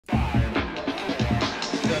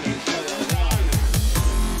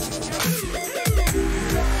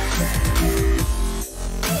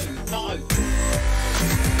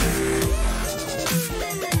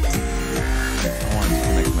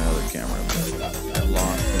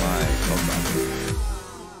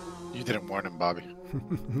Didn't warn him, Bobby.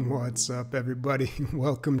 What's up, everybody?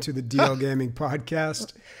 Welcome to the DL Gaming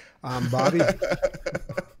Podcast. I'm Bobby.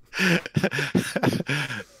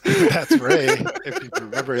 That's Ray, if you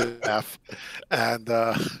remember that.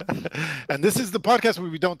 And this is the podcast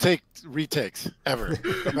where we don't take retakes ever,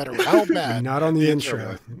 no matter how bad. Not on the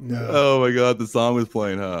intro. No. Oh my god, the song was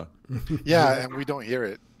playing, huh? Yeah, and we don't hear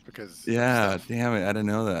it because. Yeah, damn it, I didn't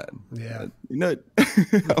know that. Yeah. You know,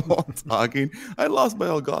 while talking, I lost my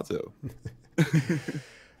Elgato.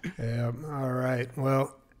 Yeah. All right.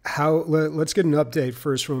 Well, let's get an update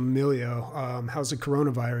first from Emilio. How's the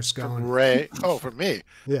coronavirus going? Ray. Oh, for me.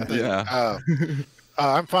 Yeah. Yeah.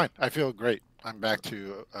 I'm fine. I feel great. I'm back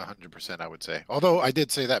to 100%, I would say. Although I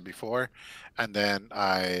did say that before, and then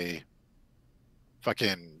I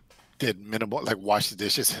fucking did minimal, like wash the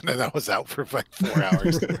dishes, and then I was out for like 4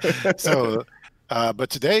 hours. So, but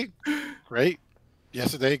today, great.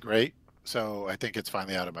 Yesterday, great. So I think it's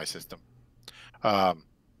finally out of my system.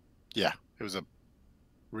 Yeah, it was a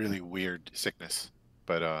really weird sickness,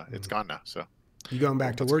 but it's gone now. So You going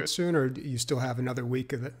back to That's work good. soon, or do you still have another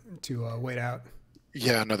week of it to wait out?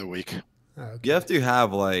 yeah, another week. Okay. You have to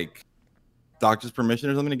have like doctor's permission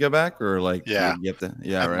or something to go back, or like Yeah. you have to.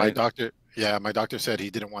 Yeah, And right. my doctor said he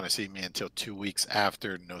didn't want to see me until 2 weeks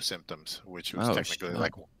after no symptoms, which was Oh, technically shit.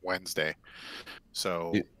 like Wednesday.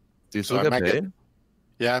 So Do you So still I get might get- paid?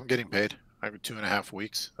 yeah, I'm getting paid. I have 2.5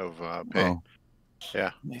 weeks of pay. Oh,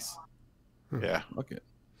 Yeah, nice. yeah, Okay.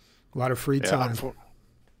 A lot of free yeah. time.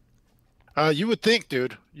 You would think,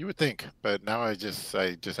 dude. You would think, but now I just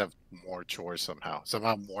have more chores somehow.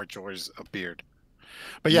 Somehow more chores appeared.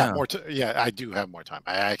 But yeah, Yeah. I do have more time.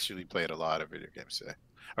 I actually played a lot of video games today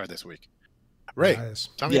or this week. Ray, Nice.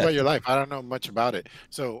 tell me Yes. about your life. I don't know much about it.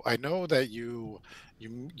 So I know that you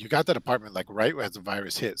got that apartment like right as the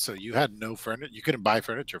virus hit. So you had no furniture. You couldn't buy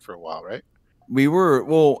furniture for a while, right? We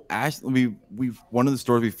one of the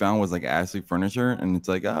stores we found was like Ashley Furniture, and it's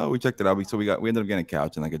like, oh, we checked it out. We ended up getting a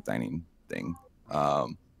couch and like a dining thing,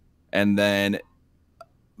 and then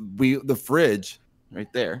the fridge right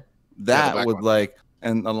there that black was one. like,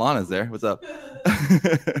 and Alana's there. What's up?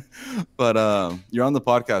 But you're on the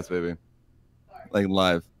podcast, baby, like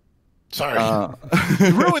live. Sorry,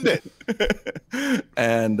 you ruined it.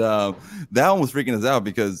 And that one was freaking us out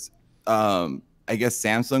because I guess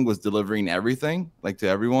Samsung was delivering everything like to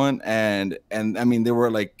everyone, and I mean they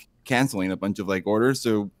were like canceling a bunch of like orders,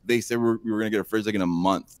 so they said we were gonna get a fridge like in a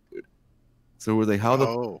month, dude. So we're like, how the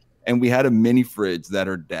Oh, and we had a mini fridge that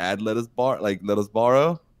her dad let us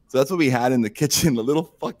borrow. So that's what we had in the kitchen, a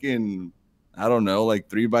little fucking, I don't know, like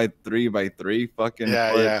 3x3x3 fucking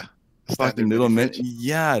yeah, foot, yeah. fucking Standard little mini mini. fridge.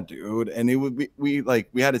 Yeah, dude. And it would be we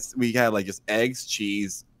had like just eggs,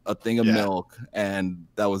 cheese, a thing of Yeah. milk, and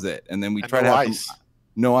that was it. And then we And tried no to have ice.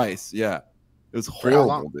 no ice. Yeah, it was For how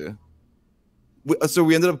horrible, dude. So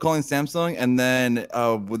we ended up calling Samsung, and then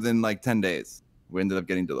within like 10 days, we ended up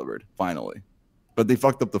getting delivered finally. But they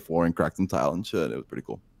fucked up the floor and cracked some tile and shit. It was pretty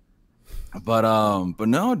cool. But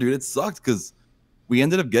no, dude, it sucked because we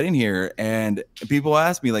ended up getting here, and people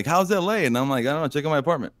ask me like, "How's LA?" And I'm like, "I don't know. Check out my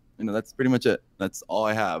apartment." You know, that's pretty much it. That's all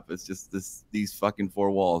I have. It's just these fucking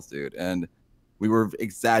four walls, dude. And we were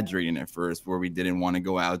exaggerating at first, where we didn't want to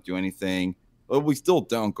go out, do anything. But we still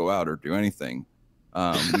don't go out or do anything. We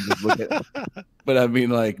just look at, but I mean,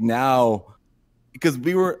 like now, because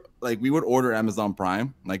we would order Amazon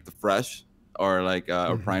Prime, like the fresh or like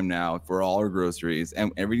or Prime Now for all our groceries,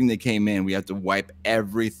 and everything that came in, we had to wipe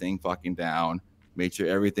everything fucking down, make sure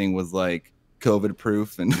everything was like COVID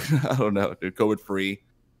proof and I don't know, dude, COVID free,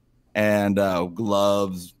 and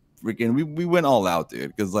gloves. Freaking, we went all out,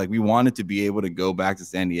 dude, because like we wanted to be able to go back to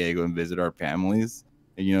San Diego and visit our families.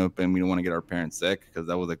 And, you know, and we don't want to get our parents sick because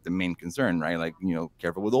that was like the main concern, right? Like, you know,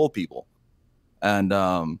 careful with old people. And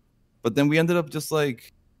but then we ended up just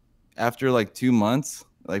like after like 2 months,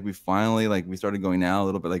 like we finally like we started going out a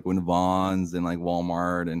little bit, like going to Vons and like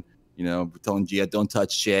Walmart, and you know, telling Gia, don't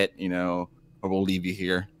touch shit, you know, or we'll leave you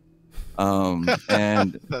here.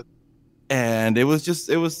 And and it was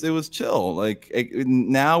chill. Like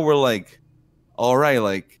now we're like, all right,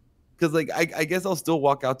 like. Cause like I guess I'll still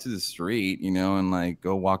walk out to the street, you know, and like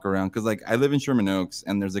go walk around. Cause like I live in Sherman Oaks,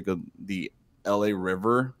 and there's like the LA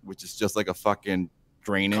River, which is just like a fucking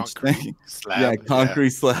drainage thing. Slab. Yeah, concrete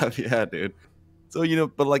slab. Yeah, dude. So you know,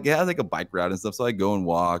 but like it has like a bike route and stuff. So I go and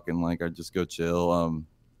walk, and like I just go chill.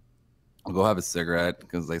 I'll go have a cigarette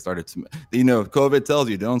because I started to, you know, COVID tells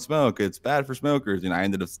you don't smoke. It's bad for smokers. And I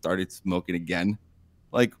ended up started smoking again,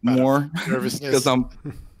 like more Nervousness.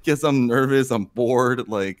 because I'm nervous. I'm bored.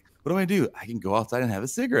 Like, what do? I can go outside and have a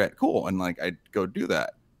cigarette. Cool. And like, I go do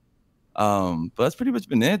that. But that's pretty much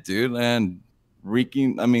been it, dude. And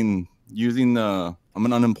I mean, using the I'm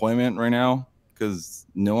on unemployment right now because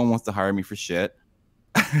no one wants to hire me for shit.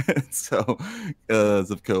 So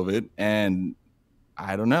because of COVID, and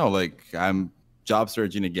I don't know, like I'm job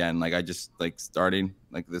searching again. Like I just like starting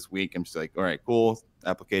like this week. I'm just like, all right, cool.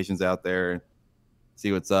 Applications out there,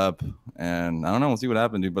 see what's up, and I don't know, we'll see what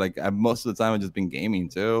happens, dude. But like most of the time, I've just been gaming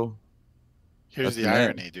too. Here's the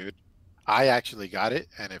irony, dude. I actually got it,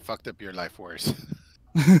 and it fucked up your life worse.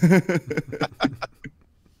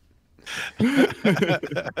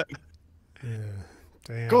 Yeah.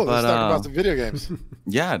 Damn. Cool. Let's talk about some video games.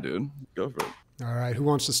 Yeah, dude, go for it. All right. Who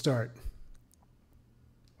wants to start?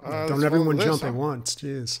 Don't everyone jump at once.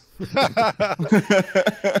 Jeez.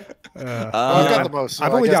 Well, I got the most. So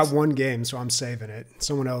I've only got one game, so I'm saving it.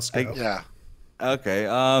 Someone else go. Yeah. Okay.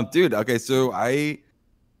 Dude. Okay. So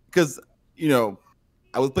because you know,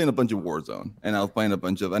 I was playing a bunch of Warzone, and I was playing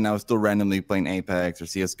and I was still randomly playing Apex or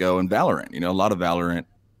CS:GO and Valorant. You know, a lot of Valorant.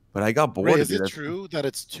 But I got bored. Wait, is it true that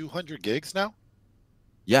it's 200 gigs now?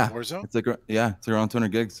 Yeah. Warzone? It's like it's around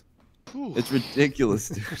 200 gigs. Ooh. It's ridiculous,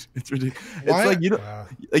 dude. It's ridiculous. Why? It's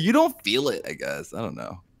like you don't feel it, I guess. I don't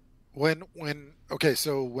know.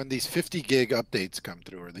 So when these 50 gig updates come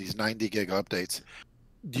through, or these 90 gig updates,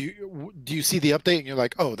 do you see the update and you're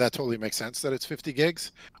like, oh, that totally makes sense that it's 50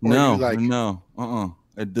 gigs? Or No.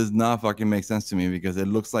 It does not fucking make sense to me because it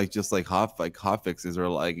looks like just like hot fixes, or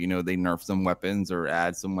like, you know, they nerf some weapons or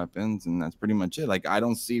add some weapons, and that's pretty much it. Like I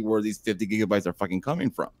don't see where these 50 gigabytes are fucking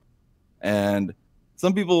coming from. And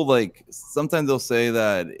some people, like, sometimes they'll say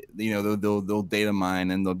that, you know, they'll data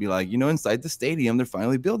mine, and they'll be like, you know, inside the stadium they're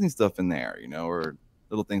finally building stuff in there, you know, or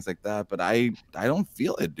little things like that. But I don't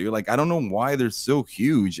feel it, dude. Like I don't know why they're so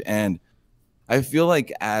huge. And I feel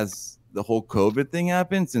like as the whole COVID thing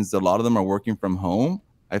happened, since a lot of them are working from home,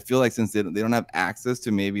 I feel like since they don't have access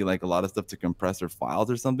to maybe like a lot of stuff to compress their files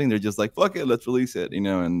or something, they're just like, fuck it, let's release it, you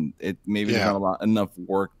know. And it maybe there's not enough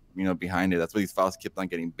work, you know, behind it. That's why these files kept on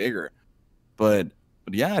getting bigger. But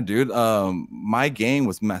yeah, dude, my game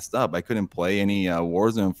was messed up. I couldn't play any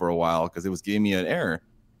Warzone for a while because it was giving me an error,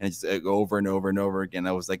 and it's just over and over and over again.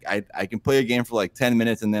 I was like, I can play a game for like 10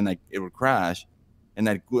 minutes and then it would crash. And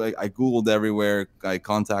I Googled everywhere. I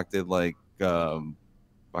contacted like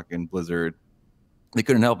fucking Blizzard. They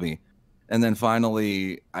couldn't help me. And then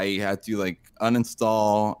finally I had to like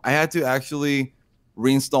uninstall. I had to actually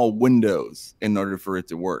reinstall Windows in order for it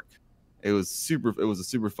to work. It was a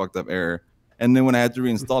super fucked up error. And then when I had to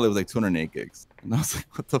reinstall it, was like 208 gigs. And I was like,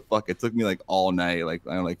 what the fuck? It took me like all night, like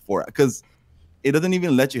 4 hours. Because it doesn't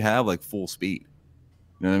even let you have like full speed.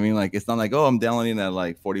 You know what I mean? Like, it's not like, oh, I'm downloading at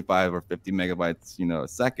like 45 or 50 megabytes, you know, a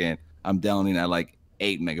second. I'm downloading at like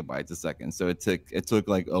 8 megabytes a second. So it took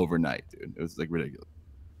like overnight, dude. It was like ridiculous.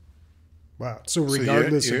 Wow. So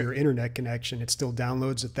regardless of your internet connection, it still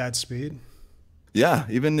downloads at that speed? Yeah.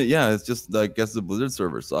 It's just, I guess the Blizzard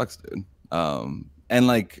server sucks, dude. And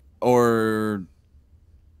like, or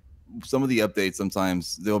some of the updates,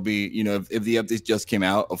 sometimes they'll be, you know, if the updates just came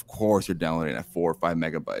out, of course you're downloading at 4 or 5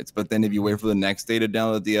 megabytes. But then if you wait for the next day to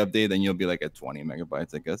download the update, then you'll be like at 20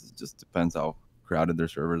 megabytes. I guess it just depends how crowded their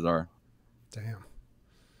servers are. Damn.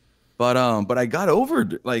 But I got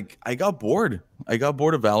I got bored. I got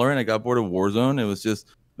bored of Valorant. I got bored of Warzone. It was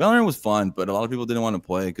just, Valorant was fun, but a lot of people didn't want to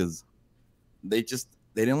play because they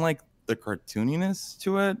didn't like the cartooniness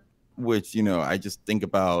to it. Which, you know, I just think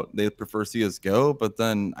about, they prefer CSGO, but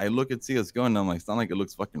then I look at CSGO and I'm like, it's not like it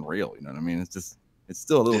looks fucking real, you know what I mean? It's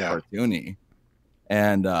still a little cartoony.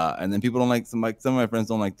 And then people don't like, some of my friends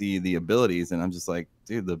don't like the abilities, and I'm just like,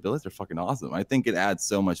 dude, the abilities are fucking awesome. I think it adds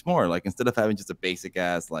so much more. Like, instead of having just a basic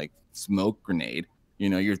ass like smoke grenade, you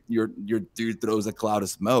know, your dude throws a cloud of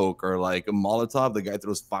smoke, or like a Molotov, the guy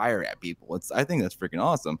throws fire at people. I think that's freaking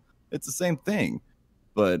awesome. It's the same thing,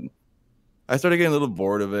 but I started getting a little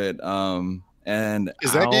bored of it. And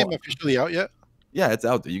is that game officially out yet? Yeah, it's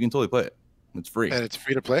out there. You can totally play it. It's free. And it's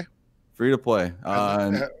free to play? Free to play.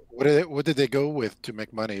 What did they go with to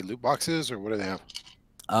make money? Loot boxes, or what do they have?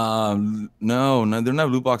 No, they're not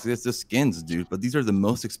loot boxes. It's just skins, dude. But these are the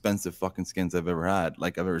most expensive fucking skins I've ever had,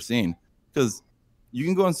 like I've ever seen. Because you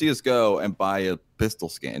can go on CS:GO and buy a pistol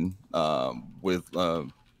skin, with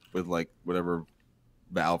like whatever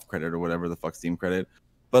Valve credit or whatever the fuck Steam credit,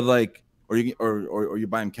 but like. Or you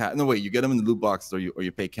buy them cash. No, wait, you get them in the loot box, or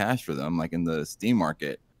you pay cash for them, like in the Steam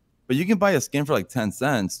market. But you can buy a skin for like 10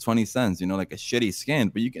 cents, 20 cents, you know, like a shitty skin.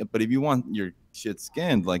 But if you want your shit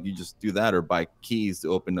skinned, like you just do that, or buy keys to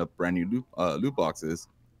open up brand new loot boxes.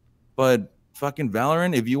 But fucking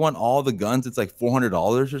Valorant, if you want all the guns, it's like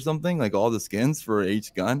 $400 or something, like all the skins for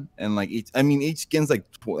each gun, and like each skin's like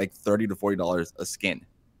 $30 to $40 a skin.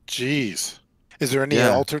 Jeez, is there any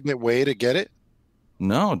alternate way to get it?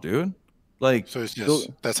 No, dude. Like, So it's just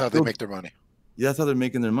that's how they make their money. Yeah, that's how they're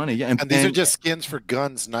making their money. Yeah, and these are just skins for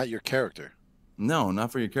guns, not your character. No,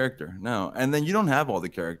 not for your character. No, and then you don't have all the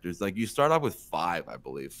characters. Like you start off with 5, I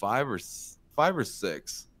believe, 5 or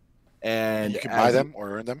 6, and you can buy them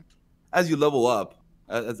or earn them as you level up.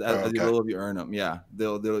 As you level up, you earn them. Yeah,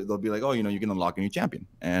 they'll be like, oh, you know, you can unlock a new champion,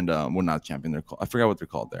 and well, not champion. They're called, I forgot what they're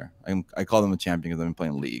called there. I call them a champion because I've been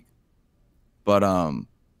playing League, but I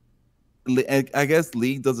guess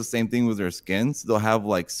League does the same thing with their skins. They'll have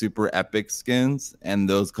like super epic skins, and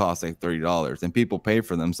those cost like $30, and people pay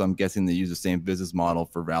for them. So I'm guessing they use the same business model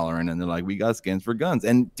for Valorant, and they're like, we got skins for guns.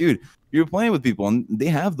 And dude, you're playing with people, and they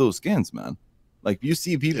have those skins, man. Like you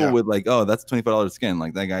see people with like, oh, that's $25 skin.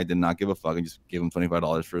 Like that guy did not give a fuck and just gave him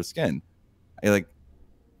 $25 for a skin. I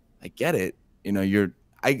get it. You know,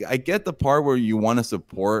 I get the part where you want to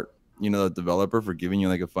support, you know, the developer for giving you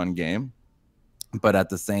like a fun game. But at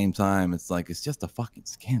the same time, it's like, it's just a fucking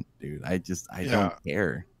skin, dude. I don't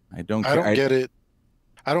care. I don't get it.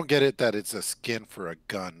 I don't get it that it's a skin for a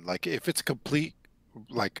gun. Like if it's complete,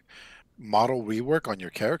 like model rework on your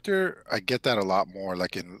character, I get that a lot more.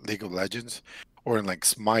 Like in League of Legends or in like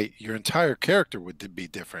Smite, your entire character would be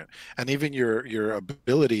different, and even your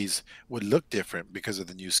abilities would look different because of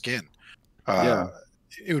the new skin.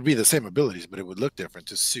 It would be the same abilities, but it would look different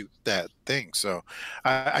to suit that thing. So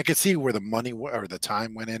I could see where the money or the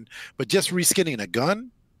time went in, but just reskinning a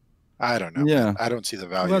gun, I don't know. Yeah, I don't see the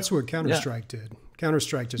value. Well, that's what Counter-Strike did.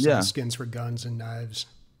 Counter-Strike just had skins for guns and knives.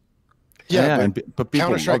 Yeah, but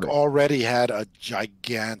Counter-Strike already had a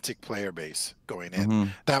gigantic player base going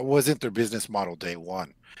in. That wasn't their business model day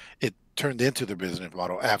one. It turned into their business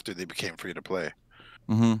model after they became free to play.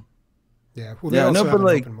 Yeah, well, they also have an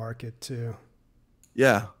open market too.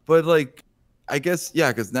 Yeah, but like, I guess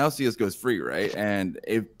because now CS:GO is free, right? And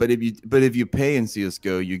if you pay in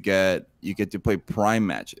CS:GO, you get to play Prime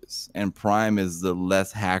matches, and Prime is the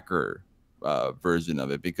less hacker version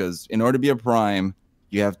of it, because in order to be a Prime,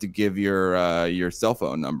 you have to give your cell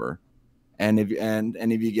phone number, and if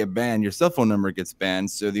you get banned, your cell phone number gets banned.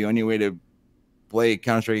 So the only way to play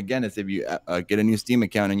Counter-Strike again is if you get a new Steam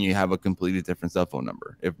account and you have a completely different cell phone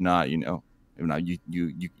number. If not, you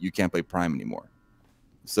can't play Prime anymore.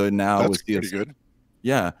 So now that's pretty good.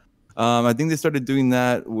 Yeah, I think they started doing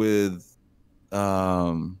that with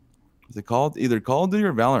what's it called? Either Call of Duty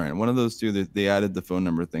or Valorant. One of those two. They added the phone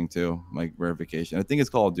number thing too, like verification. I think it's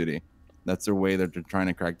Call of Duty. That's their way that they're trying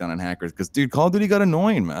to crack down on hackers. Because dude, Call of Duty got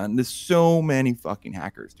annoying, man. There's so many fucking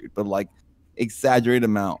hackers, dude. But like exaggerated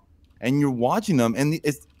amount, and you're watching them, and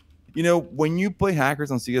it's, you know, when you play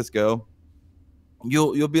hackers on CS:GO.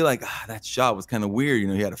 You'll be like, that shot was kind of weird, you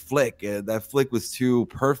know. He had a flick. That flick was too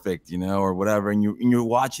perfect, you know, or whatever. And you're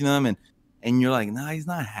watching them, and you're like, nah, he's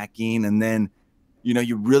not hacking. And then, you know,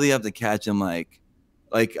 you really have to catch him, like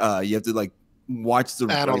you have to like watch the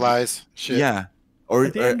analyze shit. Yeah, or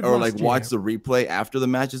like watch the replay after the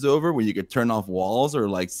match is over, where you could turn off walls or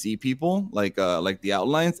like see people like the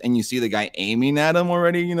outlines, and you see the guy aiming at him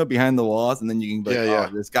already, you know, behind the walls, and then you can be like, oh,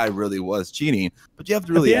 this guy really was cheating. But you have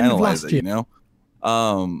to really analyze it, you know.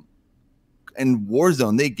 And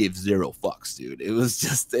Warzone, they gave 0 fucks, dude. It's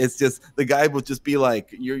just the guy will just be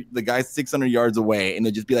like, the guy's 600 yards away, and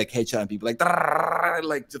they'll just be like headshotting people like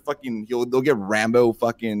to fucking, they'll get Rambo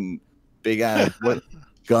fucking big ass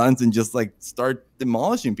guns and just like start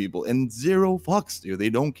demolishing people, and 0 fucks, dude.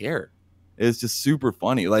 They don't care. It's just super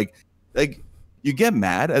funny. Like you get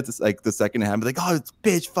mad at this, like the second half, like, oh, it's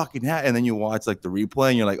bitch fucking hack, and then you watch like the replay,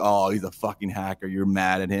 and you're like, oh, he's a fucking hacker. You're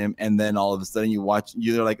mad at him, and then all of a sudden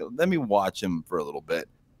you're like, let me watch him for a little bit,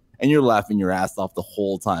 and you're laughing your ass off the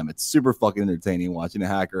whole time. It's super fucking entertaining watching a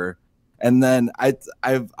hacker. And then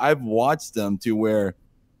I've watched them to where,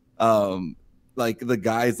 like the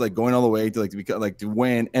guy's like going all the way to to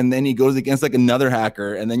win, and then he goes against like another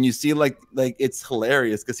hacker, and then you see like it's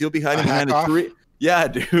hilarious because he'll be hiding behind a tree. Yeah,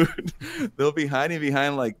 dude. They'll be hiding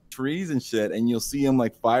behind like trees and shit, and you'll see him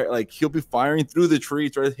like fire, like he'll be firing through the tree,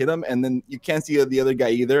 try to hit him, and then you can't see the other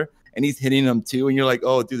guy either, and he's hitting him too, and you're like,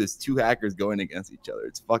 oh, dude, there's 2 hackers going against each other.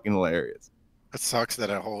 It's fucking hilarious. It sucks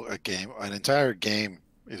that an entire game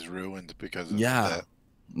is ruined because of that.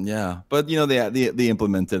 Yeah, but you know they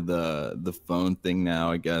implemented the phone thing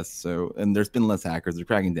now, I guess. So, and there's been less hackers. They're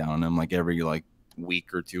cracking down on them like every like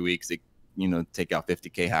week or 2 weeks. They take out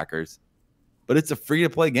 50K hackers. But it's a free to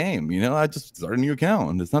play game, you know. I just started a new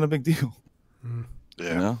account. It's not a big deal. Yeah.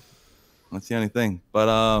 You know? That's the only thing. But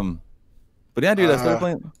yeah, dude, I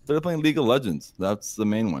started playing League of Legends. That's the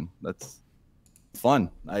main one. That's fun.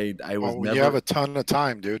 I was never. You have a ton of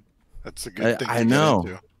time, dude. That's a good thing. I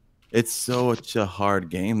know. It's such a hard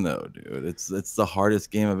game, though, dude. It's the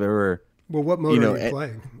hardest game I've ever. Well, what mode you know, are you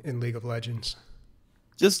playing in League of Legends?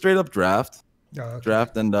 just straight up draft. Oh, okay.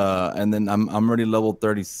 Draft and then I'm already level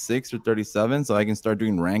 36 or 37, so I can start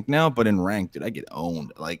doing rank now. But in rank, dude, I get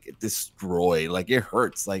owned, like destroyed, like it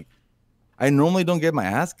hurts. Like I normally don't get my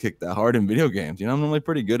ass kicked that hard in video games. You know, I'm normally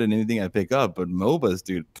pretty good at anything I pick up, but MOBAs,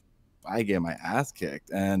 dude, I get my ass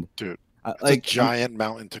kicked. And Dude, it's like a giant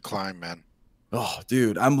mountain to climb, man. oh,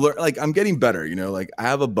 dude, I'm getting better. You know, like I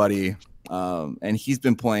have a buddy, and he's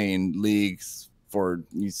been playing leagues for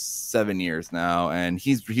 7 years now, and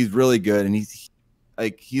he's really good, and he's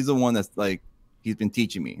the one that's like he's been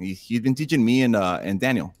teaching me. He's been teaching me and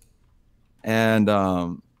Daniel, and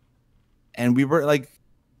we were like,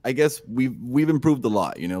 I guess we've improved a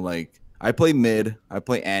lot. You know, like I play mid, I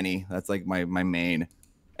play Annie, that's like my main,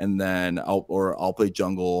 and then I'll play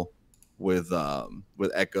jungle with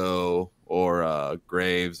Echo or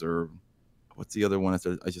Graves, or what's the other one I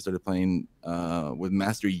just started playing with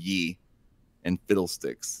Master Yi and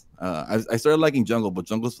Fiddlesticks. I started liking jungle, but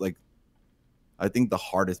jungle's like I think the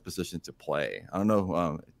hardest position to play. I don't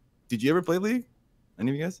know. Did you ever play League?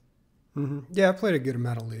 Any of you guys? Mm-hmm. Yeah, I played a good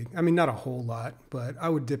amount of League. I mean, not a whole lot, but I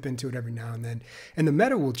would dip into it every now and then. And the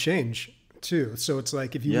meta will change too. So it's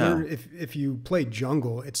like if you learn, if you play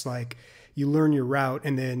jungle, it's like you learn your route,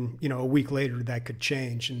 and then a week later that could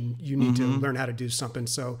change, and you need to learn how to do something.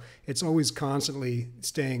 So it's always constantly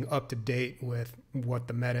staying up to date with what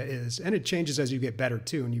the meta is, and it changes as you get better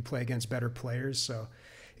too, and you play against better players. So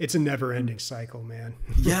it's a never-ending cycle, man.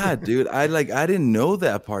 Yeah, dude. I didn't know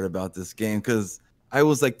that part about this game, because I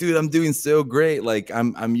was like, dude, I'm doing so great. Like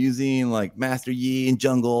I'm using like Master Yi in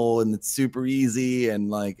jungle, and it's super easy, and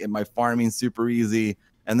my farming's super easy.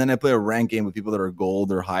 And then I play a rank game with people that are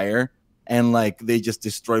gold or higher, and like they just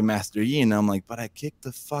destroy Master Yi, and I'm like, but I kicked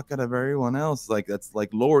the fuck out of everyone else. Like that's like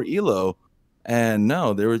lower elo. And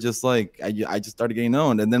no, they were just like, I just started getting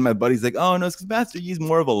owned. And then my buddy's like, oh no, it's because Master Yi's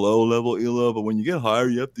more of a low level elo, but when you get higher,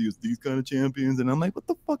 you have to use these kind of champions. And I'm like, what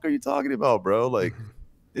the fuck are you talking about, bro? Like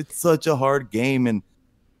it's such a hard game, and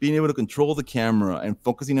being able to control the camera and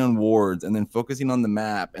focusing on wards and then focusing on the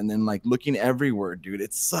map and then like looking everywhere, dude.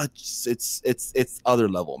 It's other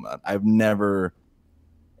level, man. I've never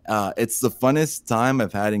it's the funnest time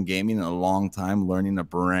I've had in gaming in a long time, learning a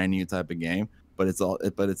brand new type of game. But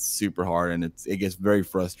it's super hard, and it gets very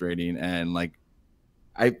frustrating. And like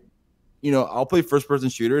I'll play first person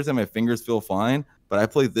shooters and my fingers feel fine, but I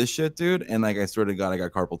play this shit, dude, and like I swear to God, I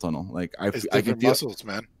got carpal tunnel. Like I can feel muscles,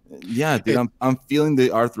 man. Yeah, dude, I'm feeling the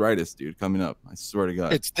arthritis, dude, coming up. I swear to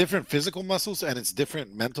God. It's different physical muscles and it's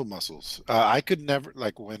different mental muscles. I could never,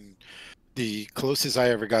 like, when the closest I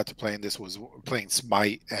ever got to playing this was playing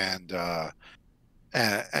Smite, and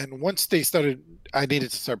once they started, I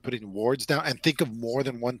needed to start putting wards down and think of more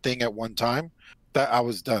than one thing at one time. That I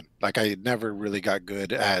was done. Like I never really got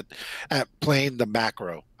good at playing the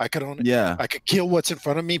macro. I could kill what's in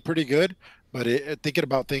front of me pretty good, but thinking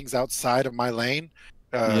about things outside of my lane,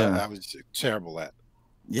 I was terrible at.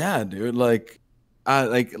 Yeah, dude. Like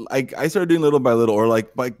I started doing little by little, or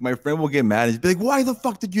like my friend will get mad and be like, "Why the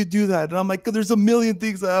fuck did you do that?" And I'm like, "Cause there's a million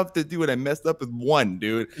things I have to do, and I messed up with one,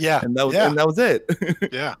 dude." Yeah, and that was it.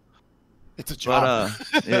 Yeah. It's a job.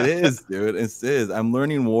 But, it is, dude. It is. I'm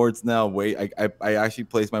learning wards now. I actually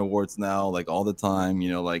place my wards now like all the time.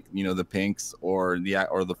 The pinks or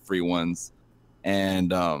the free ones,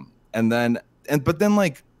 but then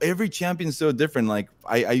like every champion is so different. Like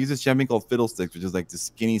I use this champion called Fiddlesticks, which is like the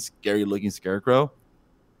skinny, scary looking scarecrow,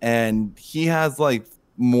 and he has like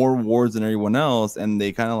more wards than everyone else, and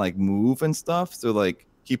they kind of like move and stuff. So like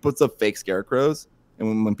he puts up fake scarecrows,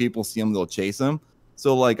 and when people see him, they'll chase him.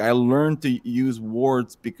 So like I learned to use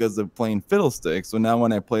wards because of playing Fiddlesticks. So now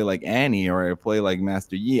when I play like Annie or I play like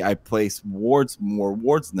Master Yi, I place more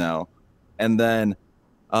wards now. And then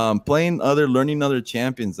learning other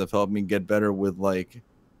champions have helped me get better with like,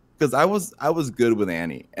 because I was good with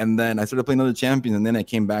Annie, and then I started playing other champions, and then I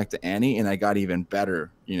came back to Annie and I got even better,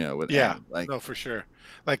 with Annie. Like, no, for sure.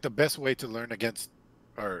 Like the best way to learn against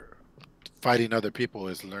or fighting other people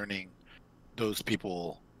is learning those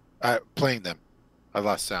people, playing them. I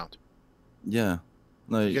lost sound. Yeah.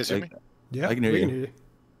 No, you guys hear me? Yeah, I can hear you.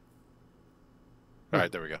 All right,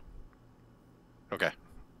 there we go. Okay,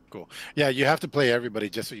 cool. Yeah, you have to play everybody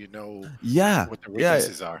just so you know what the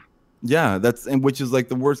weaknesses are. Yeah, which is like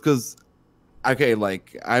the worst, because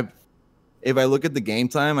like if I look at the game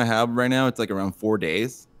time I have right now, it's like around 4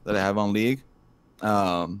 days that I have on League.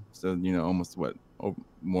 So almost more than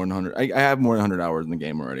 100. I have more than 100 hours in the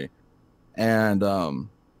game already,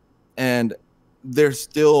 and there's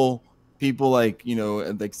still people like, you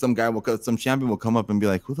know, like some champion will come up and be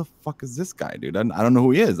like, who the fuck is this guy, dude? I don't know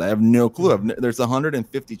who he is. I have no clue. There's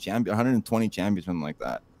 150 champions, 120 champions, something like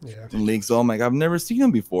that. Yeah. In league. So I'm like, I've never seen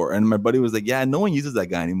him before. And my buddy was like, yeah, no one uses that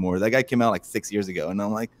guy anymore. That guy came out like 6 years ago. And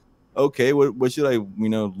I'm like, okay, what should I, you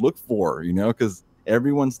know, look for, you know, because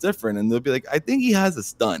everyone's different. And they'll be like, I think he has a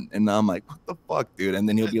stun. And I'm like, what the fuck, dude? And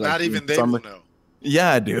then he'll be like, not even they will know.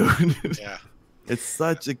 Yeah, dude. Yeah. It's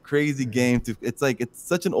such a crazy game. It's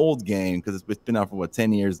such an old game because it's been out for what,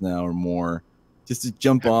 10 years now or more. Just to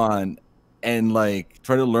jump on and like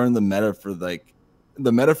try to learn the meta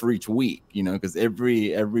for each week, you know, because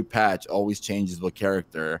every patch always changes what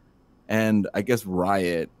character. And I guess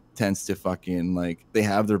Riot tends to fucking like, they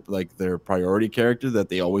have their priority character that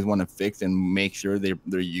they always want to fix and make sure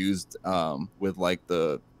they're used with like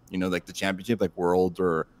the, you know, like the championship, like World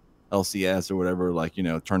or LCS or whatever, like, you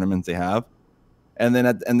know, tournaments they have. And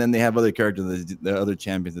then they have other characters, the other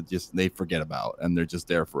champions that just they forget about, and they're just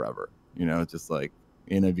there forever. You know, it's just like,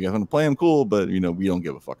 you know, if you guys want to play them, cool, but you know, we don't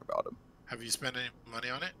give a fuck about them. Have you spent any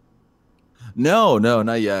money on it? No,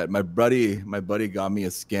 not yet. My buddy got me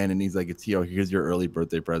a skin, and he's like, "It's here. Here's your early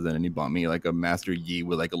birthday present," and he bought me like a Master Yi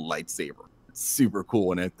with like a lightsaber. It's super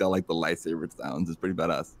cool, and it's got like the lightsaber sounds. It's pretty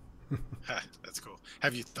badass. That's cool.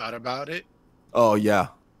 Have you thought about it? Oh yeah.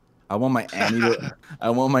 I want my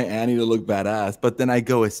Annie to look badass, but then I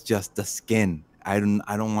go, it's just the skin. I don't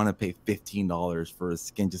want to pay $15 for a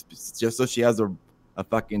skin just so she has a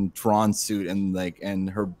fucking Tron suit and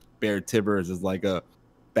her bare tibbers is like a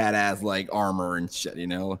badass like armor and shit, you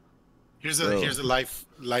know. Here's a life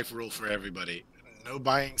rule for everybody. No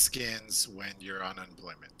buying skins when you're on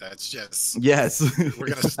unemployment. That's just We're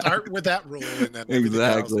gonna start with that rule and then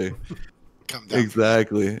exactly.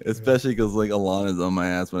 Exactly, especially because like Alana's on my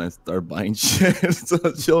ass when I start buying shit,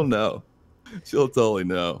 so she'll know. She'll totally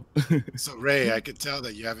know. So Ray, I could tell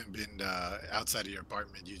that you haven't been outside of your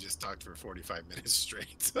apartment. You just talked for 45 minutes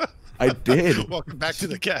straight. I did. Welcome back to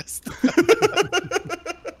the cast.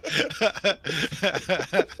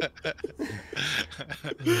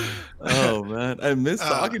 Oh man, I miss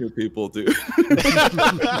talking to people, dude.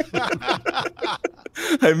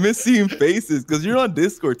 I miss seeing faces because you're on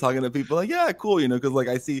Discord talking to people like, yeah, cool, you know, because like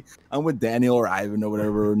I'm with Daniel or Ivan or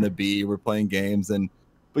whatever, or Nabi, we're playing games,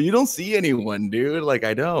 but you don't see anyone, dude. Like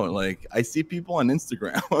I don't. Like I see people on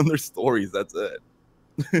Instagram on their stories. That's it.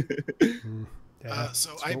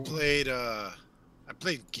 So I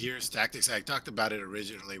played Gears Tactics. I talked about it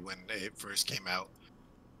originally when it first came out.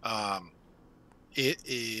 I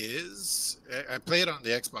play it on the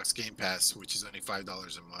Xbox Game Pass, which is only $5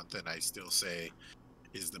 a month, and I still say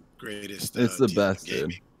is the greatest. It's the best,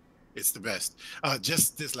 dude. It's the best.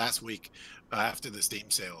 Just this last week, after the Steam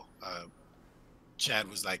sale, Chad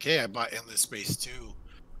was like, "Hey, I bought Endless Space 2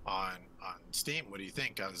 on Steam. What do you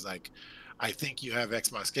think?" I was like, "I think you have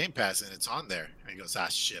Xbox Game Pass and it's on there." And he goes, "Ah,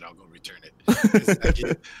 shit, I'll go return it."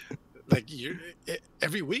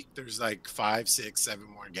 Every week there's like 5, 6, 7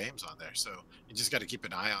 more games on there, so you just got to keep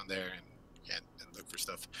an eye on there and look for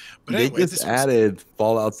stuff. But they anyway, just added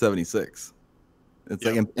Fallout 76. It's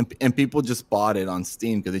like, and people just bought it on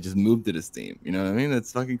Steam because they just moved it to Steam. You know what I mean?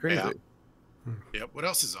 It's fucking crazy. Yeah. What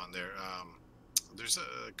else is on there? There's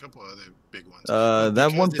a couple other big ones.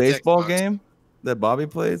 That one baseball game that Bobby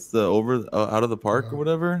plays, the out of the park or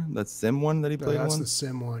whatever, that sim one that he played. That's the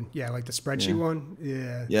sim one. Yeah, like the spreadsheet one.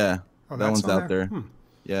 Yeah. Yeah. Oh, that one's out there.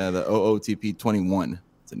 Yeah, the OOTP 21.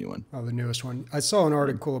 It's a new one. Oh, the newest one. I saw an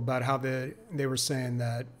article about how they were saying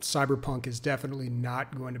that Cyberpunk is definitely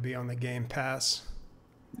not going to be on the Game Pass.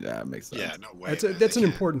 Yeah, it makes sense. Yeah, no way. That's an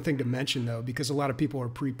important thing to mention, though, because a lot of people are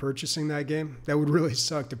pre-purchasing that game. That would really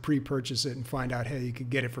suck to pre-purchase it and find out, hey, you could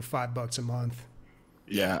get it for $5 a month.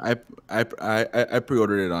 Yeah, I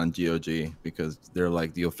pre-ordered it on GOG because they're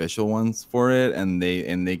like the official ones for it, and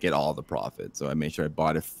they get all the profit. So I made sure I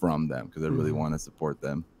bought it from them because I really want to support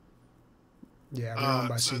them. Yeah, they're owned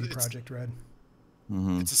by CD Projekt Red.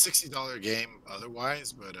 It's a $60 game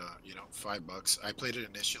otherwise, but $5. I played it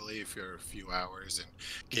initially for a few hours and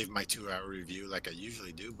gave my 2-hour review like I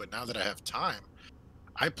usually do. But now that I have time,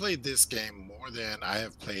 I played this game more than I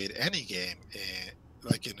have played any game in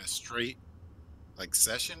a straight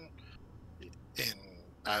session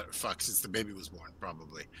since the baby was born,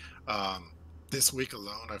 probably. This week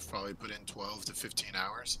alone, I've probably put in 12 to 15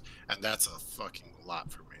 hours, and that's a fucking lot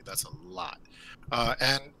for me. That's a lot.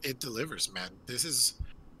 And it delivers, man. This is,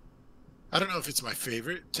 I don't know if it's my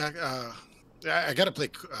favorite. I got to play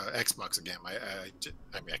Xbox again.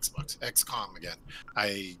 XCOM again.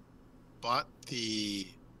 I bought the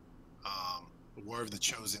War of the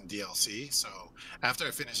Chosen DLC. So after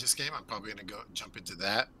I finish this game, I'm probably going to jump into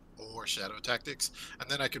that or Shadow Tactics, and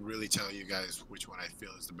then I could really tell you guys which one I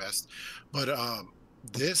feel is the best. But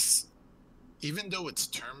this, even though it's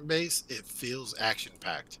turn-based, it feels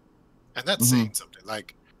action-packed, and that's saying something.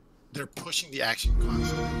 Like, they're pushing the action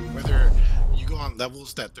constantly. Whether you go on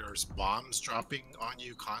levels that there's bombs dropping on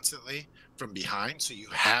you constantly from behind, so you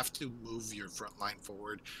have to move your front line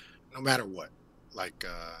forward, no matter what. Like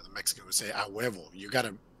the Mexican would say, "A huevo." You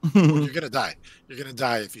gotta, you're gonna die. You're gonna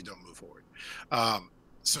die if you don't move forward.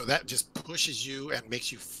 So that just pushes you and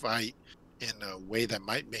makes you fight in a way that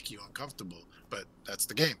might make you uncomfortable. But that's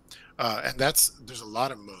the game, and there's a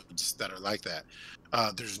lot of modes that are like that.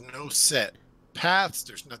 There's no set paths.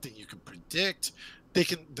 There's nothing you can predict.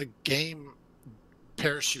 The game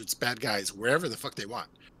parachutes bad guys wherever the fuck they want.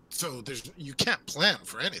 So you can't plan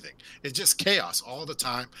for anything. It's just chaos all the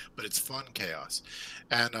time, but it's fun chaos.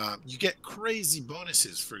 And you get crazy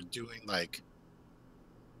bonuses for doing like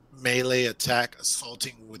melee attack,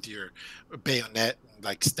 assaulting with your bayonet,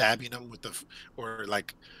 like stabbing them with or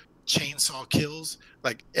like chainsaw kills.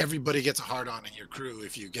 Like everybody gets a hard on in your crew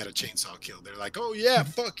if you get a chainsaw kill. They're like, "Oh yeah,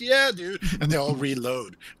 fuck yeah, dude," and they all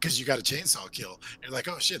reload because you got a chainsaw kill. And you're like,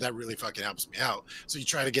 "Oh shit, that really fucking helps me out." So you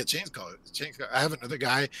try to get chainsaw. I have another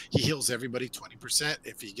guy. He heals everybody 20%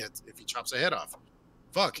 if he chops a head off.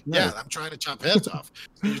 Fuck yeah, I'm trying to chop heads off.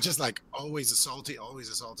 So you're just like always assaulting, always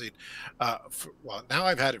assaulting. Well, now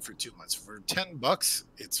I've had it for 2 months. For $10,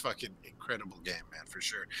 it's fucking incredible game, man, for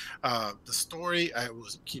sure. The story, I will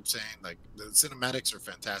keep saying, like the cinematics are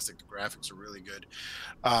fantastic, the graphics are really good,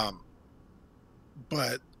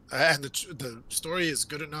 but and the story is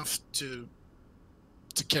good enough to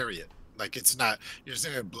carry it. Like it's not, you're just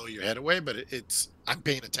gonna blow your head away, but I'm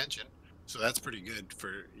paying attention. So that's pretty good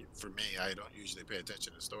for me. I don't usually pay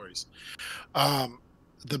attention to stories.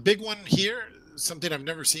 The big one here, something I've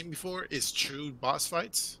never seen before, is true boss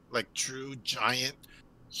fights, like true giant,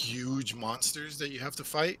 huge monsters that you have to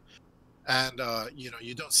fight. And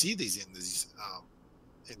you don't see these in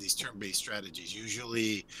these turn-based strategies.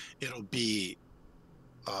 Usually, it'll be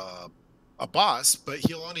a boss, but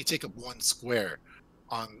he'll only take up one square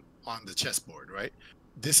on the chessboard, right?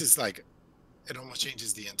 This is like, it almost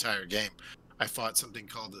changes the entire game. I fought something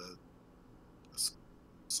called a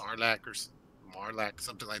Sarlacc or Marlac,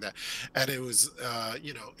 something like that, and it was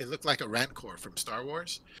it looked like a Rancor from Star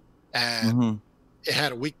Wars, and it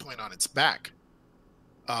had a weak point on its back,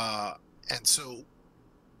 and so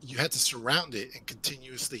you had to surround it and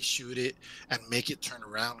continuously shoot it and make it turn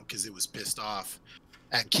around because it was pissed off,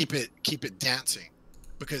 and keep it dancing,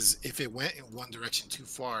 because if it went in one direction too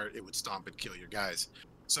far, it would stomp and kill your guys.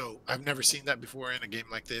 So I've never seen that before in a game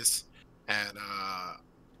like this, and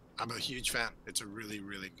I'm a huge fan. It's a really,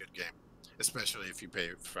 really good game, especially if you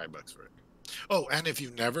pay $5 for it. Oh, and if you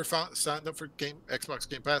never signed up for Xbox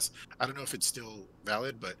Game Pass, I don't know if it's still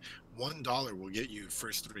valid, but $1 will get you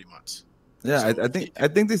first 3 months. Yeah, so I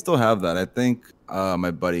think they still have that. I think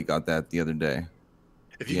my buddy got that the other day.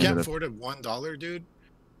 If you can't afford it, $1, dude,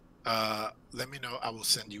 let me know. I will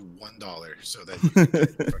send you $1 so that you can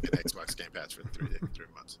get fucking Xbox Game Pass for 3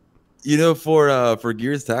 months. You know, for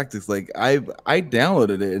Gears Tactics, like I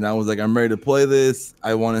downloaded it and I was like, I'm ready to play this.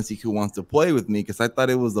 I want to see who wants to play with me because I thought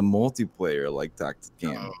it was a multiplayer like tactics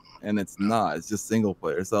game, and it's not. It's just single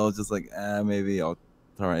player. So I was just like, maybe I'll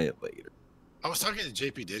try it later. I was talking to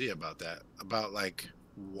JP Diddy about that, about like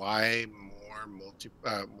why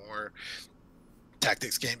more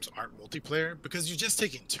tactics games aren't multiplayer, because you're just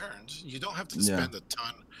taking turns. You don't have to spend a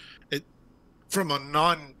ton. From a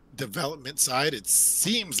non-development side, it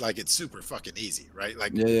seems like it's super fucking easy, right?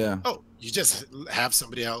 Like, oh, you just have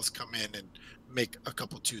somebody else come in and make a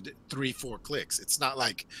couple, 2, 3, 4 clicks. It's not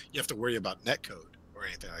like you have to worry about netcode or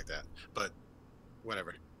anything like that. But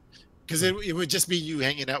whatever, because it would just be you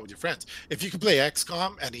hanging out with your friends. If you could play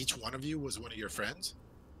XCOM and each one of you was one of your friends,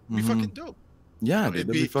 it'd be fucking dope. Yeah, it'd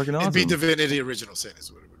be fucking awesome. It'd be Divinity Original Sin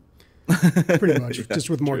is what it would be. Pretty much, just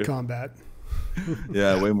with more combat.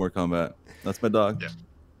 Yeah, way more combat. That's my dog. Yeah.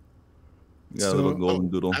 You got a little golden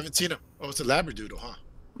doodle. I haven't seen him. Oh, it's a Labradoodle, huh?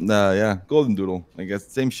 Yeah, golden doodle. I guess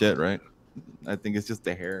same shit, right? I think it's just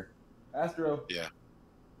the hair. Astro. Yeah.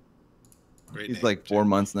 Great He's name, like 4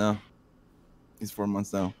 months now. He's 4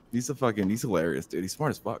 months now. He's hilarious, dude. He's smart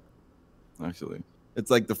as fuck. Actually, it's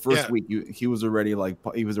like the first week he was already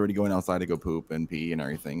going outside to go poop and pee and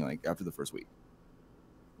everything. Like after the first week.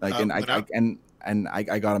 Like I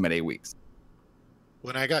got him at 8 weeks.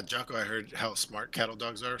 When I got Jocko, I heard how smart cattle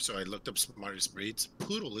dogs are, so I looked up smartest breeds.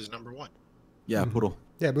 Poodle is #1. Yeah, poodle.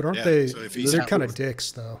 Yeah, but aren't they? So they're kind of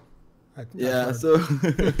dicks, though. So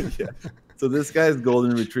so this guy's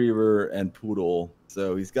golden retriever and poodle.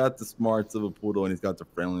 So he's got the smarts of a poodle and he's got the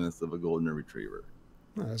friendliness of a golden retriever.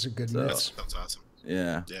 Oh, that's a good So- mix. That's awesome.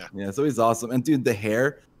 Yeah. Yeah. Yeah. So he's awesome. And dude, the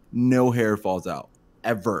hair, no hair falls out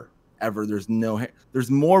ever. There's no hair.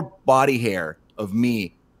 There's more body hair of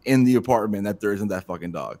me in the apartment that there isn't that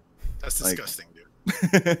fucking dog. That's Like- disgusting,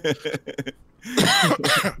 dude.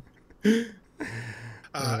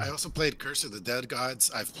 I also played Curse of the Dead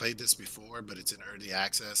Gods. I've played this before, but it's in early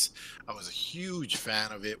access. I was a huge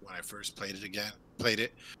fan of it when I first played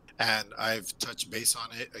it, and I've touched base on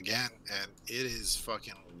it again, and it is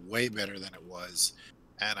fucking way better than it was,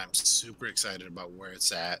 and I'm super excited about where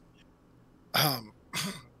it's at.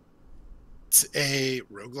 It's a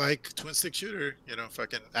roguelike twin stick shooter,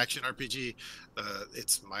 fucking action RPG.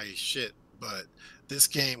 It's my shit. But this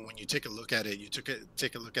game, when you take a look at it,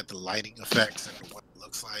 take a look at the lighting effects and what it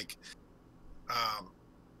looks like.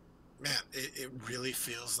 Man, it really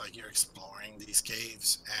feels like you're exploring these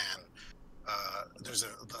caves, and there's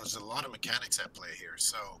a lot of mechanics at play here.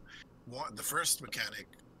 So, the first mechanic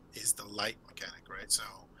is the light mechanic, right? So,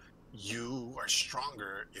 you are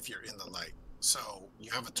stronger if you're in the light. So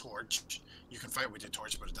you have a torch. You can fight with your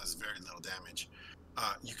torch, but it does very little damage.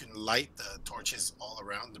 You can light the torches all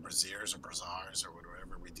around the braziers or bazaars or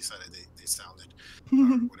whatever we decided they sounded,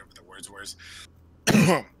 or whatever the words were.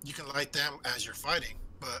 You can light them as you're fighting,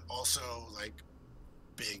 but also like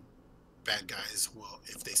big bad guys will,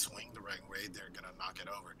 if they swing the right way, they're gonna knock it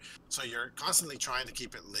over. So you're constantly trying to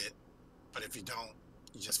keep it lit, but if you don't,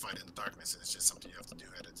 you just fight in the darkness, and it's just something you have to do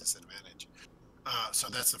at a disadvantage. So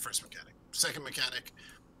that's the first mechanic. Second mechanic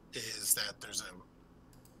is that there's a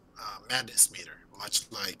madness meter, much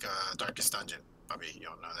like Darkest Dungeon. Probably you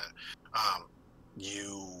don't know that.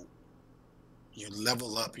 You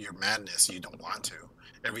level up your madness. You don't want to.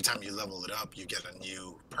 Every time you level it up, you get a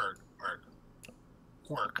new perk or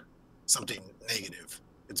quirk, something negative.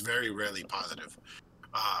 It's very rarely positive.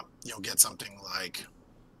 You'll get something like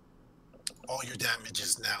all your damage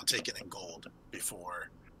is now taken in gold before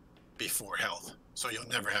health. So you'll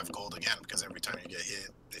never have gold again, because every time you get hit,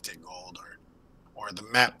 they take gold, or the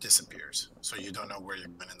map disappears. So you don't know where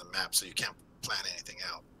you've been in the map, so you can't plan anything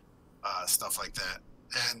out. Stuff like that.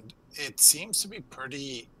 And it seems to be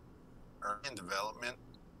pretty early in development.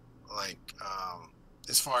 Like,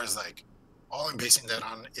 as far as like, all I'm basing that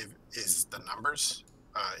on is the numbers.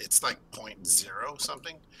 It's like 0.0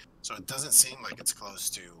 something. So it doesn't seem like it's close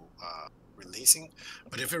to releasing,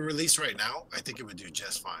 but if it released right now, I think it would do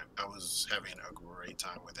just fine. I was having a great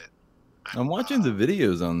time with it. I'm watching the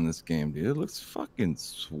videos on this game, dude. It looks fucking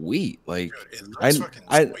sweet. Like, dude, it looks fucking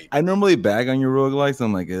sweet. I normally bag on your roguelikes.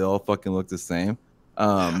 I'm like, it all fucking look the same.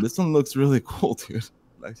 Yeah. This one looks really cool, dude.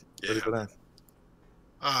 Like, Yeah. pretty badass.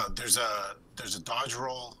 There's a dodge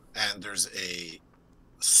roll, and there's a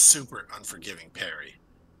super unforgiving parry.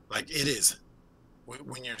 Like, it is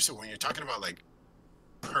when you're talking about like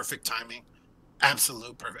perfect timing,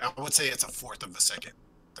 absolute perfect. I would say it's a fourth of a second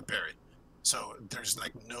to parry. So there's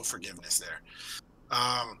like no forgiveness there.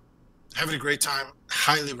 Having a great time.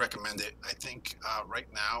 Highly recommend it. I think right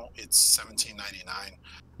now it's $17.99.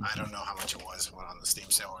 I don't know how much it was on the Steam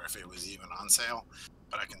sale, or if it was even on sale,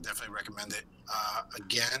 but I can definitely recommend it.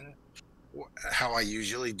 Again, how I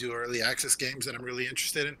usually do early access games that I'm really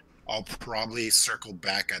interested in, I'll probably circle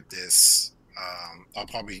back at this. I'll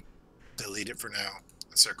probably delete it for now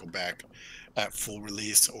and circle back at full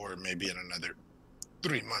release, or maybe in another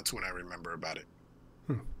 3 months when I remember about it.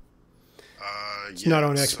 It's not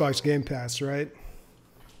on Xbox Game Pass, right?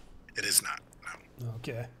 It is not. No.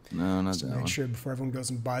 Okay. No, not So that make one. sure before everyone goes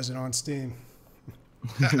and buys it on Steam.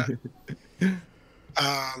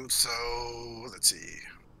 So let's see.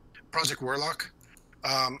 Project Warlock.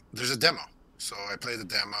 There's a demo. So I played the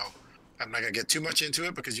demo. I'm not gonna get too much into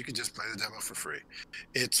it because you can just play the demo for free.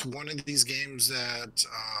 It's one of these games that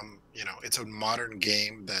it's a modern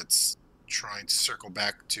game that's trying to circle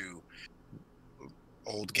back to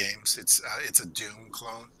old games. It's a Doom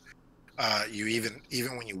clone. You even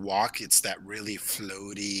when you walk, it's that really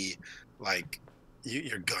floaty, like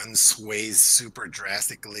your gun sways super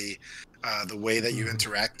drastically. The way that you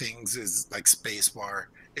interact things is like spacebar.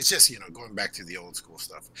 It's just going back to the old school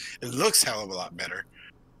stuff. It looks hell of a lot better.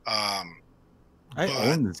 I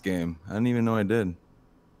own this game. I didn't even know I did.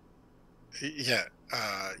 Yeah,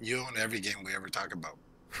 you own every game we ever talk about,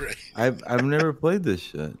 right? I've never played this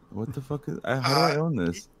shit. What the fuck is? How do I own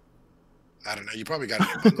this? I don't know. You probably got it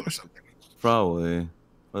in a bundle or something. Probably.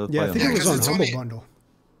 Yeah, I think it was on Humble Bundle.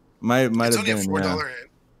 Might It's have only been. $4. Yeah.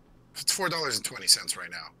 It's $4.20 right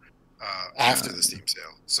now, after the Steam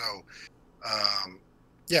sale. So,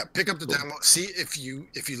 Yeah, pick up the demo. See if you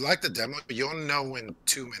like the demo, you'll know in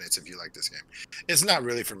 2 minutes if you like this game. It's not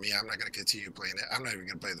really for me. I'm not going to continue playing it. I'm not even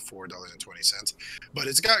going to play the $4.20. But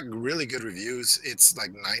it's got really good reviews. It's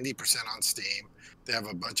like 90% on Steam. They have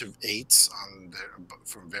a bunch of 8s on there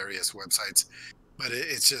from various websites. But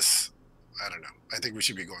it's just, I don't know. I think we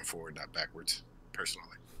should be going forward, not backwards, personally.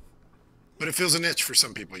 But it feels a niche for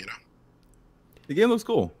some people, you know. The game looks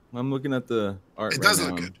cool. I'm looking at the art. It does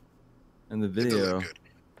look good. And the video. It does look good.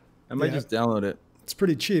 I might just download it. It's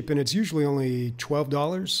pretty cheap, and it's usually only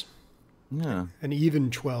 $12. Yeah. And even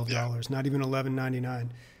 $12, not even $11.99.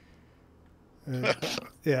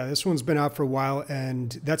 Yeah, this one's been out for a while,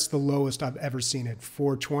 and that's the lowest I've ever seen it.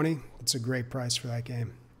 $4.20. It's a great price for that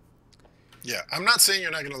game. Yeah, I'm not saying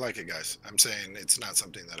you're not going to like it, guys. I'm saying it's not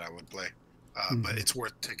something that I would play, but it's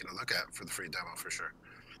worth taking a look at for the free demo for sure.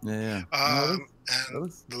 Yeah.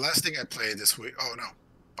 And the last thing I played this week. Oh no,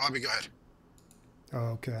 Bobby, go ahead.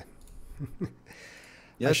 Oh, okay.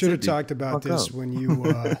 I should have talked about this when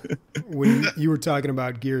you were talking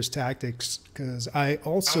about Gears Tactics, because I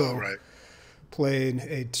also played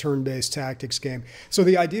a turn-based tactics game. So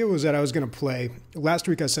the idea was that I was going to play, last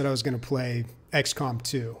week I said I was going to play XCOM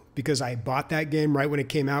 2 because I bought that game right when it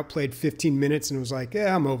came out, played 15 minutes and was like,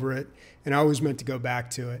 yeah, I'm over it. And I always meant to go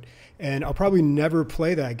back to it. And I'll probably never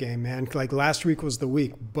play that game, man. Like last week was the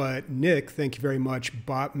week. But Nick, thank you very much,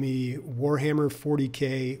 bought me Warhammer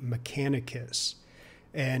 40K Mechanicus.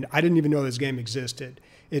 And I didn't even know this game existed.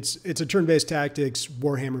 It's a turn-based tactics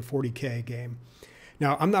Warhammer 40K game.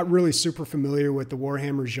 Now, I'm not really super familiar with the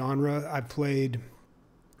Warhammer genre. I played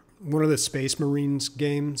one of the Space Marines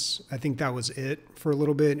games. I think that was it for a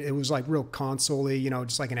little bit. It was like real console-y, you know,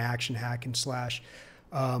 just like an action hack and slash.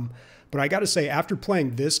 But I got to say, after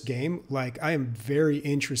playing this game, like I am very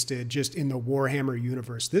interested just in the Warhammer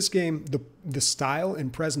universe. This game, the style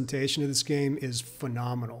and presentation of this game is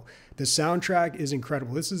phenomenal. The soundtrack is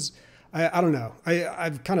incredible. This is, I don't know.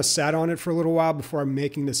 I've kind of sat on it for a little while before I'm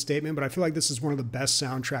making this statement, but I feel like this is one of the best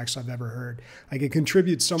soundtracks I've ever heard. Like it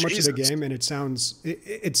contributes so much to the game, and it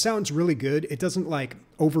sounds really good. It doesn't like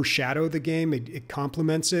overshadow the game. It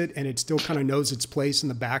complements it, and it still kind of knows its place in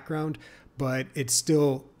the background, but it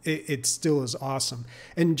still is awesome.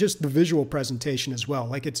 And just the visual presentation as well.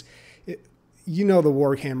 Like you know, the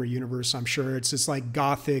Warhammer universe, I'm sure. It's just like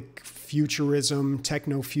gothic futurism,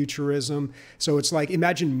 techno-futurism. So it's like,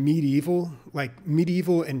 imagine medieval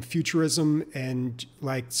and futurism and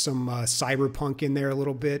like some cyberpunk in there a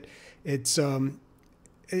little bit. It's, I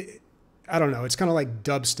don't know. It's kind of like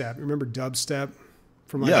dubstep. Remember dubstep?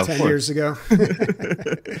 From like 10 years ago.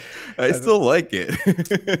 I still like it.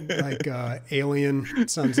 Like Alien. It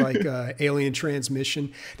sounds like Alien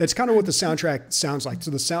Transmission. That's kind of what the soundtrack sounds like.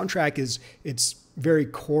 So the soundtrack it's very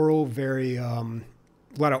choral, very a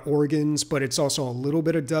lot of organs, but it's also a little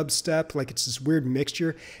bit of dubstep. Like it's this weird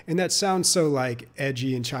mixture. And that sounds so like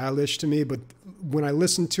edgy and childish to me. But when I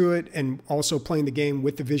listen to it and also playing the game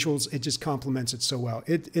with the visuals, it just complements it so well.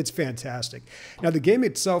 It's fantastic. Now the game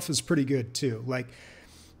itself is pretty good too. Like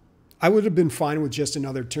I would have been fine with just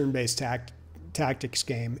another turn-based tactics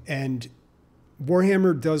game. And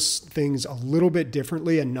Warhammer does things a little bit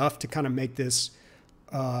differently enough to kind of make this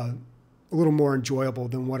a little more enjoyable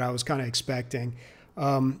than what I was kind of expecting.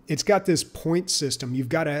 It's got this point system. You've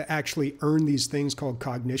got to actually earn these things called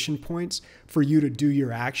cognition points for you to do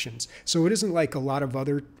your actions. So it isn't like a lot of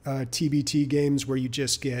other TBT games where you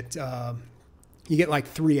just get like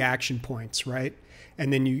 3 action points, right?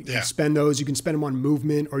 And then you spend those. You can spend them on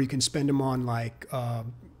movement, or you can spend them on like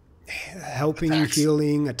helping,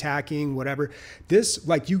 healing, attacking, whatever. This,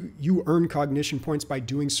 like you earn cognition points by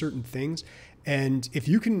doing certain things. And if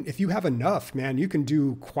you have enough, man, you can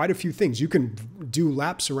do quite a few things. You can do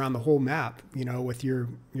laps around the whole map, you know, with your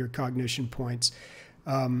cognition points.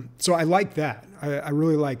 So I like that. I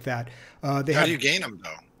really like that. How do you gain them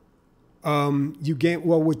though? You gain,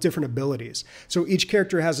 well, with different abilities. So each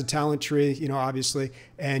character has a talent tree, you know, obviously,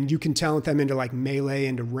 and you can talent them into like melee,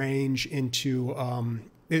 into range, into,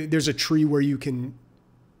 there's a tree where you can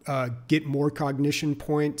get more cognition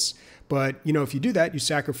points. But, you know, if you do that, you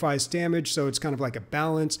sacrifice damage. So it's kind of like a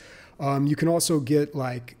balance. You can also get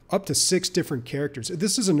like up to 6 different characters.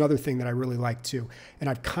 This is another thing that I really like too. And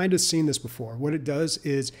I've kind of seen this before. What it does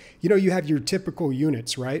is, you know, you have your typical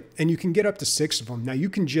units, right? And you can get up to 6 of them. Now you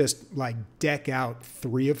can just like deck out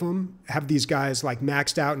 3 of them, have these guys like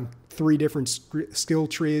maxed out in 3 different skill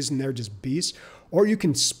trees and they're just beasts. or you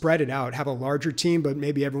can spread it out, have a larger team, but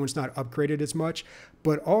maybe everyone's not upgraded as much.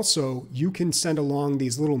 But also you can send along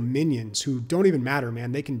these little minions who don't even matter,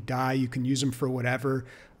 man. They can die. You can use them for whatever.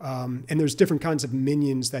 And there's different kinds of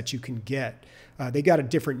minions that you can get. They got a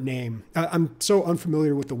different name. I'm so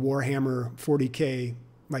unfamiliar with the Warhammer 40K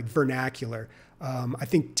like vernacular. I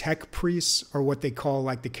think tech priests are what they call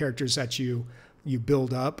like the characters that you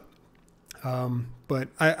build up. But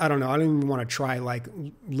I don't know. I don't even want to try like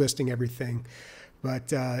listing everything.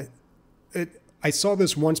 But I saw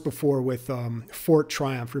this once before with Fort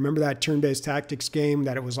Triumph. Remember that turn-based tactics game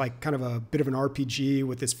that it was like kind of a bit of an RPG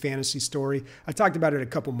with this fantasy story? I talked about it a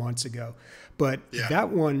couple months ago. But that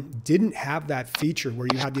one didn't have that feature where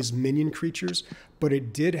you had these minion creatures, but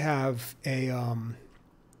it did have a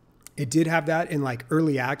it did have that in like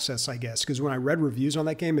early access, I guess, because when I read reviews on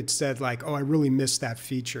that game, it said like, oh, I really missed that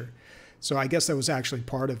feature. So I guess that was actually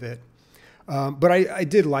part of it. But I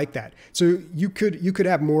did like that. So you could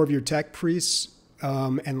have more of your tech priests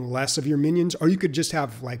and less of your minions, or you could just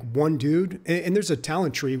have like one dude. And there's a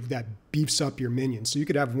talent tree that beefs up your minions. So you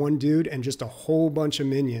could have one dude and just a whole bunch of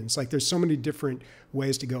minions. Like there's so many different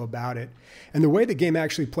ways to go about it. And the way the game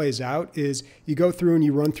actually plays out is you go through and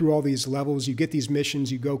you run through all these levels, you get these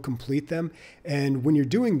missions, you go complete them. And when you're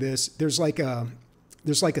doing this, there's like a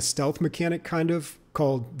stealth mechanic kind of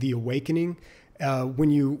called the Awakening.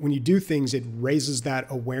 When you do things, it raises that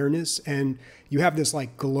awareness, and you have this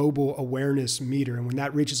like global awareness meter. And when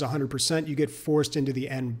that reaches 100%, you get forced into the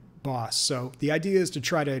end boss. So the idea is to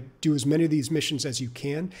try to do as many of these missions as you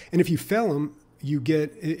can. And if you fail them, you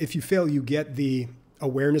get the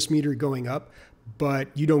awareness meter going up, but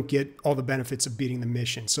you don't get all the benefits of beating the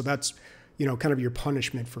mission. So that's, kind of your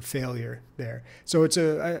punishment for failure there. So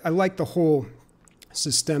I like the whole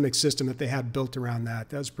systemic system that they had built around that.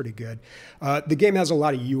 That was pretty good. The game has a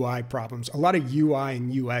lot of UI problems, a lot of UI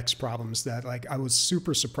and UX problems that like I was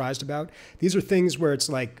super surprised about. These are things where it's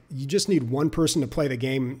like you just need one person to play the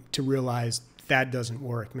game to realize that doesn't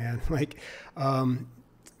work, man. Like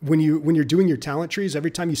when you're doing your talent trees, every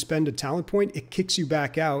time you spend a talent point, it kicks you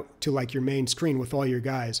back out to like your main screen with all your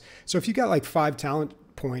guys. So if you got like 5 talent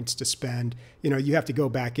points to spend, you have to go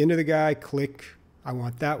back into the guy, click, I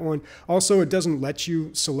want that one. Also, it doesn't let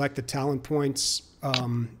you select the talent points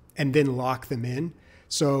and then lock them in.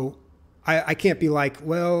 So I can't be like,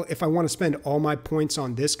 well, if I want to spend all my points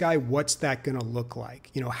on this guy, what's that going to look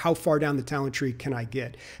like? How far down the talent tree can I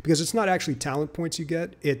get? Because it's not actually talent points you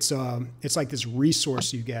get. It's like this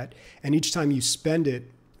resource you get. And each time you spend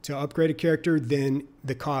it to upgrade a character, then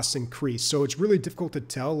the costs increase. So it's really difficult to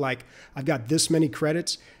tell, like, I've got this many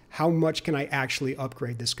credits. How much can I actually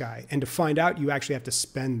upgrade this guy? And to find out, you actually have to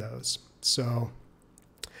spend those. So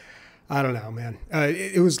I don't know, man.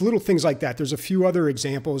 It was little things like that. There's a few other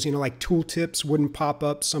examples, like tooltips wouldn't pop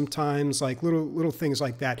up sometimes, like little things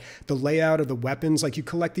like that. The layout of the weapons, like you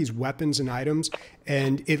collect these weapons and items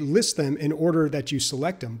and it lists them in order that you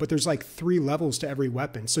select them. But there's like 3 levels to every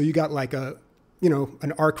weapon. So you got like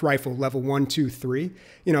an arc rifle, level 1, 2, 3.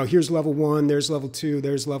 Here's level 1, there's level 2,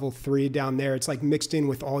 there's level 3 down there. It's like mixed in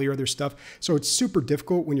with all your other stuff. So it's super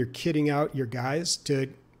difficult when you're kitting out your guys to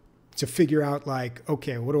figure out like,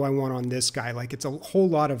 okay, what do I want on this guy? Like it's a whole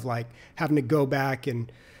lot of like having to go back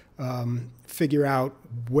and figure out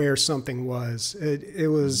where something was.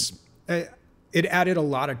 It added a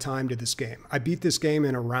lot of time to this game. I beat this game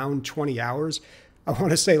in around 20 hours. I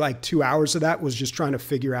want to say like 2 hours of that was just trying to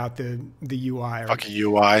figure out the UI. Fucking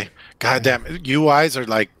UI. Goddamn, UIs are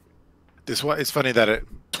like this one. It's funny that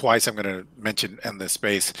twice I'm going to mention Endless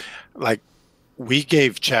Space. Like we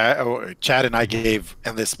gave Chad and I gave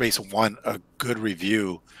Endless Space 1 a good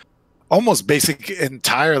review, almost basic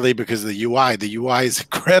entirely because of the UI. The UI is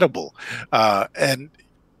incredible. And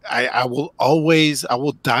I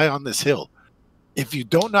will die on this hill. If you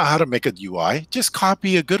don't know how to make a UI, just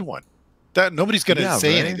copy a good one. That nobody's gonna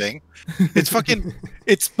say anything. It's fucking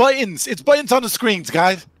it's buttons. It's buttons on the screens,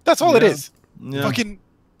 guys. That's all it is. Yeah. Fucking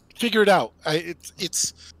figure it out.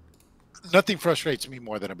 It's nothing frustrates me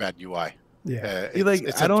more than a bad UI. Yeah.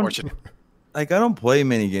 It's unfortunate. I don't play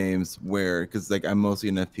many games because like I'm mostly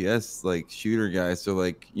an FPS like shooter guy. So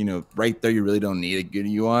like, right there you really don't need a good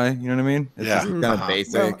UI. You know what I mean? It's just kind of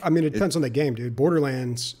basic. Well, I mean, it depends on the game, dude.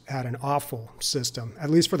 Borderlands had an awful system, at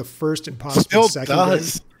least for the first and possibly second game.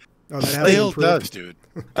 Oh, that still does, dude.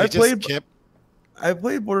 I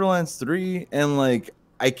played Borderlands 3 and like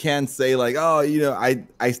I can't say like, oh,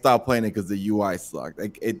 I stopped playing it because the UI sucked.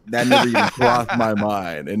 Like that never even crossed my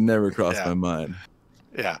mind. It never crossed my mind.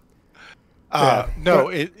 Yeah. No,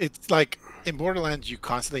 it's like in Borderlands you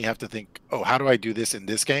constantly have to think, oh, how do I do this in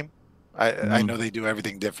this game? I know they do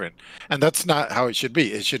everything different, and that's not how it should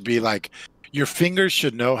be. It should be like your fingers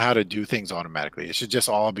should know how to do things automatically. It should just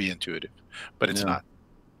all be intuitive, but it's not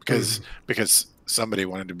because somebody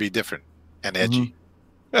wanted to be different and edgy.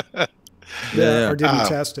 Or didn't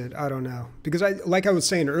test it. I don't know. Because like I was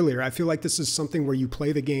saying earlier, I feel like this is something where you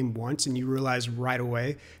play the game once and you realize right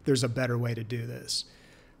away there's a better way to do this.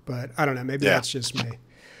 But I don't know. Maybe that's just me.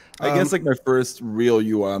 I guess like my first real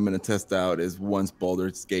UI I'm going to test out is once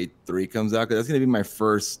Baldur's Gate 3 comes out, because that's going to be my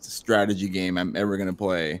first strategy game I'm ever going to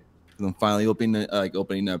play. Because I'm finally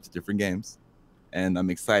opening up to different games, and I'm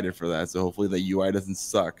excited for that. So hopefully the UI doesn't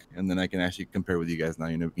suck, and then I can actually compare with you guys now.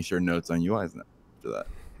 You know, we can share notes on UIs now after that.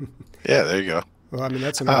 Yeah, there you go. Well, I mean,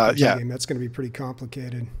 that's an RPG game. That's going to be pretty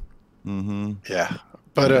complicated. Yeah,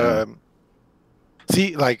 but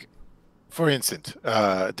see, like, for instance,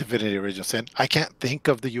 Divinity Original Sin, I can't think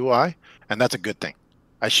of the UI, and that's a good thing.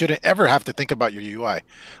 I shouldn't ever have to think about your UI.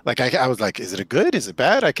 Like, I was like, is it a good? Is it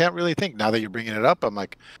bad? I can't really think. Now that you're bringing it up, I'm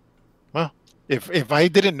like, well, if I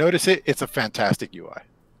didn't notice it, it's a fantastic UI.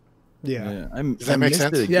 Yeah. Does that make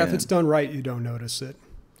sense? Yeah, if it's done right, you don't notice it.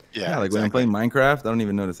 Yeah, like when I'm playing Minecraft, I don't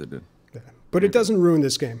even notice it, dude. Yeah. But it doesn't ruin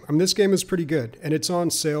this game. I mean, this game is pretty good, and it's on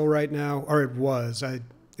sale right now, or it was.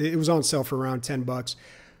 It was on sale for around $10.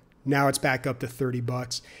 Now it's back up to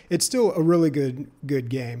 $30. It's still a really good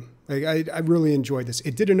game. Like I really enjoyed this.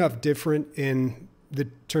 It did enough different in the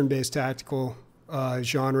turn-based tactical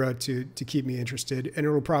genre to keep me interested, and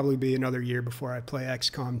it'll probably be another year before I play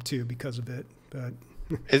XCOM 2 because of it. But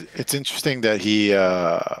it's interesting that he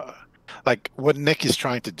like what Nick is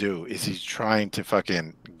trying to do is he's trying to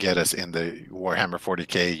fucking get us in the Warhammer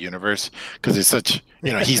 40K universe because it's such,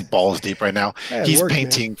 you know, he's balls deep right now. He's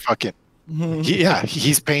painting fucking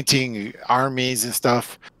he's painting armies and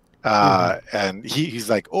stuff. And he's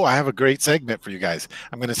like, oh, I have a great segment for you guys.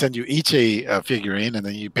 I'm going to send you each a figurine and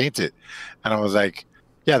then you paint it. And I was like,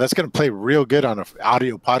 yeah, that's going to play real good on an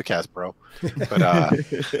audio podcast, bro. But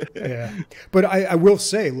yeah, but I will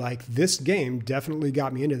say, like, this game definitely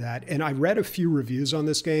got me into that. And I read a few reviews on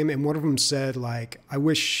this game, and one of them said, like, I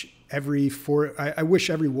wish every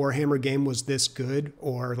Warhammer game was this good,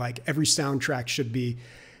 or like every soundtrack should be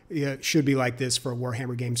like this for a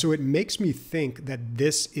Warhammer game. So it makes me think that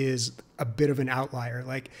this is a bit of an outlier.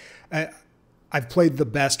 Like, I've played the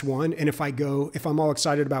best one, and if I'm all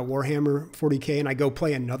excited about Warhammer 40K and I go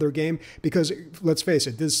play another game, because let's face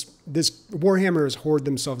it, this Warhammer has hoarded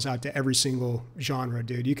themselves out to every single genre,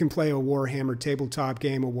 dude. You can play a Warhammer tabletop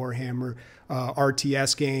game, a Warhammer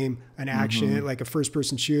RTS game, an action, like a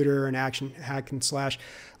first-person shooter, an action hack and slash.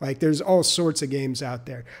 Like, there's all sorts of games out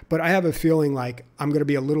there. But I have a feeling like I'm going to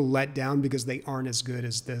be a little let down because they aren't as good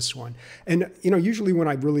as this one. And, you know, usually when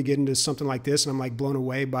I really get into something like this and I'm like blown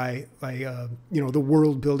away by you know, the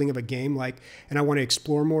world building of a game, like, and I want to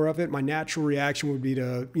explore more of it, my natural reaction would be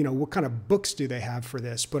to, you know, what kind of books do they have for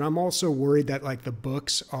this? But I'm also worried that, like, the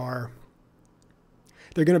books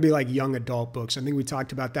they're going to be like young adult books. I think we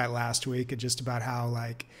talked about that last week, just about how,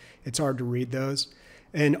 like, it's hard to read those.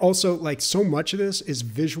 And also, like, so much of this is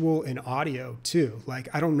visual and audio too.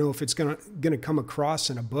 Like, I don't know if it's gonna come across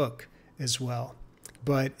in a book as well.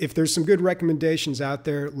 But if there's some good recommendations out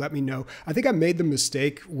there, let me know. I think I made the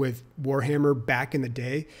mistake with Warhammer back in the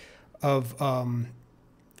day of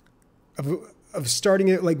starting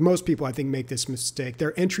it, like most people I think make this mistake.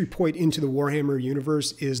 Their entry point into the Warhammer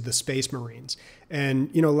universe is the Space Marines. And,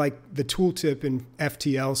 you know, like the tooltip in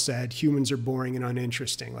FTL said, humans are boring and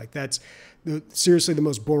uninteresting. Like, that's seriously the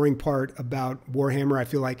most boring part about Warhammer, I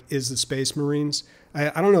feel like, is the Space Marines.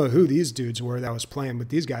 I don't know who these dudes were that was playing, but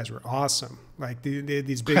these guys were awesome. Like, they had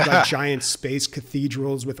these big, like, giant space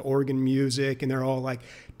cathedrals with organ music, and they're all like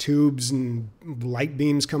tubes and light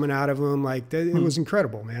beams coming out of them. Like, it was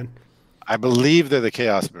incredible, man. I believe they're the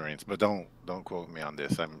Chaos Marines, but don't quote me on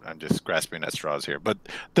this. I'm just grasping at straws here. But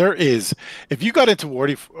there is, if you got into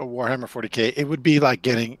Warhammer 40K, it would be like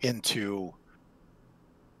getting into,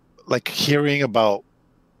 like, hearing about.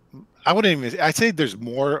 I wouldn't even. I say there's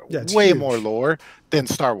more, way huge. More lore than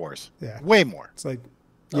Star Wars. Yeah, way more. It's like,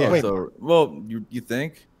 yeah. So, well, you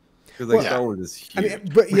think? Because, like, Star Wars is huge. I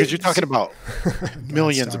mean, but because you're talking about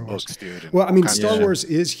millions of books, dude. Well, I mean, Star Wars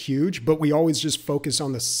is huge, but we always just focus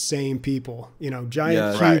on the same people. You know,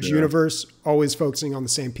 giant, huge universe, always focusing on the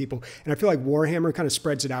same people. And I feel like Warhammer kind of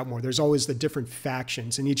spreads it out more. There's always the different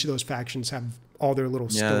factions, and each of those factions have all their little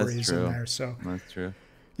stories in there. So that's true.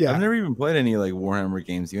 Yeah, I've never even played any, like, Warhammer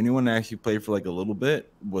games. The only one I actually played for, like, a little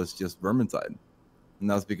bit was just Vermintide. And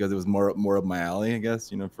that was because it was more up my alley, I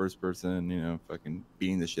guess. You know, first person, you know, fucking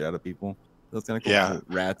beating the shit out of people. That's kind of cool. Yeah,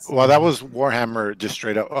 rats. Well, that was Warhammer, just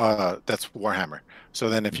straight up. That's Warhammer. So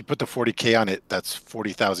then, if you put the 40K on it, that's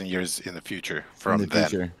 40,000 years in the future from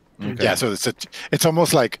then. Okay. Yeah, so it's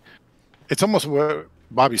almost like It's almost what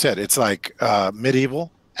Bobby said. It's like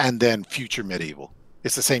medieval and then future medieval.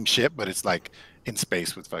 It's the same shit, but it's like in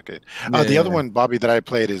space with fucking. The other one, Bobby, that I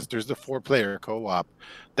played is there's the 4-player co-op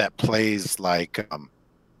that plays like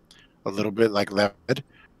a little bit like Left.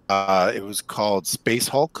 It was called Space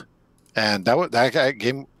Hulk, and that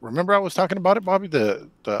game. Remember I was talking about it, Bobby? The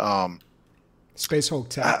Space Hulk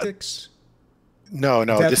Tactics. No,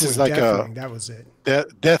 this is like Deathwing, that was it.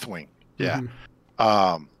 Deathwing. Yeah.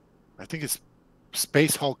 I think it's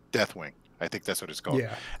Space Hulk Deathwing. I think that's what it's called.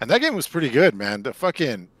 Yeah. And that game was pretty good, man.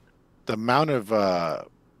 The amount of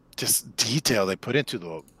just detail they put into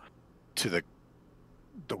the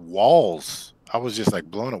walls, I was just like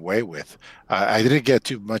blown away with. I didn't get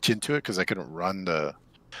too much into it because I couldn't run the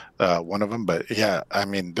one of them, but yeah, I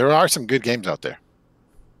mean there are some good games out there.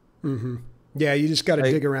 Yeah, you just got to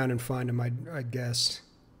dig around and find them, I guess.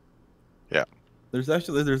 Yeah. There's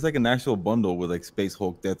like an actual bundle with like Space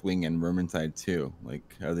Hulk, Deathwing, and Vermintide 2. Like,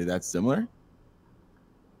 are they that similar?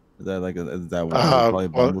 Is that like is that what probably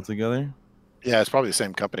bundled together? Yeah, it's probably the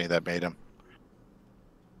same company that made them.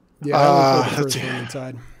 Yeah, I played the first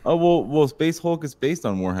Vermintide. Oh well, Space Hulk is based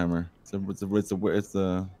on Warhammer. It's a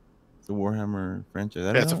Warhammer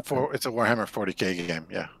franchise. It's a Warhammer 40K game.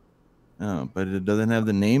 Yeah. Oh, but it doesn't have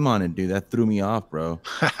the name on it, dude. That threw me off, bro.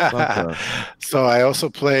 So I also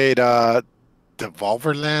played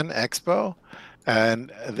Devolverland Expo,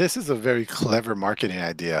 and this is a very clever marketing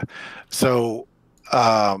idea. So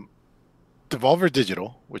Devolver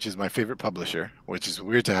Digital, which is my favorite publisher, which is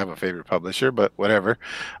weird to have a favorite publisher, but whatever.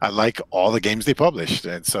 I like all the games they published,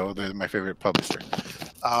 and so they're my favorite publisher.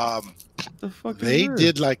 They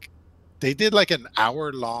did like an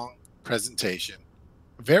hour-long presentation,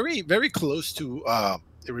 very, very close to.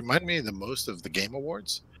 It reminded me the most of the Game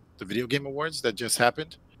Awards, the video game awards that just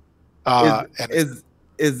happened. Is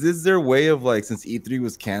this their way of like, since E3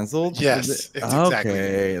 was canceled? Yes, it's exactly.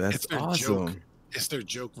 Okay, that's awesome. It's their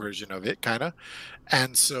joke version of it, kind of.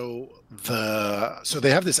 And so they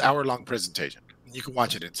have this hour-long presentation. You can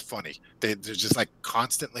watch it. It's funny. They're just like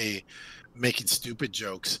constantly making stupid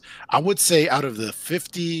jokes. I would say out of the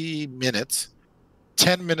 50 minutes,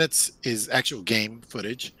 10 minutes is actual game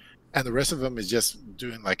footage, and the rest of them is just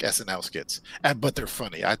doing like SNL skits. But they're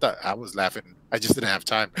funny. I was laughing. I just didn't have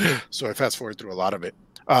time, so I fast forward through a lot of it.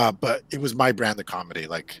 But it was my brand of comedy.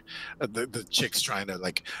 Like the chick's trying to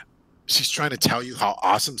like. She's trying to tell you how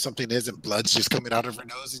awesome something is, and blood's just coming out of her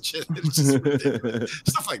nose and shit. It's just ridiculous.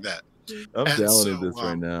 Stuff like that. I'm downloading this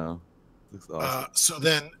right now. Looks awesome. So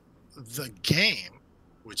then the game,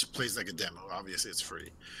 which plays like a demo, obviously it's free,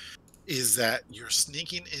 is that you're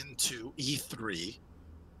sneaking into E3,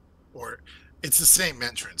 or it's the same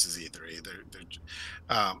entrance as E3.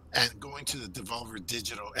 And going to the Devolver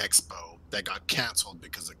Digital Expo that got canceled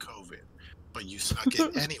because of COVID, but you snuck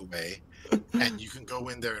in anyway. And you can go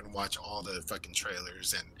in there and watch all the fucking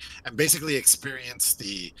trailers and basically experience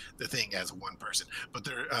the thing as one person. But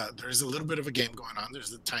there is a little bit of a game going on.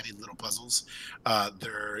 There's the tiny little puzzles.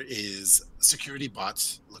 There is security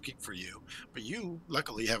bots looking for you, but you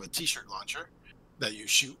luckily have a t-shirt launcher that you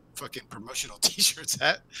shoot fucking promotional t-shirts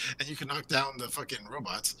at, and you can knock down the fucking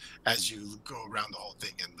robots as you go around the whole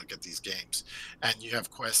thing and look at these games. And you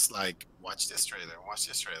have quests like watch this trailer, watch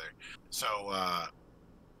this trailer. So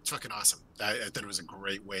it's fucking awesome. I thought it was a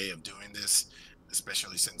great way of doing this,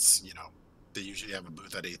 especially since, you know, they usually have a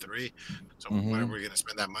booth at E3. So whatever we're going to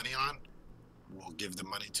spend that money on, we'll give the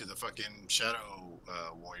money to the fucking Shadow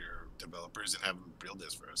Warrior developers and have them build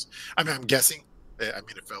this for us. I mean, I'm guessing. I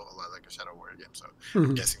mean, it felt a lot like a Shadow Warrior game, so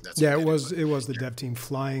I'm guessing that's. Yeah, it was the dev team,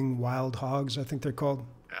 Flying Wild Hogs, I think they're called.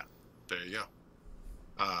 Yeah, there you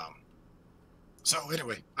go. So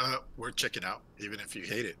anyway, we're checking out. Even if you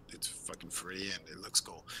hate it, it's fucking free and it looks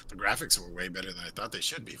cool. The graphics were way better than I thought they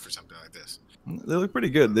should be for something like this. They look pretty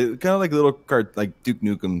good. They kind of like little like Duke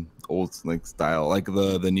Nukem old like style, like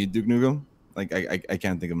the new Duke Nukem. Like I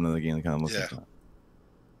can't think of another game that kind of looks like that.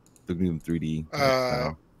 Duke Nukem 3D.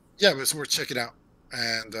 Yeah, but so we're checking out,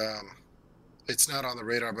 and it's not on the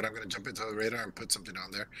radar, but I'm going to jump into the radar and put something on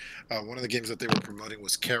there. One of the games that they were promoting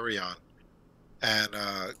was Carrion, and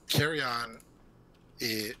Carrion.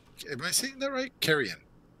 Am I saying that right? Carrion.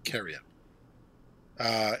 Is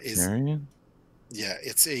Carrion? Yeah,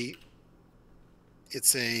 it's a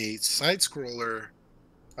side scroller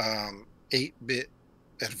 8-bit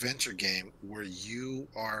adventure game where you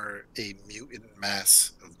are a mutant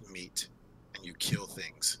mass of meat and you kill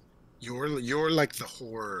things. You're like the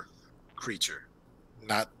horror creature,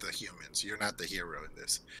 not the humans. You're not the hero in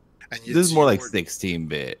this. And this is more like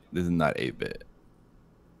 16-bit. This is not 8-bit.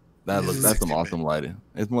 That's some awesome lighting.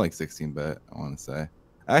 It's more like 16-bit, I want to say.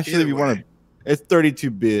 Actually, if you want to, it's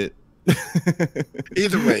 32-bit.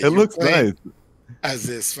 Either way, it looks nice. As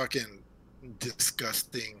this fucking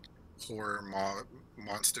disgusting horror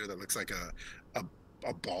monster that looks like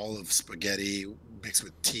a ball of spaghetti mixed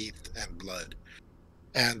with teeth and blood,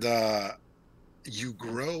 and you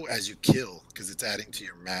grow as you kill because it's adding to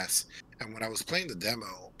your mass. And when I was playing the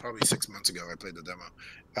demo, probably 6 months ago, I played the demo.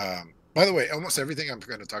 By the way, almost everything I'm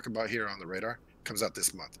going to talk about here on the radar comes out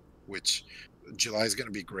this month, which July is going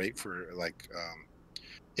to be great for like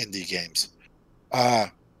indie games.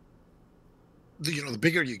 The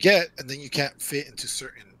bigger you get, and then you can't fit into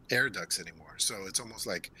certain air ducts anymore. So it's almost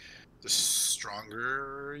like the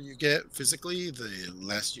stronger you get physically, the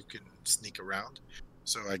less you can sneak around.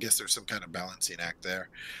 So I guess there's some kind of balancing act there.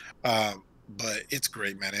 But it's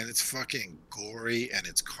great, man, and it's fucking gory, and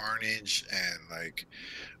it's carnage, and like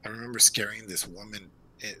I remember scaring this woman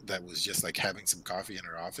that was just like having some coffee in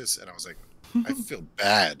her office, and I was like, I feel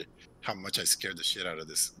bad how much I scared the shit out of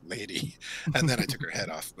this lady, and then I took her head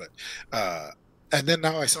off. But and then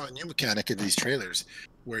now I saw a new mechanic in these trailers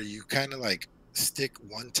where you kind of like stick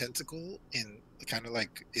one tentacle in, kind of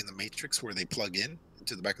like in the Matrix where they plug in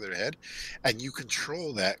into the back of their head, and you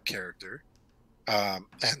control that character. And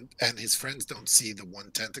his friends don't see the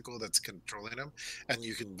one tentacle that's controlling him, and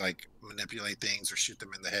you can like manipulate things or shoot them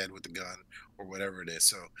in the head with the gun or whatever it is.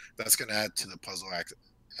 So that's going to add to the puzzle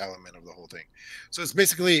element of the whole thing. So it's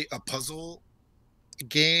basically a puzzle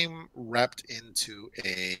game wrapped into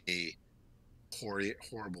a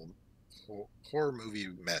horrible horror movie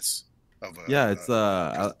mess of a, yeah, it's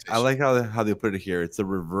I like how they put it here. It's a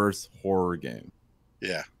reverse horror game.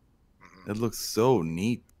 Yeah. It looks so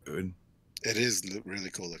neat, dude. It is really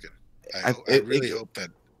cool looking. I really hope that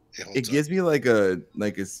it gives me like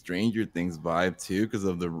a Stranger Things vibe too, because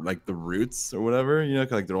of the roots or whatever,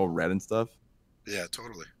 like they're all red and stuff. Yeah,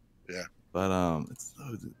 totally. Yeah. But it's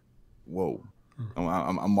whoa.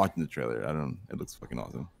 I'm watching the trailer. It looks fucking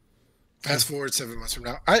awesome. Fast forward 7 months from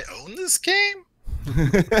now, I own this game.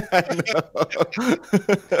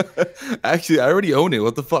 Actually, I already own it.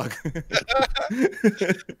 What the fuck?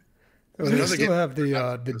 They still have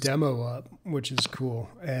the demo up, which is cool,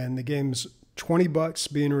 and the game's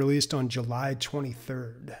 $20, being released on July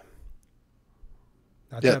 23rd.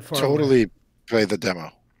 Not that far totally away. Play the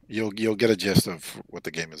demo. You'll get a gist of what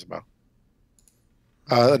the game is about.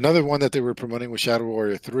 Another one that they were promoting was Shadow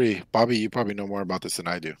Warrior 3. Bobby, you probably know more about this than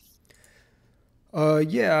I do.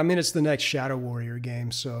 Yeah, I mean, it's the next Shadow Warrior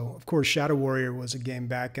game. So, of course, Shadow Warrior was a game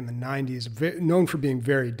back in the 90s, known for being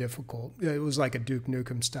very difficult. It was like a Duke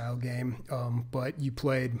Nukem style game, but you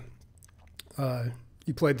played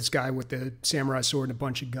this guy with the samurai sword and a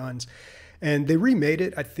bunch of guns. And they remade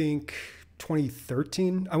it, I think,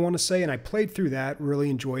 2013, I want to say, and I played through that, really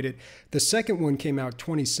enjoyed it. The second one came out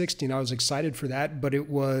 2016. I was excited for that, but it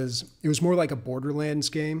was more like a Borderlands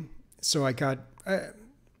game. So I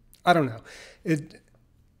don't know.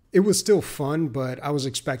 It was still fun, but I was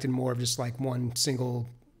expecting more of just like one single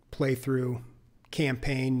playthrough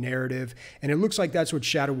campaign narrative. And it looks like that's what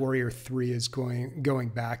Shadow Warrior 3 is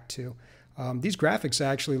going back to. These graphics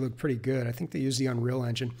actually look pretty good. I think they use the Unreal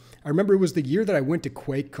Engine. I remember it was the year that I went to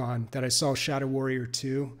QuakeCon that I saw Shadow Warrior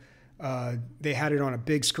 2. They had it on a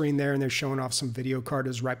big screen there, and they're showing off some video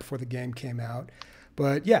cards right before the game came out.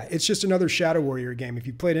 But yeah, it's just another Shadow Warrior game. If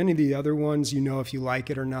you played any of the other ones, you know if you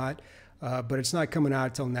like it or not. But it's not coming out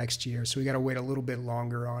until next year, so we got to wait a little bit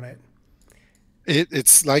longer on it.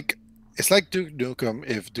 It's like Duke Nukem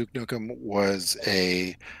if Duke Nukem was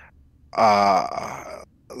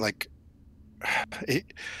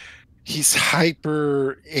he's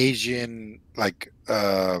hyper Asian, like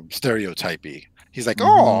stereotypy. He's like,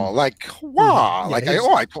 oh, like, wow, like,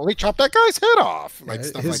 I totally chopped that guy's head off. Like,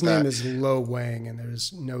 stuff his like name that. is Lo Wang, and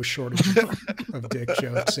there's no shortage of dick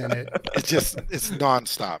jokes in it. It's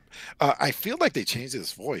nonstop. I feel like they changed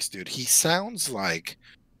his voice, dude. He sounds like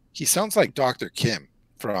Dr. Kim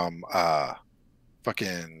from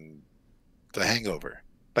fucking The Hangover.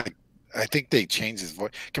 Like, I think they changed his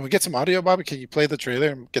voice. Can we get some audio, Bobby? Can you play the trailer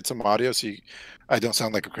and get some audio so I don't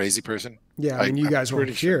sound like a crazy person? Yeah, I mean, you guys won't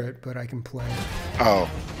hear it, but I can play it. Oh,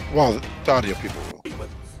 well, the audio people will.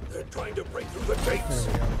 They're trying to break through the gates.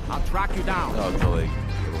 There we go. I'll track you down. Oh, totally.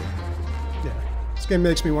 Yeah, this game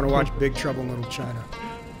makes me want to watch Big Trouble in Little China.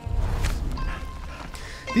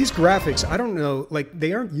 These graphics, I don't know, like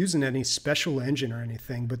they aren't using any special engine or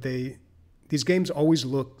anything, but these games always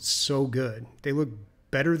look so good. They look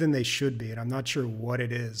better than they should be, and I'm not sure what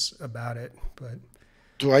it is about it, but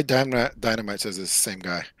Dwight Dynamite says it's the same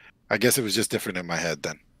guy. I guess it was just different in my head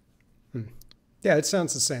then. Yeah, it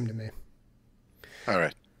sounds the same to me. All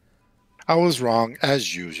right. I was wrong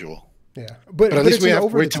as usual. Yeah, but at least we have to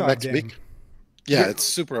over wait the till top next game. week. Yeah, it's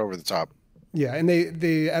super over the top. Yeah, and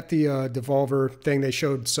they at the Devolver thing they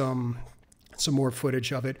showed some more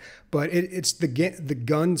footage of it, but it's the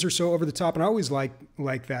guns are so over the top, and I always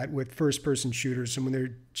like that with first person shooters, and when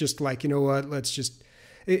they're just like, you know what, let's just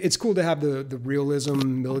it's cool to have the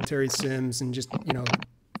realism, military sims, and just, you know,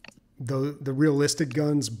 the realistic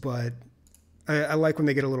guns, but I like when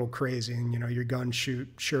they get a little crazy and, you know, your guns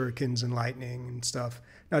shoot shurikens and lightning and stuff.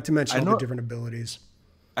 Not to mention all the different abilities.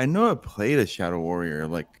 I know I played a Shadow Warrior,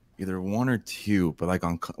 like either 1 or 2, but like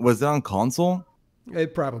was it on console?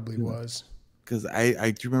 It probably was. Because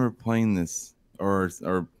I do remember playing this, or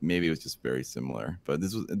maybe it was just very similar. But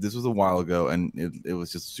this was a while ago, and it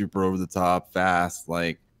was just super over the top, fast,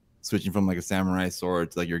 like switching from like a samurai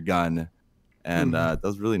sword to like your gun, and that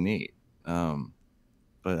was really neat.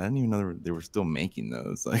 But I didn't even know they were still making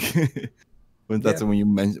those. Like, when you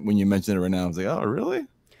mentioned it right now, I was like, oh, really?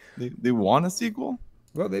 They want a sequel?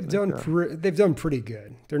 Well, they've done pretty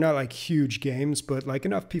good. They're not like huge games, but like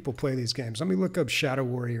enough people play these games. Let me look up Shadow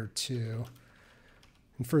Warrior 2.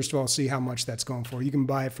 And first of all, see how much that's going for. You can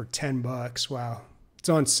buy it for $10. Wow. It's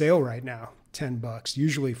on sale right now. $10,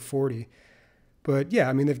 usually 40. But yeah,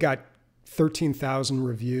 I mean, they've got 13,000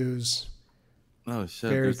 reviews. Oh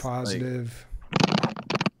shit. Very positive.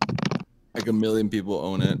 Like 1 million people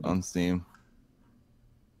own it on Steam.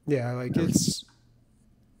 Yeah, like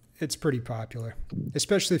it's pretty popular,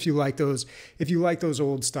 especially if you like those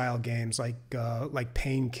old style games like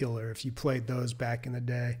Painkiller. If you played those back in the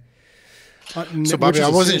day. So Bobby, I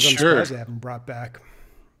wasn't sure. They haven't brought back.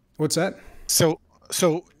 What's that? So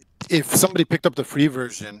if somebody picked up the free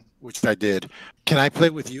version, which I did, can I play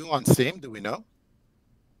with you on Steam? Do we know?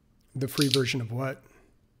 The free version of what?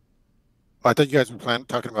 Oh, I thought you guys were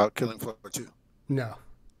talking about Killing Floor 2. No.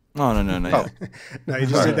 Oh, no. No, you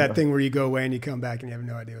just did that thing where you go away and you come back and you have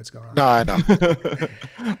no idea what's going on. No, I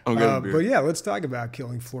know. But yeah, let's talk about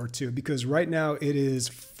Killing Floor 2, because right now it is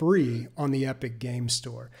free on the Epic Game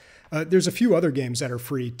Store. There's a few other games that are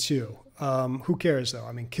free too. Who cares though?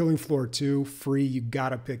 I mean, Killing Floor 2 free, you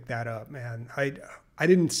gotta pick that up, man. I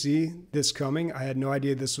didn't see this coming. I had no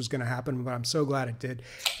idea this was going to happen, but I'm so glad it did.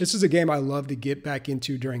 This is a game I love to get back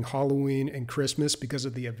into during Halloween and Christmas because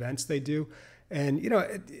of the events they do. And, you know,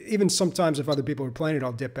 even sometimes if other people are playing it,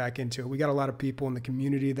 I'll dip back into it. We got a lot of people in the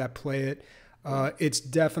community that play it. It's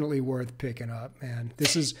definitely worth picking up, man.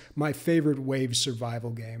 This is my favorite wave survival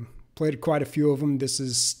game. Played quite a few of them. This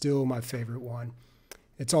is still my favorite one.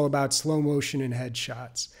 It's all about slow motion and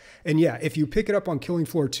headshots. And yeah, if you pick it up on Killing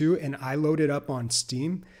Floor 2 and I load it up on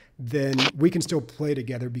Steam, then we can still play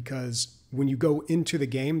together, because when you go into the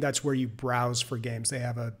game, that's where you browse for games. They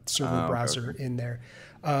have a server browser in there.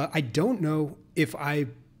 I don't know if I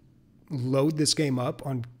load this game up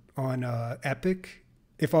on Epic,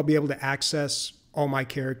 if I'll be able to access all my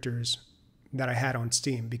characters that I had on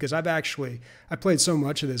Steam, because I played so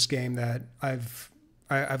much of this game that I've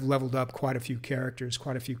leveled up quite a few characters,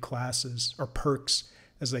 quite a few classes, or perks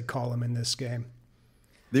as they call them in this game.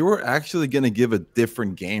 They were actually going to give a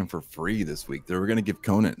different game for free this week. They were going to give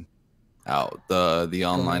Conan out, the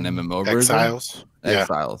online MMO version. Exiles.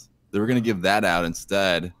 Exiles. They were going to give that out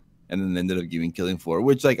instead, and then they ended up giving Killing Floor,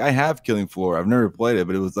 which, like, I have Killing Floor. I've never played it,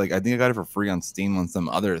 but it was like, I think I got it for free on Steam on some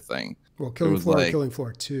other thing. Well, Killing Floor or Killing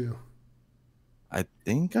Floor 2? I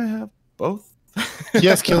think I have both.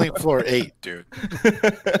 Yes, Killing Floor 8, dude.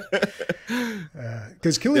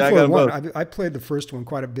 Because Killing Floor 1, I played the first one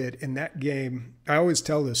quite a bit. In that game, I always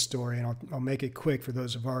tell this story, and I'll make it quick for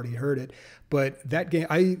those who've already heard it. But that game,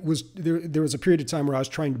 there was a period of time where I was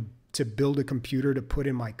trying to build a computer to put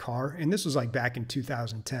in my car, and this was like back in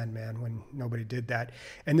 2010, man, when nobody did that.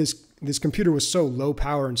 And this computer was so low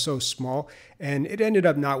power and so small, and it ended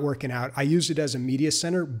up not working out. I used it as a media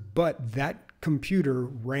center, but that computer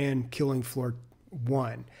ran Killing Floor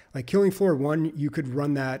 1. Like Killing Floor 1, you could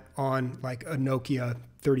run that on like a Nokia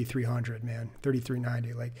 3300, man,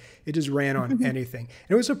 3390. Like it just ran on anything.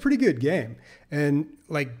 And it was a pretty good game. And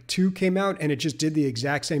like 2 came out and it just did the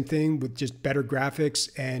exact same thing with just better graphics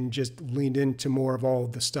and just leaned into more of all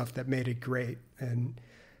the stuff that made it great. And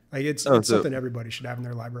like it's something everybody should have in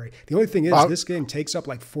their library. The only thing is this game takes up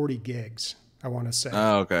like 40 gigs, I want to say.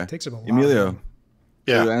 Oh, okay. It takes up a lot. Emilio.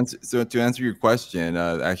 Yeah. So to answer your question,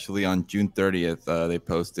 actually on June 30th, they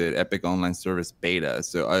posted Epic Online Service Beta.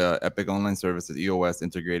 So Epic Online Service is EOS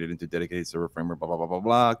integrated into dedicated server framework, blah, blah, blah,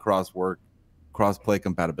 blah, blah, cross-play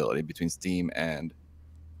compatibility between Steam and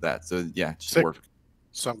that. So yeah, just work.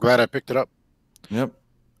 So I'm glad I picked it up. Yep.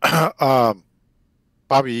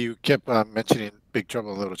 Bobby, you kept mentioning Big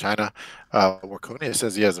Trouble in Little China. Warconia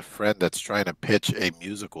says he has a friend that's trying to pitch a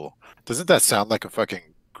musical. Doesn't that sound like a fucking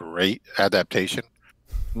great adaptation?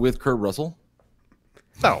 With Kurt Russell?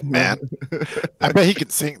 No, man. I bet he can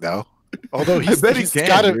sing though. Although I bet he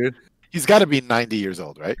can, dude. He's got to be 90 years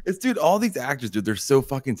old, right? It's dude. All these actors, dude, they're so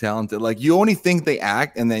fucking talented. Like you only think they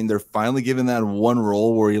act, and then they're finally given that one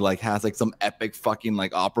role where he like has like some epic fucking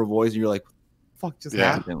like opera voice, and you're like, "Fuck, just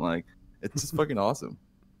happened." Like it's just fucking awesome.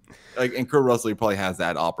 Like, and Kurt Russell, he probably has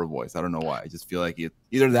that opera voice. I don't know why. I just feel like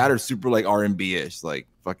either that or super like R&B ish, like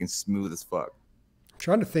fucking smooth as fuck. I'm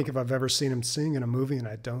trying to think if I've ever seen him sing in a movie, and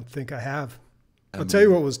I don't think I have. I'll tell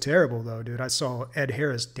you what was terrible though, dude. I saw Ed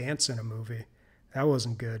Harris dance in a movie. That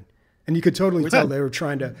wasn't good. And you could totally tell they were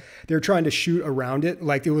trying to shoot around it.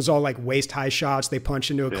 Like it was all like waist high shots. They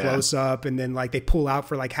punch into a close up and then like they pull out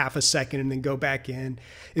for like half a second and then go back in.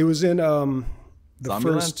 It was in the Zombieland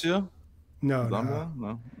first too? No,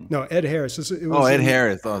 Ed Harris. Ed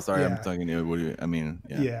Harris. Oh, sorry, I'm talking to you. What do you? I mean,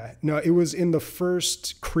 yeah. No, it was in the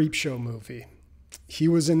first Creepshow movie. He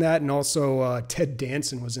was in that, and also Ted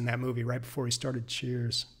Danson was in that movie right before he started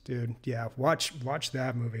Cheers, dude. Yeah, watch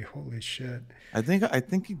that movie. Holy shit! I think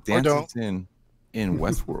he dances in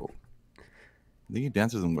Westworld. I think he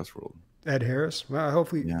dances in Westworld. Ed Harris. Well, I hope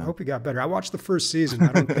he got better. I watched the first season.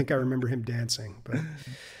 I don't think I remember him dancing, but.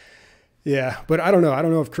 Yeah, but I don't know. I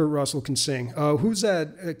don't know if Kurt Russell can sing. Who's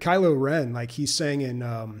that? Kylo Ren. Like he sang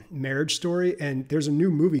in Marriage Story, and there's a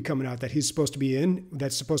new movie coming out that he's supposed to be in.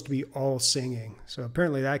 That's supposed to be all singing. So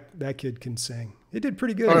apparently that kid can sing. He did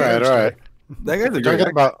pretty good. All right. That guy's a great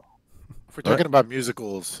actor. If we're talking about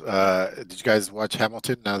musicals, did you guys watch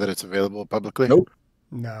Hamilton now that it's available publicly? Nope.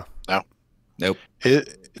 No. Nope.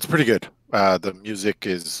 It's pretty good. The music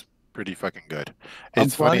is pretty fucking good.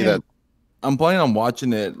 It's funny that. I'm planning on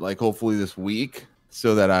watching it like hopefully this week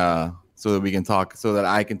so that we can talk, so that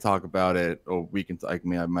I can talk about it, or we can like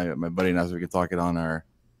my buddy and I, so we can talk it on our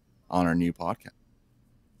new podcast.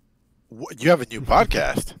 You have a new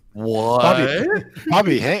podcast? What?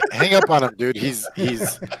 Bobby, hang up on him, dude. He's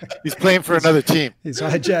playing for another team. He's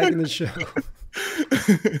hijacking the show.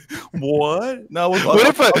 What? No.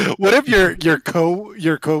 What if your co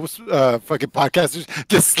fucking podcasters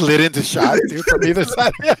just slid into shot, dude, from either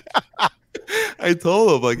side? I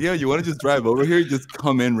told him like, yeah, you want to just drive over here, just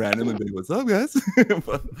come in randomly, and be like, what's up, guys?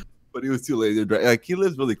 but he was too lazy to drive. Like he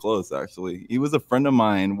lives really close, actually. He was a friend of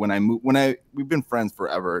mine when I moved. We've been friends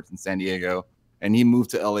forever in San Diego, and he moved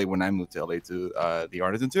to LA when I moved to LA to the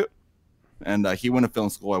Art Institute, and he went to film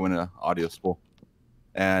school. I went to audio school.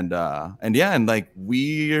 And like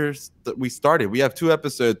we started. We have 2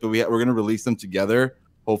 episodes, but we're gonna release them together.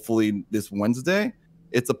 Hopefully this Wednesday.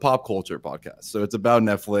 It's a pop culture podcast, so it's about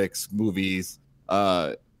Netflix, movies,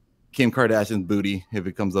 Kim Kardashian's booty if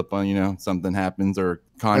it comes up on something happens, or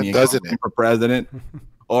Kanye for president,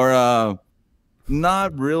 or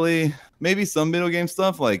not really. Maybe some video game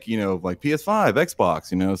stuff like like PS5,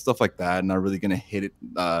 Xbox, stuff like that. Not really gonna hit it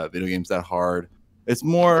video games that hard. It's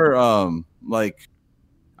more like.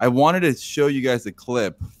 I wanted to show you guys a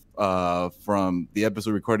clip from the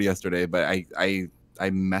episode recorded yesterday, but I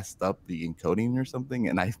messed up the encoding or something,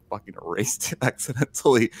 and I fucking erased it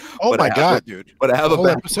accidentally. Oh my god, dude! But I have a whole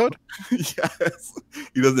back episode. Yes,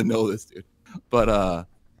 he doesn't know this, dude. But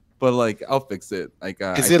like I'll fix it. Like,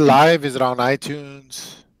 is it live? Is it on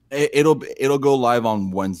iTunes? It'll go live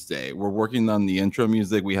on Wednesday. We're working on the intro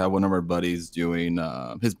music. We have one of our buddies doing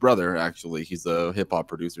his brother, actually. He's a hip hop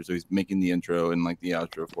producer, so he's making the intro and like the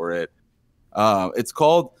outro for it.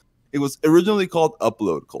 It was originally called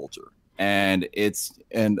Upload Culture. And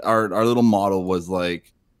our little model was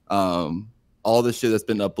like all the shit that's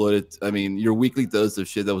been uploaded. I mean, your weekly dose of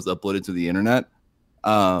shit that was uploaded to the internet.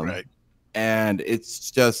 Right. And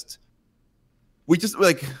it's just we just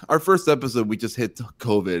like our first episode, we just hit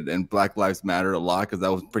COVID and Black Lives Matter a lot because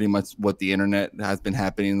that was pretty much what the internet has been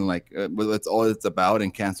happening. Like that's all it's about,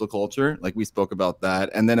 and cancel culture. Like we spoke about that,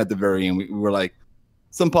 and then at the very end, we were like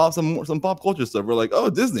some pop culture stuff. We're like, oh,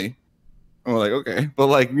 Disney. And we're like, okay, but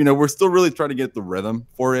like we're still really trying to get the rhythm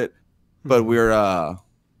for it. But we're I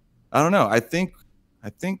don't know. I think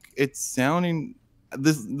it's sounding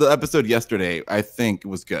the episode yesterday. I think it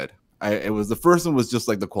was good. It was the first one was just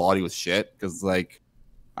like the quality was shit because like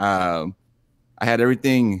I had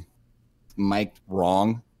everything mic'd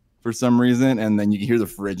wrong for some reason, and then you can hear the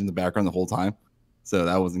fridge in the background the whole time, so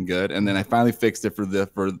that wasn't good. And then I finally fixed it for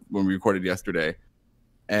when we recorded yesterday,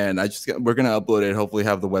 and we're gonna upload it. Hopefully,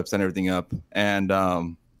 have the website and everything up, and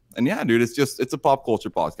yeah, dude, it's a pop culture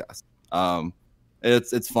podcast.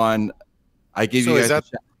 It's fun. I gave you guys.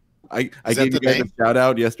 I gave you guys a shout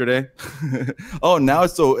out yesterday. Oh, now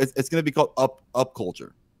it's going to be called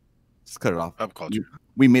Upculture. Just cut it off. Upculture.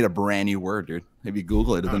 We made a brand new word, dude. If you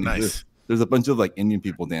Google it, nice. There's a bunch of like Indian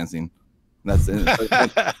people dancing. That's it.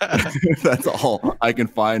 That's all I can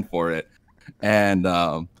find for it. And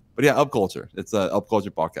but yeah, Upculture. It's a Upculture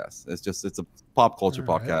podcast. It's a pop culture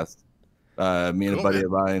podcast. Me and a buddy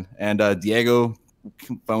of mine, and Diego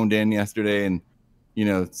phoned in yesterday, and you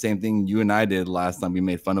know, same thing you and I did last time. We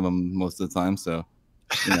made fun of him most of the time, so.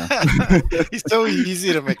 Yeah. He's so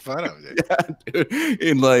easy to make fun of, dude. Yeah, dude.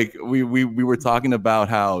 And like we were talking about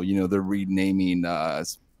how, you know, they're renaming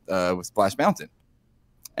Splash Mountain,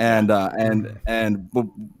 and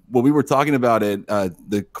when we were talking about it,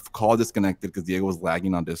 the call disconnected because Diego was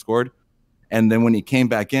lagging on Discord. And then when he came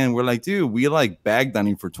back in, we're like, dude, we like bagged on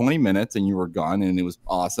you for 20 minutes and you were gone and it was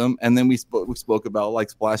awesome. And then we spoke about like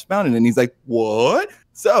Splash Mountain and he's like, what?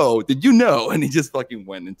 So did you know? And he just fucking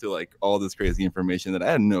went into like all this crazy information that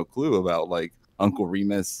I had no clue about, like Uncle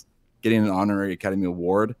Remus getting an honorary Academy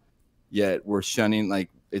Award, yet we're shunning like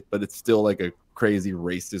it, but it's still like a crazy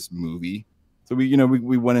racist movie. So we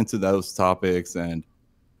went into those topics and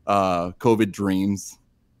COVID dreams,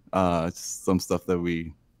 just some stuff that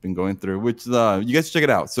we been going through, which you guys check it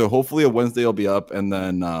out. So hopefully a Wednesday will be up, and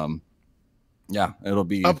then yeah, it'll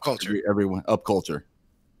be Upculture. Everyone Upculture.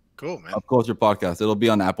 Cool, man. Upculture podcast. It'll be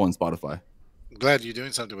on Apple and Spotify. I'm glad you're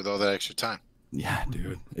doing something with all that extra time. Yeah,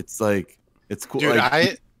 dude. It's like it's cool. Dude,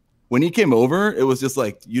 like, when he came over, it was just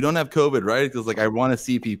like, you don't have COVID, right? Because like I want to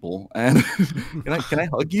see people, and can I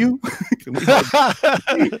hug you? Can we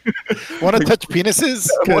hug? Want to touch penises?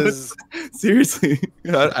 Seriously,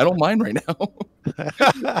 I don't mind right now.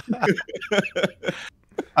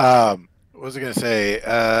 What was I gonna say?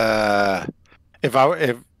 If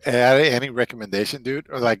I had any recommendation, dude,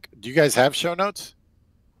 or like, do you guys have show notes?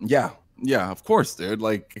 Yeah, of course, dude.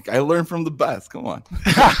 Like I learned from the best. Come on.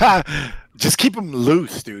 Just keep them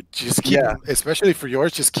loose, dude. Just keep them, especially for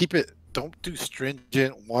yours. Just keep it. Don't do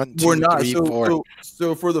stringent 1, 2, 3, 4.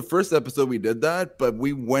 So for the first episode, we did that, but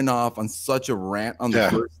we went off on such a rant on the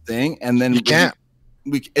first thing, and then you can't.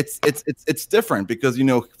 It's different because, you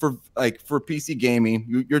know, for PC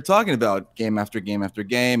gaming, you're talking about game after game after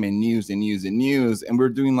game and news, and we're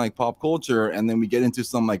doing like pop culture, and then we get into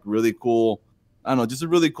some like really cool, I don't know, just a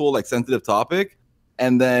really cool like sensitive topic,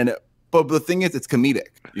 and then. But the thing is, it's comedic,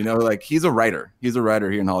 you know, like he's a writer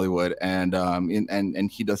here in Hollywood, and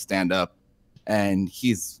he does stand up, and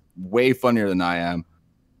he's way funnier than I am,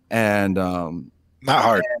 and not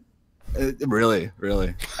hard, really.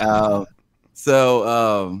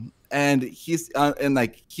 And he's and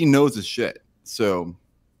like he knows his shit, so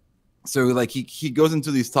like he goes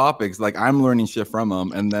into these topics, like I'm learning shit from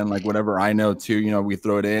him, and then like whatever I know too, you know, we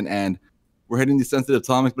throw it in, and we're hitting these sensitive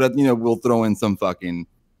topics, but you know, we'll throw in some fucking.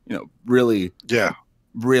 You know, really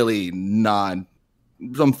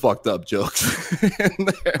some fucked up jokes.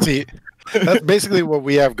 See, that's basically what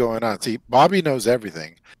we have going on. See, Bobby knows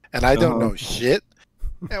everything, and I don't know shit.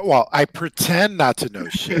 Well, I pretend not to know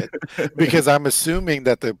shit because I'm assuming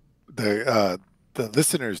that the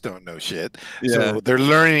listeners don't know shit. So they're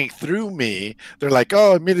learning through me. They're like,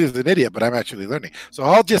 "Oh, Emilio's an idiot," but I'm actually learning. So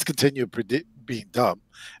I'll just continue being dumb,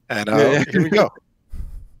 and here we go.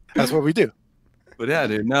 That's what we do. But yeah,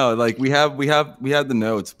 dude, no, like we had the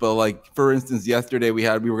notes, but like for instance, yesterday we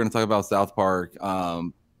were going to talk about South Park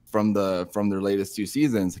from their latest 2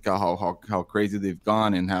 seasons, like how crazy they've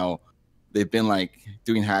gone and how they've been like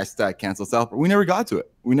doing hashtag cancel South Park. We never got to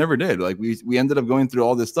it. We never did. Like we ended up going through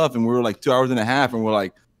all this stuff, and we were like 2 hours and a half, and we're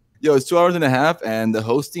like, yo, it's 2 hours and a half, and the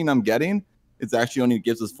hosting I'm getting, it's actually only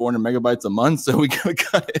gives us 400 megabytes a month, so we gotta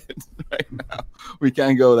cut it right now. We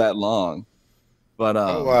can't go that long.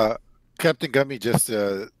 But Captain Gummy just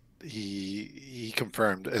he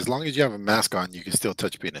confirmed, as long as you have a mask on, you can still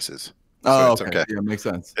touch penises. So okay. Yeah, makes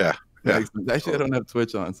sense. Yeah. Makes sense. Actually, I don't have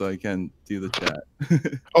Twitch on, so I can do the chat.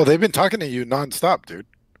 Oh, they've been talking to you nonstop, dude.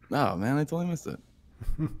 No, man, I totally missed it.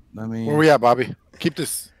 I mean, where we at, Bobby? Keep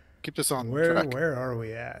this on track. Where are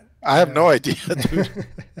we at? I have no idea, dude.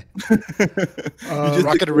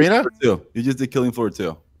 Rocket Arena? You just did Killing Floor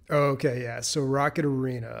 2. Okay, yeah. So Rocket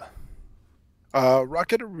Arena.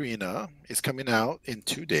 Rocket Arena is coming out in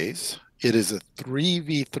 2 days. It is a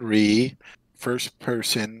 3v3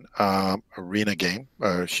 first-person arena game,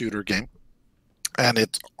 shooter game, and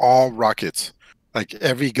it's all rockets. Like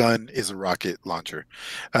every gun is a rocket launcher.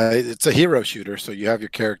 It's a hero shooter, so you have your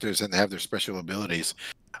characters and they have their special abilities.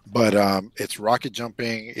 But it's rocket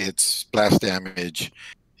jumping, it's splash damage,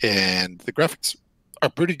 and the graphics are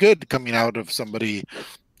pretty good coming out of somebody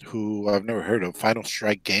who I've never heard of, Final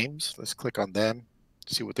Strike Games. Let's click on them,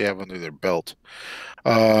 see what they have under their belt.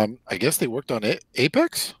 I guess they worked on it.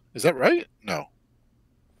 Apex? Is that right? No.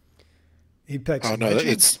 Apex. Oh no,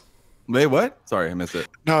 Legends? Wait, what? Sorry, I missed it.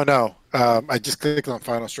 No. I just clicked on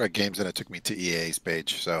Final Strike Games and it took me to EA's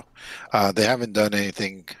page. So they haven't done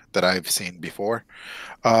anything that I've seen before.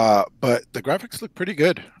 But the graphics look pretty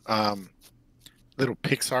good. Little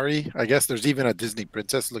Pixar-y, I guess. There's even a Disney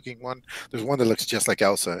princess looking one. There's one that looks just like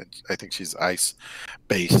Elsa. I think she's ice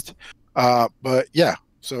based. But yeah,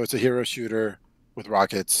 so it's a hero shooter with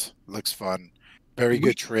rockets. Looks fun. Very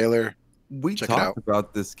good trailer. We Check it out. talked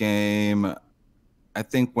about this game, I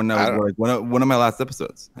think, when I was like one of my last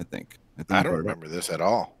episodes. I think I don't remember this at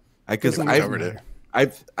all. Because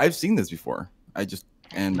I've seen this before. I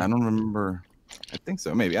don't remember. I think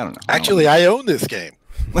so. Maybe, I don't know. Actually, I own this game.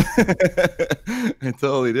 I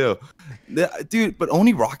totally do, dude. But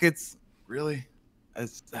only rockets, really?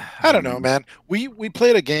 I don't know, man. We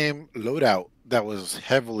played a game, Loadout, that was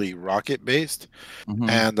heavily rocket based,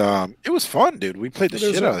 and it was fun, dude. We played the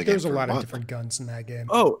shit out of the game. There's a lot of different guns in that game.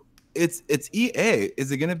 Oh, it's EA.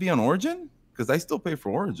 Is it going to be on Origin? Because I still pay for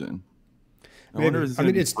Origin. I mean,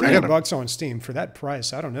 it's $30 on Steam for that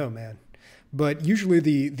price. I don't know, man. But usually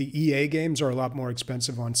the EA games are a lot more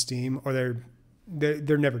expensive on Steam, or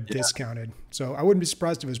they're never discounted. So I wouldn't be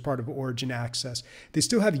surprised if it was part of Origin Access. They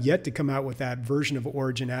still have yet to come out with that version of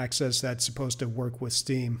Origin Access that's supposed to work with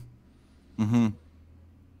Steam. $30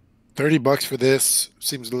 for this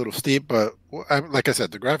seems a little steep, but like I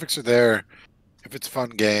said, the graphics are there. If it's a fun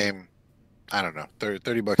game, I don't know.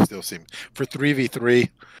 $30 still seems, for 3v3,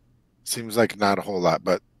 seems like not a whole lot,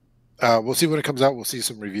 but we'll see when it comes out. We'll see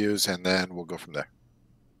some reviews, and then we'll go from there.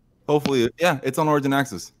 Hopefully, yeah, it's on Origin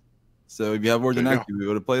Access. So if you have Origin Access, you'll be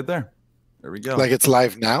able to play it there. There we go. Like it's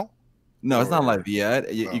live now? No, it's not live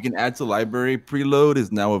yet. You can add to library. Preload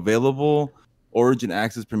is now available. Origin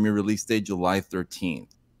Access premiere release date July 13th.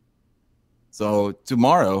 So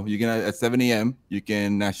tomorrow, you can at 7 a.m. you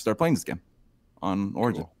can actually start playing this game on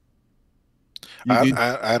Origin. Cool.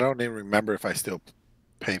 I don't even remember if I still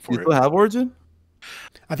pay for it. You still have Origin?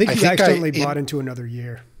 I think you accidentally bought into another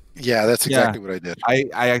year. Yeah, that's exactly what I did. I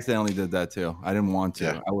accidentally did that too. I didn't want to.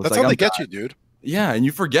 Yeah. I was that's like, how they get you, dude. Yeah, and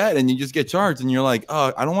you forget, and you just get charged, and you're like,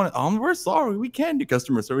 "Oh, I don't want to. We're sorry, we can't do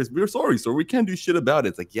customer service. We're sorry, so we can't do shit about it."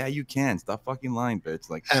 It's like, yeah, you can. Stop fucking lying, bitch.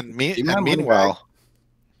 Like,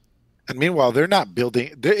 meanwhile, they're not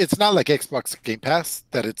building. It's not like Xbox Game Pass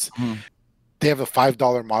that it's. They have a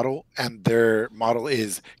 $5 model, and their model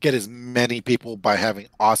is get as many people by having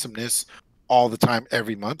awesomeness all the time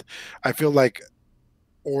every month. I feel like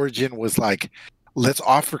Origin was like, let's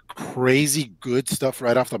offer crazy good stuff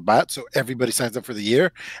right off the bat so everybody signs up for the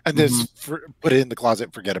year, and just put it in the closet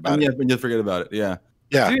and forget about it. Yeah, just forget about it. Yeah.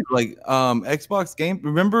 Yeah. Dude, like Xbox game.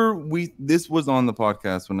 Remember this was on the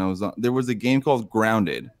podcast when I was on. There was a game called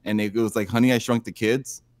Grounded, and it was like Honey, I Shrunk the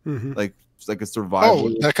Kids. Like it's like a survival.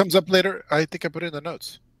 Oh, that comes up later. I think I put it in the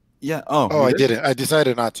notes. Yeah. Oh, I didn't. I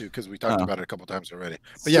decided not to because we talked about it a couple times already.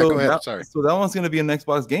 But yeah, go ahead. Sorry. So that one's going to be an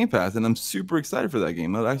Xbox Game Pass, and I'm super excited for that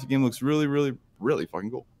game. That actually game looks really, really, really fucking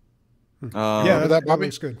cool. Yeah, that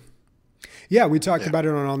looks good. Yeah, we talked about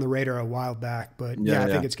it on the radar a while back, but I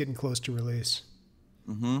think it's getting close to release.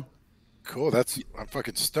 Cool. I'm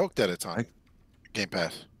fucking stoked that it's on Game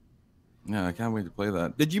Pass. Yeah, I can't wait to play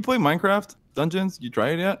that. Did you play Minecraft Dungeons? You try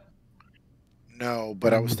it yet? No,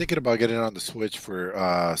 but I was thinking about getting it on the Switch for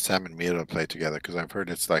Sam and Mia to play together because I've heard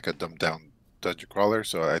it's like a dumbed down dungeon crawler,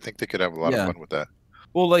 so I think they could have a lot of fun with that.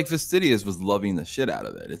 Well, like Inseedious was loving the shit out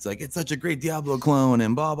of it. It's like, it's such a great Diablo clone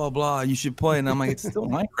and blah blah blah. You should play, and I'm like, it's still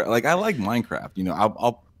Minecraft. Like I like Minecraft. You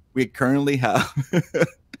know, we currently have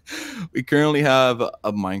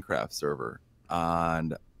a Minecraft server,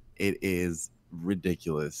 and it is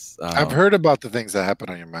ridiculous. I've heard about the things that happen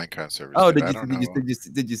on your Minecraft server. Oh,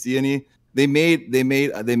 did you see any? They made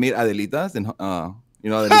Adelitas and you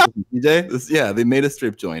know, Adelitas yeah, they made a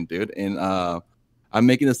strip joint, dude, and I'm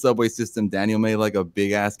making a subway system. Daniel made like a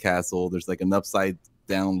big ass castle. There's like an upside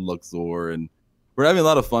down Luxor, and we're having a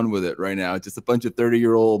lot of fun with it right now. It's just a bunch of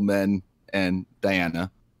 30-year-old men and Diana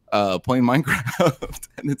playing Minecraft,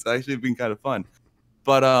 and it's actually been kind of fun.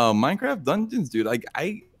 But Minecraft Dungeons, dude, like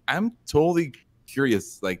I'm totally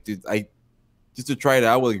curious, like, dude, just to try it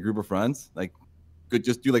out with a group of friends, like, could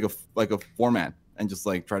just do like a format and just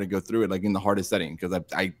like try to go through it like in the hardest setting, because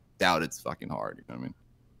I doubt it's fucking hard. You know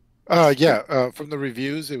what I mean? From the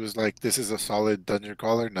reviews, it was like, this is a solid dungeon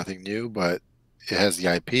crawler, nothing new, but it has the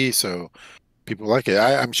IP, so people like it.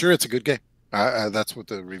 I'm sure it's a good game. That's what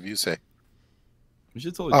the reviews say. We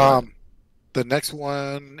should totally the next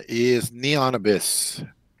one is Neon Abyss.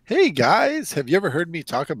 Hey guys, have you ever heard me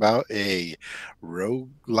talk about a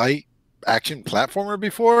roguelite action platformer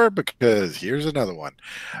before? Because here's another one.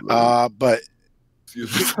 But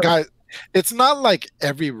guys, it's not like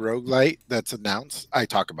every roguelite that's announced I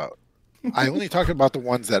talk about. I only talk about the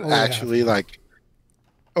ones that Only half actually of them. like.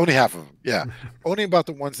 Only half of them, yeah. Only about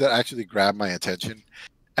the ones that actually grab my attention.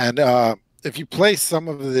 And if you play some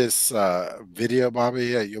of this video, Bobby,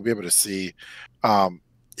 you'll be able to see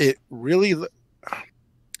it really.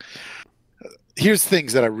 Here's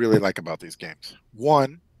things that I really like about these games.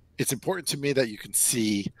 One, it's important to me that you can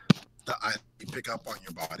see the item you pick up on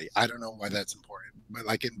your body. I don't know why that's important, but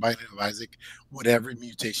like in Binding of Isaac, whatever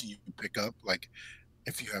mutation you pick up, like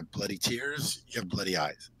if you have bloody tears, you have bloody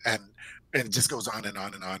eyes, and it just goes on and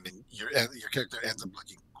on and on, and your character ends up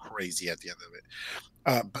looking crazy at the end of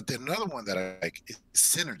it. But then another one that I like is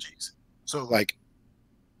synergies. So like,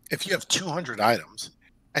 if you have 200 items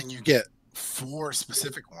and you get 4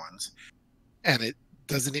 specific ones, and it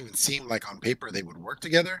doesn't even seem like on paper they would work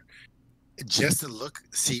together, just to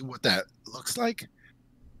see what that looks like.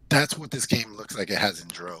 That's what this game looks like. It has in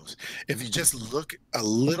droves. If you just look a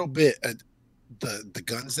little bit at the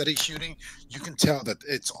guns that he's shooting, you can tell that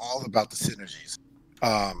it's all about the synergies.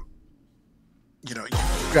 You know,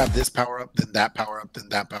 you grab this power up, then that power up, then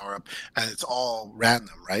that power up, and it's all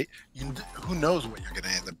random, right? Who knows what you're going to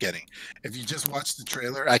end up getting? If you just watch the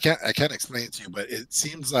trailer, I can't explain it to you, but it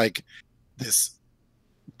seems like this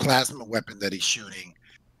plasma weapon that he's shooting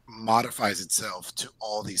modifies itself to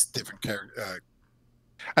all these different characters.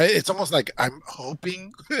 It's almost like I'm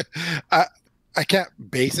hoping. I can't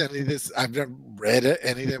base any of this. I've never read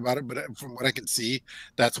anything about it, but from what I can see,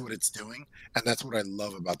 that's what it's doing, and that's what I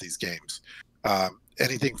love about these games.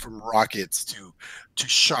 Anything from rockets to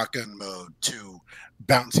shotgun mode to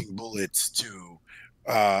bouncing bullets to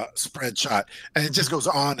spread shot, and it just goes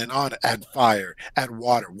on and on. Add fire, add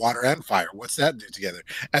water and fire. What's that do together?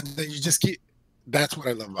 And then you just keep. That's what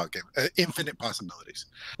I love about game. Infinite possibilities.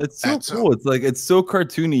 It's so cool. It's like, it's so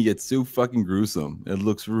cartoony yet so fucking gruesome. It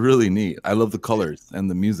looks really neat. I love the colors and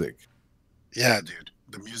the music. Yeah, dude.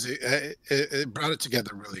 The music, it brought it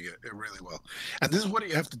together really good, really well. And this is what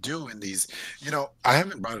you have to do in these. You know, I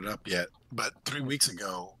haven't brought it up yet, but 3 weeks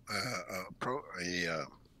ago,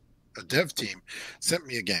 a dev team sent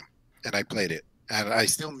me a game, and I played it. And I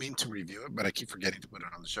still mean to review it, but I keep forgetting to put it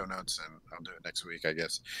on the show notes, and I'll do it next week, I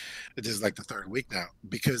guess. It is like the 3rd week now,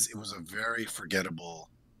 because it was a very forgettable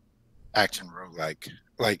action roguelike.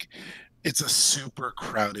 Like, it's a super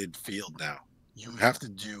crowded field now. You have to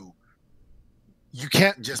do. You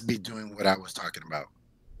can't just be doing what I was talking about.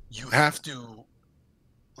 You have to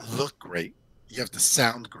look great. You have to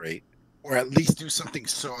sound great, or at least do something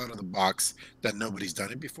so out of the box that nobody's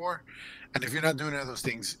done it before. And if you're not doing any of those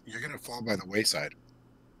things, you're going to fall by the wayside.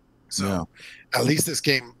 So at least this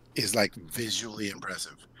game is like visually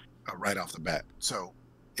impressive right off the bat. So,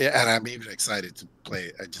 and I'm even excited to play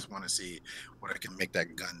it. I just want to see what I can make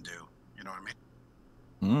that gun do. You know what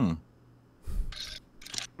I mean?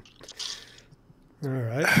 All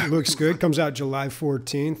right. Looks good. Comes out July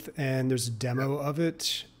 14th, and there's a demo of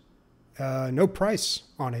it. No price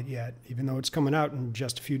on it yet, even though it's coming out in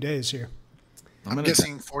just a few days here. I'm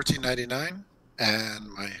guessing $14.99,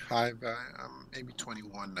 and my high value, maybe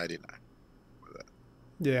 $21.99 for that.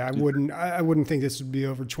 Yeah, I wouldn't think this would be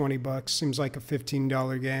over $20. Seems like a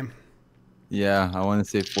 $15 game. Yeah, I want to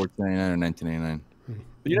say $14.99 or $19.99.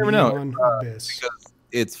 But you never know. Because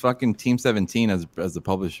it's fucking Team 17 as the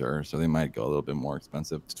publisher, so they might go a little bit more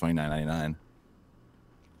expensive. It's $29.99.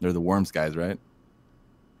 They're the Worms guys, right?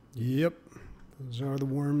 Yep, those are the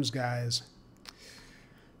Worms guys.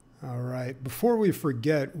 All right. Before we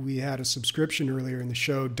forget, we had a subscription earlier in the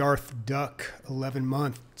show. Darth Duck, 11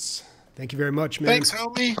 months. Thank you very much, man. Thanks,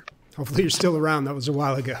 homie. Hopefully you're still around. That was a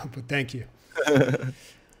while ago, but thank you.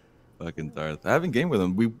 Fucking Darth. I haven't gamed with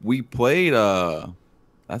him. We played.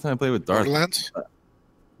 Last time I played with Darth. Borderlands?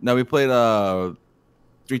 No, we played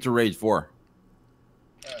Streets of Rage 4.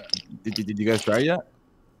 Did you guys try it yet?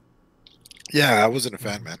 Yeah, I wasn't a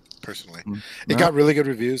fan, man. Personally, it got really good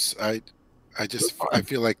reviews. I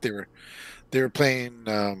feel like they were playing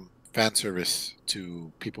fan service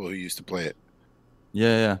to people who used to play it.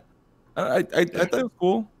 Yeah. I thought it was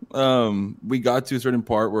cool. We got to a certain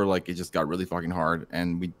part where like it just got really fucking hard,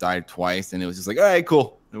 and we died twice, and it was just like, all right,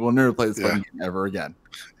 cool. We'll never play this fucking game ever again.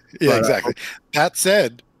 Yeah, exactly. That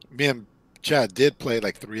said, me and Chad did play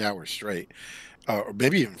like 3 hours straight, or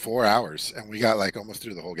maybe even 4 hours, and we got like almost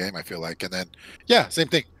through the whole game, I feel like. And then, yeah, same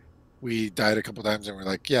thing. We died a couple times, and we're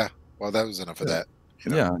like, yeah, well, that was enough of that.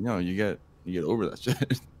 You know? Yeah, no, you get over that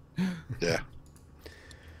shit. Yeah.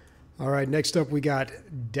 All right, next up we got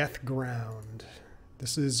Deathground.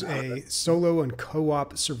 This is a solo and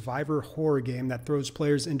co-op survivor horror game that throws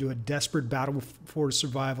players into a desperate battle for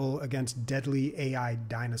survival against deadly AI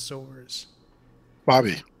dinosaurs.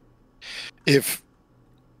 Bobby, if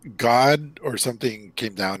God or something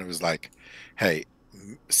came down and was like, "Hey,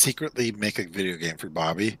 secretly make a video game for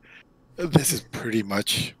Bobby. This is pretty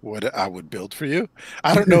much what I would build for you."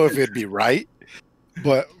 I don't know if it'd be right,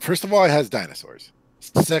 but first of all, it has dinosaurs.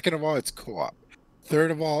 Second of all, it's co-op.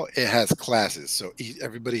 Third of all, it has classes, so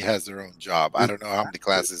everybody has their own job. I don't know how many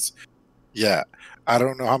classes. Yeah, I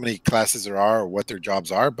don't know how many classes there are or what their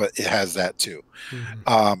jobs are, but it has that too.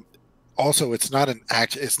 Also, it's not an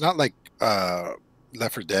act. It's not like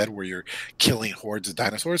Left 4 Dead where you're killing hordes of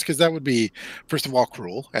dinosaurs, because that would be, first of all,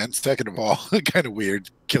 cruel, and second of all, kind of weird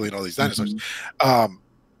killing all these dinosaurs.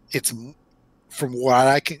 It's from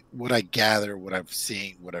what I gather, what I've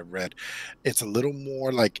seen, what I've read, it's a little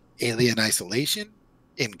more like Alien Isolation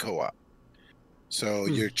in co-op. So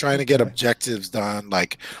you're trying to get objectives done,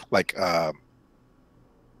 like you're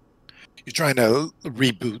trying to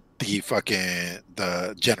reboot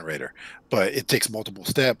the generator, but it takes multiple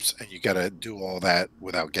steps, and you got to do all that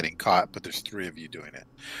without getting caught. But there's 3 of you doing it,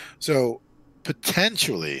 so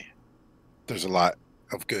potentially there's a lot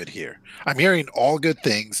of good here. I'm hearing all good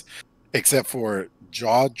things, except for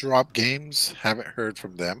Jaw Drop Games. Haven't heard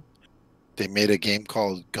from them. They made a game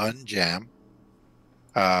called Gun Jam.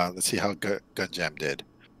 Let's see how Gun Jam did.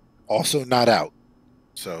 Also not out.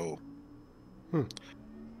 So,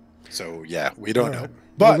 so yeah, we don't know.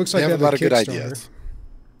 But it looks like they have a lot of good ideas.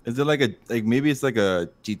 Is it like maybe it's like a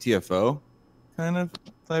GTFO kind of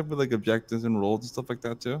type with like objectives and roles and stuff like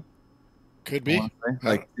that too? Could be.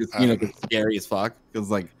 Like it's, it's scary as fuck, because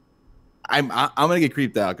like I'm gonna get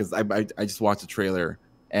creeped out because I just watched a trailer,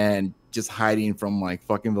 and just hiding from like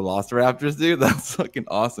fucking velociraptors, dude. That's fucking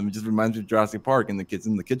awesome. It just reminds me of Jurassic Park and the kids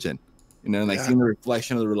in the kitchen, and like seeing the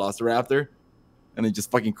reflection of the velociraptor, and it just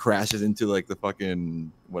fucking crashes into like the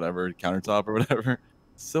fucking whatever countertop or whatever.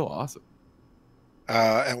 It's so awesome.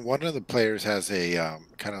 And one of the players has a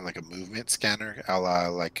kind of like a movement scanner, a la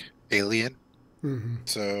like Alien.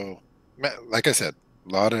 So, like I said, a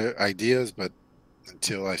lot of ideas, but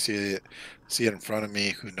until I see it in front of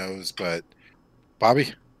me, who knows? But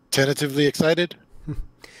Bobby, tentatively excited?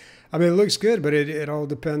 I mean, it looks good, but it all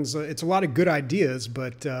depends. It's a lot of good ideas,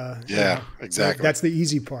 but yeah, exactly. That's the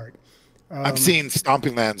easy part. I'm seeing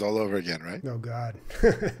Stomping Lands all over again, right? Oh God.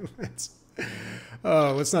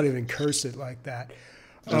 Let's not even curse it like that.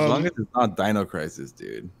 As long as it's not Dino Crisis,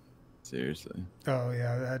 dude. Seriously. Oh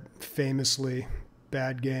yeah, that famously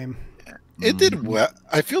bad game. It did well.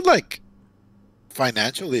 I feel like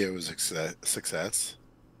financially it was a success.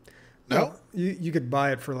 No, well, you could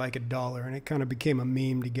buy it for like $1, and it kind of became a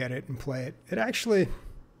meme to get it and play it. It actually,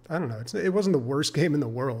 I don't know. It wasn't the worst game in the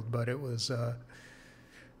world, but it was.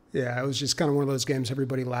 Yeah, it was just kind of one of those games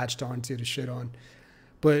everybody latched onto to shit on.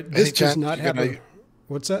 But this does not have a...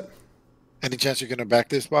 What's that? Any chance you're going to back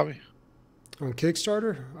this, Bobby? On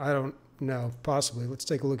Kickstarter? I don't know. Possibly. Let's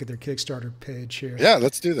take a look at their Kickstarter page here. Yeah,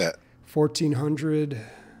 let's do that.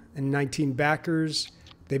 1,419 backers.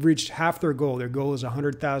 They've reached half their goal. Their goal is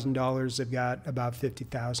 $100,000. They've got about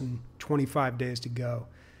 50,000. 25 days to go.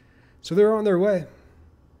 So they're on their way.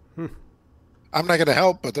 I'm not going to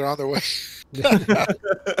help, but they're on their way.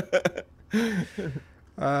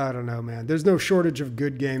 I don't know, man. There's no shortage of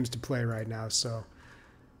good games to play right now, so,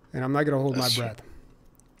 and I'm not going to hold my breath.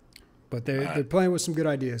 But they're playing with some good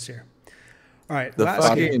ideas here. All right,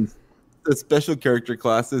 the special character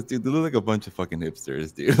classes, dude. They look like a bunch of fucking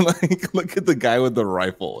hipsters, dude. Like, look at the guy with the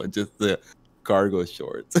rifle and just the cargo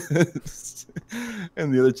shorts,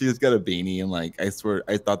 and the other chick's got a beanie, and like I swear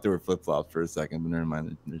I thought they were flip flops for a second, but never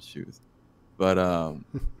mind, they're shoes. But I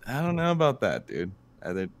don't know about that, dude.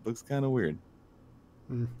 It looks kind of weird.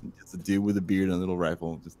 Just a dude with a beard and a little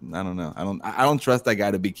rifle. Just I don't know. I don't trust that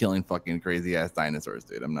guy to be killing fucking crazy ass dinosaurs,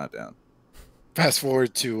 dude. I'm not down. Fast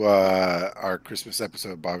forward to our Christmas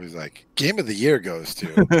episode. Bobby's like, Game of the Year goes to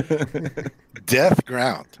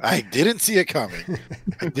Deathground. I didn't see it coming.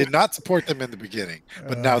 I did not support them in the beginning,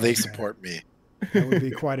 but now they support me. That would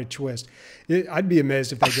be quite a twist. I'd be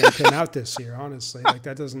amazed if that game came out this year, honestly. Like,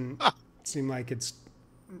 that doesn't seem like it's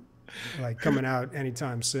like coming out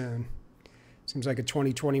anytime soon. Seems like a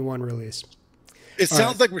 2021 release. It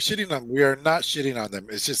sounds like we're shitting on them. We are not shitting on them.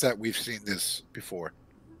 It's just that we've seen this before.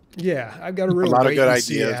 Yeah, I've got a real wait and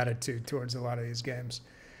see attitude towards a lot of these games.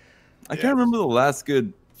 I can't remember the last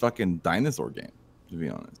good fucking dinosaur game, to be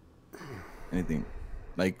honest. Anything.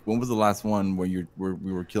 Like, when was the last one where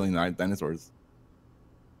we were killing dinosaurs?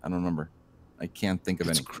 I don't remember. I can't think of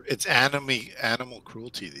any. It's animal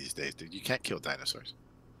cruelty these days, dude. You can't kill dinosaurs.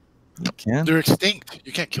 You can? They're extinct.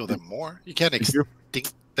 You can't kill them more. You can't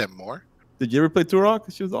extinct them more. Did you ever play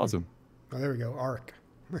Turok? She was awesome. Oh, there we go. Ark.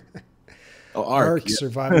 Oh, Ark. Yeah.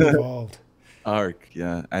 Survival Evolved. Ark,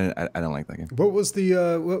 yeah, I don't like that game. What was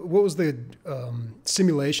the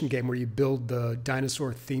simulation game where you build the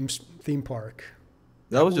dinosaur theme park?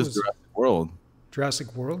 That was just Jurassic World.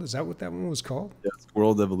 Jurassic World? Is that what that one was called? Jurassic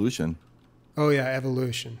World Evolution. Oh yeah,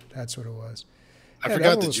 Evolution. That's what it was. I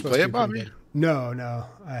forgot. Did you play it, Bobby? No,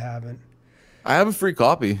 I haven't. I have a free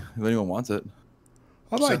copy if anyone wants it.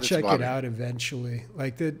 I might check it out eventually.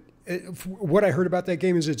 Like what I heard about that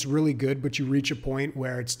game is it's really good, but you reach a point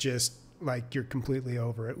where it's just like you're completely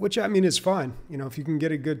over it, which I mean is fine. You know, if you can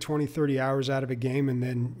get a good 20, 30 hours out of a game and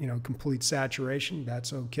then, you know, complete saturation,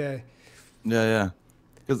 that's okay. Yeah.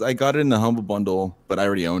 Because I got it in the Humble Bundle, but I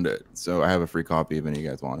already owned it. So I have a free copy if any of you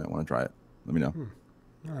guys want to try it. Let me know.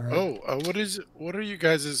 All right. What are you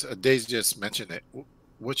guys' Days just mentioned it.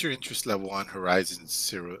 What's your interest level on Horizon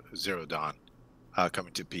Zero Dawn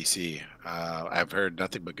coming to PC? I've heard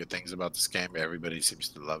nothing but good things about this game. Everybody seems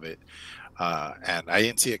to love it. And I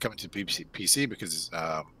didn't see it coming to PC because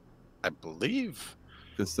I believe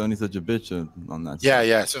because Sony's such a bitch on that. Yeah,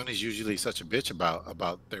 Sony's usually such a bitch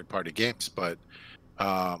about third-party games, but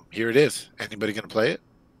here it is. Anybody gonna play it?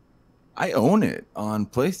 I own it on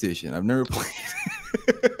PlayStation. I've never played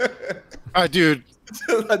it. Dude.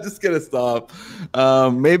 I'm just gonna stop.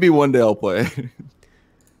 Maybe one day I'll play.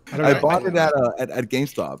 I bought it at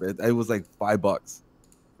GameStop. It was like $5,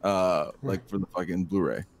 like for the fucking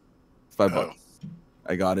Blu-ray. $5.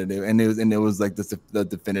 I got it, and it was like the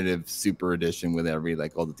definitive super edition with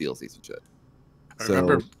all the DLCs and shit. I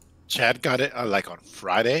remember Chad got it like on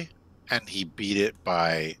Friday, and he beat it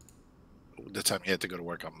by the time he had to go to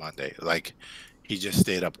work on Monday. Like he just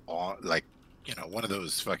stayed up all like, you know, one of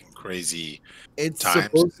those fucking crazy. It's times.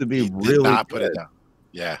 Supposed to be really not put it down.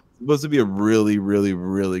 Yeah, it's supposed to be a really, really,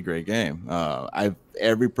 really great game.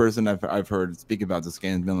 Every person I've heard speak about this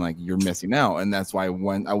game has been like, "You're missing out," and that's why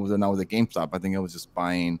when I was at GameStop, I think I was just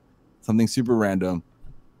buying something super random,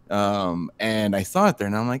 and I saw it there,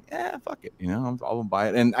 and I'm like, fuck it, you know, I'll buy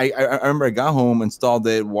it. And I remember I got home, installed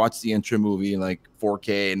it, watched the intro movie in like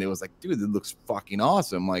 4K, and it was like, dude, it looks fucking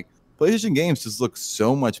awesome. Like PlayStation games just look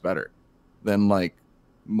so much better than like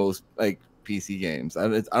most like PC games. I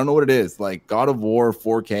don't know what it is. Like God of War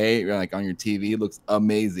 4K, like on your TV, looks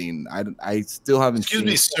amazing. I still haven't. Excuse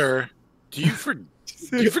me, sir. Do you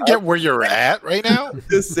forget where you're at right now?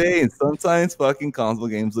 Just saying, sometimes fucking console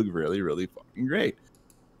games look really, really fucking great.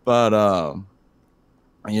 But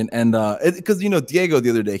because you know Diego the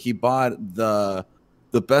other day he bought the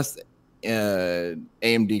best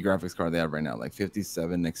AMD graphics card they have right now, like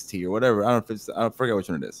 57 XT or whatever. I forget which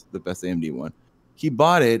one it is. The best AMD one. He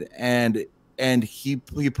bought it and he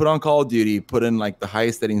put on Call of Duty, put in like the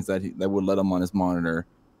highest settings that would let him on his monitor,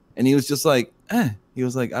 and he was just like, he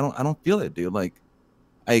was like, I don't feel it, dude. Like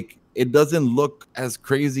it doesn't look as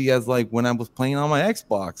crazy as like when I was playing on my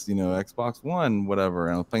Xbox, you know, Xbox One, whatever,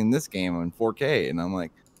 and I was playing this game in 4K, and I'm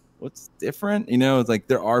like, what's different? You know, it's like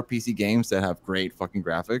there are PC games that have great fucking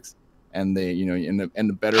graphics, and they, you know, and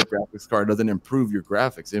the better graphics card doesn't improve your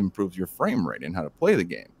graphics, it improves your frame rate and how to play the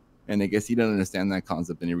game. And I guess he didn't understand that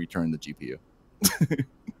concept, and he returned the GPU because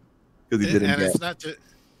he didn't. And it's not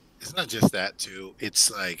just that too. It's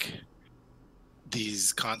like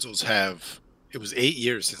these consoles have. It was 8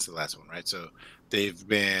 years since the last one, right? So they've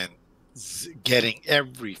been getting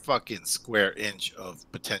every fucking square inch of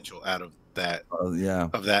potential out of that.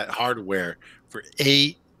 Of that hardware for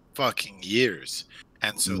 8 fucking years,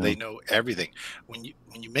 and so they know everything. When you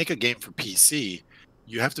make a game for PC.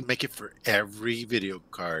 You have to make it for every video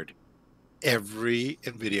card, every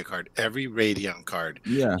NVIDIA card, every Radeon card.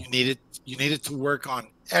 Yeah. You need it to work on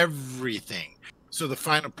everything. So the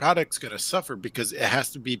final product's going to suffer because it has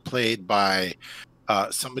to be played by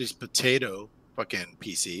somebody's potato fucking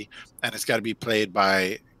PC, and it's got to be played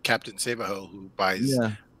by Captain Savaho, who buys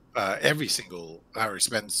every single hour, he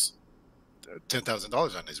spends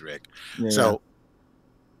 $10,000 on his rig.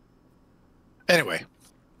 Anyway,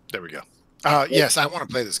 there we go. Yes, I want to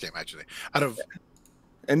play this game actually.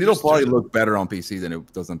 And it'll probably look better on PC than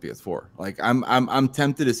it does on PS4. Like I'm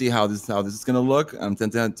tempted to see how this is gonna look. I'm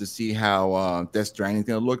tempted to see how Death Stranding is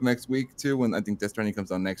gonna look next week too. When I think Death Stranding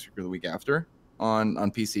comes out next week or the week after on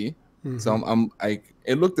PC. Mm-hmm. So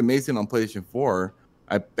it looked amazing on PlayStation 4.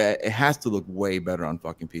 I bet it has to look way better on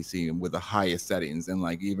fucking PC with the highest settings and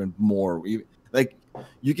like even more. Like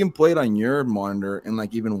you can play it on your monitor and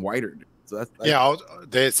like even wider. So that's like,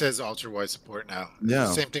 it says ultra wide support now. Yeah,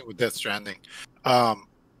 same thing with Death Stranding.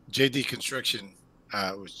 JD Construction,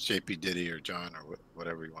 was JP Diddy or John or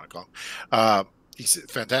whatever you want to call him. He's a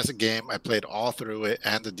fantastic game. I played all through it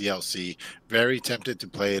and the DLC. Very tempted to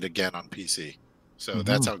play it again on PC. So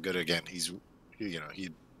that's how good again. He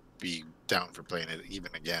be down for playing it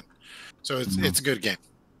even again. So it's a good game,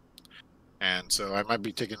 and so I might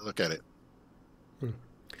be taking a look at it.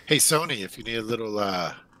 Hey Sony, if you need a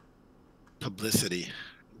little publicity,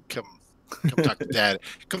 come talk to Daddy.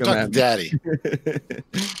 Come talk to Daddy.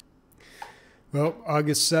 Well,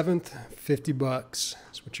 August 7th, $50.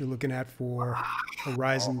 That's what you're looking at for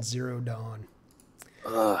Horizon Zero Dawn.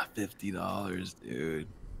 $50, dude.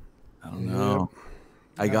 I don't know.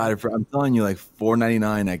 I got it for, I'm telling you, like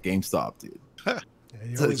 $4.99 at GameStop, dude.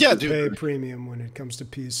 You always pay premium when it comes to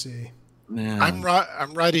PC. Man.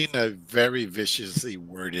 I'm writing a very viciously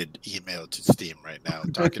worded email to Steam right now,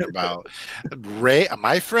 talking about Ray.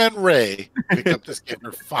 My friend Ray picked up this game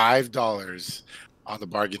for $5 on the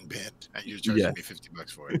bargain bin, and you're charging me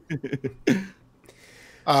 $50 for it.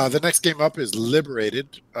 The next game up is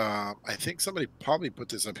Liberated. I think somebody probably put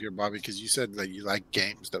this up here, Bobby, because you said that you like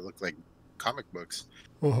games that look like comic books.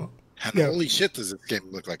 And holy shit, does this game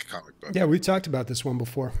look like a comic book? Yeah, we talked about this one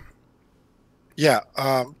before. Yeah,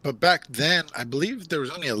 but back then, I believe there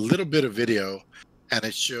was only a little bit of video, and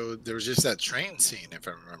it showed there was just that train scene, if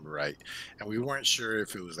I remember right. And we weren't sure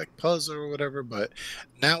if it was like puzzle or whatever, but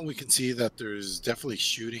now we can see that there's definitely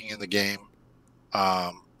shooting in the game.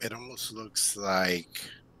 It almost looks like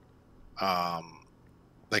a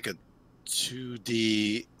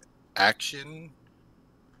 2D action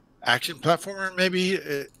platformer, maybe.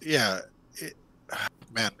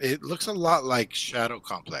 Man, it looks a lot like Shadow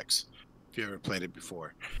Complex, if you ever played it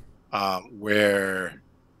before, where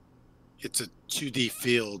it's a 2D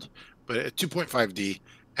field, but a 2.5D,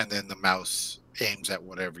 and then the mouse aims at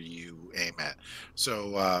whatever you aim at.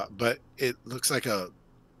 So, but it looks like a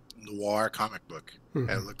noir comic book, and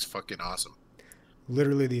it looks fucking awesome.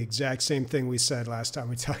 Literally the exact same thing we said last time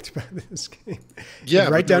we talked about this game. Yeah,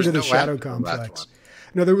 right down to the Shadow Complex.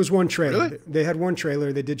 No, there was one trailer. Really? They had one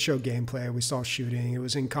trailer. They did show gameplay. We saw shooting. It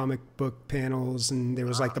was in comic book panels, and there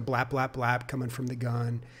was like the blap, blap, blap coming from the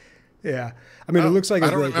gun. Yeah. I mean, it looks like I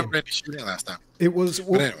don't remember any shooting last time. It was,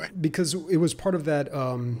 but anyway. Because it was part of that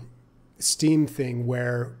Steam thing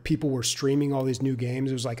where people were streaming all these new games.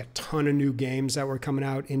 There was like a ton of new games that were coming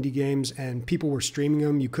out, indie games, and people were streaming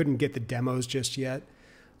them. You couldn't get the demos just yet.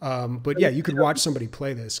 But yeah, you could watch somebody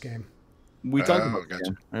play this game. We talked about it.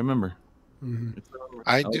 I remember.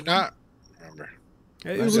 I do not remember.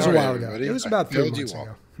 It was a while ago. It was about 3 months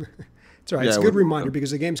ago. It's all right. It's a good reminder because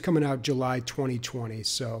the game's coming out July 2020.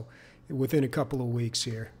 So within a couple of weeks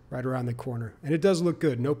here, right around the corner. And it does look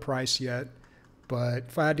good. No price yet. But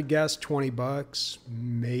if I had to guess, $20,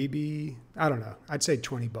 maybe. I don't know. I'd say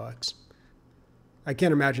 $20. I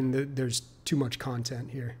can't imagine that there's too much content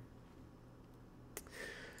here.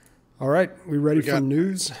 All right. We ready for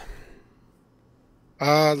news?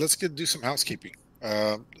 Let's do some housekeeping.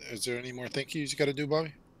 Is there any more thank yous you got to do,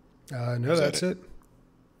 Bobby? No, that's it.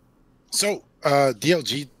 So,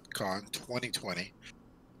 DLG Con 2020,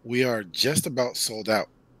 we are just about sold out.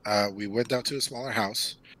 We went down to a smaller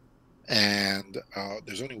house, and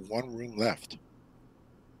there's only one room left.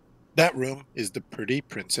 That room is the Pretty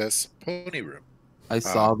Princess Pony room. I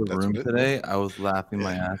saw the room today. I was laughing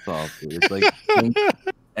my ass off, dude. It's like pink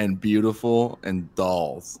and beautiful and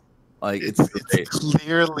dolls. Like it's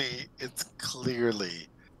clearly.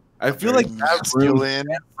 I feel like that room is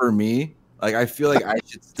for me. Like I feel like I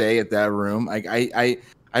should stay at that room. Like I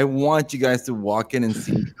want you guys to walk in and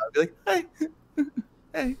see me. I'll be like,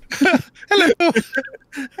 hey, hello,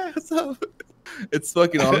 what's up? It's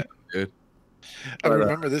fucking awesome, dude. I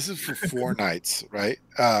remember this is for 4 nights, right?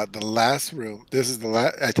 The last room. This is the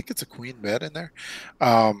last. I think it's a queen bed in there.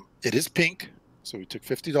 It is pink. So we took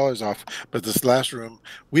 $50 off, but this last room,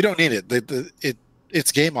 we don't need it.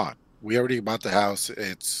 It's game on. We already bought the house.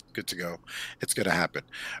 It's good to go. It's going to happen.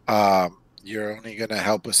 You're only going to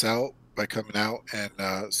help us out by coming out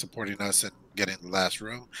and supporting us and getting the last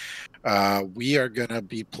room. We are going to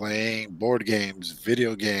be playing board games,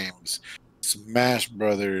 video games, Smash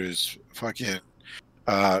Brothers, fucking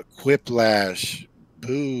Quiplash,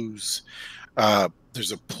 booze.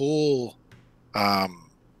 There's a pool.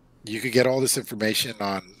 You could get all this information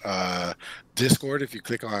on Discord if you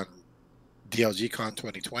click on DLG Con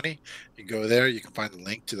 2020. You go there, you can find the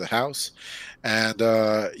link to the house. And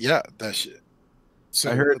yeah,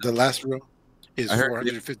 so I heard the last room is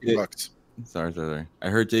 $450. Sorry. I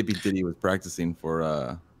heard JP Diddy was practicing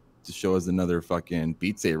for to show us another fucking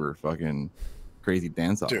Beat Saber fucking crazy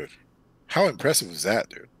dance off. Dude, how impressive was that,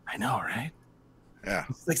 dude? I know, right? Yeah.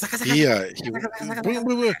 Like, You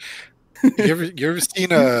ever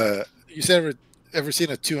seen ever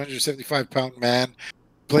seen a 275-pound man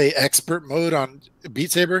play expert mode on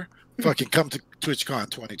Beat Saber? Fucking come TwitchCon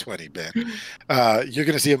 2020, Ben. You're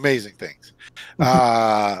going to see amazing things.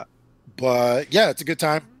 But yeah, it's a good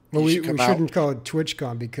time. Well, we shouldn't call it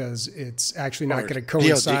TwitchCon because it's actually not going to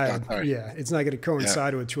coincide. Yeah, it's not going to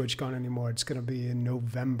coincide with TwitchCon anymore. It's going to be in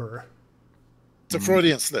November. It's a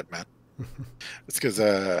Freudian slip, man. It's because,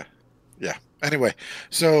 yeah. Anyway,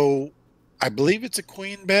 so I believe it's a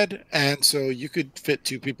queen bed, and so you could fit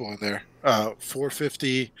 2 people in there.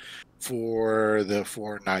 $450 for the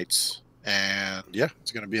 4 nights. And yeah,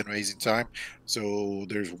 it's going to be an amazing time. So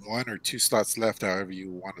there's 1 or 2 slots left, however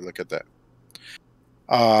you want to look at that.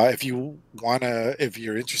 If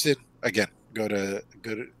you're interested, again, go to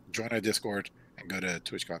join our Discord and go to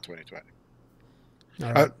TwitchCon 2020.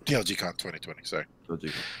 Right. DLGCon 2020, sorry.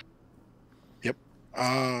 DLG. Yep.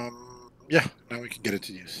 Yeah, now we can get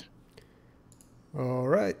into news. All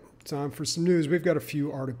right, time for some news. We've got a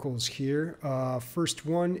few articles here. First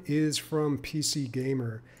one is from PC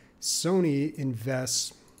Gamer. Sony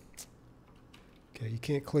invests... Okay, you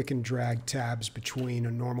can't click and drag tabs between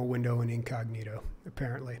a normal window and incognito,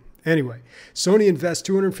 apparently. Anyway, Sony invests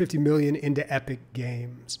 $250 million into Epic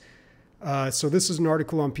Games. So this is an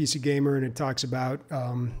article on PC Gamer, and it talks about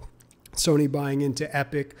Sony buying into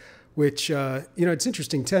Epic, which, you know, it's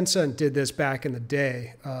interesting. Tencent did this back in the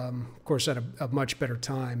day, of course, at a much better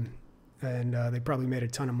time, and they probably made a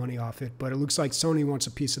ton of money off it. But it looks like Sony wants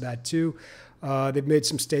a piece of that, too. They've made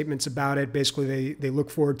some statements about it. Basically, they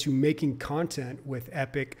look forward to making content with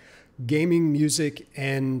Epic, gaming, music,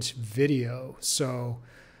 and video. So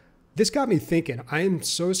this got me thinking. I am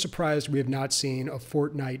so surprised we have not seen a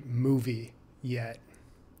Fortnite movie yet.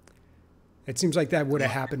 It seems like that would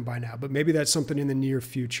have happened by now, but maybe that's something in the near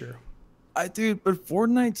future. Dude, but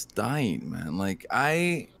Fortnite's dying, man. Like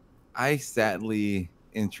I sadly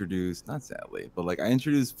introduced, not sadly, but like I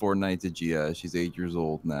introduced Fortnite to Gia. She's 8 years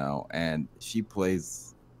old now, and she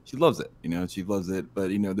loves it, you know, she loves it. But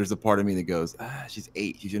you know, there's a part of me that goes, she's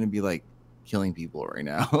 8, she shouldn't be like killing people right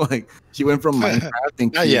now. Like she went from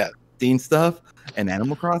Minecraft and stuff and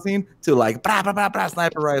Animal Crossing to like blah, blah, blah, blah,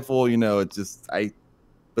 sniper rifle, you know. It's just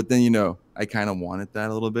but then, you know, I kind of wanted that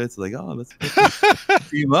a little bit. So like, oh, let's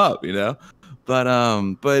team up, you know.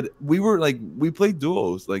 But we played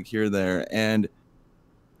duos like here or there, and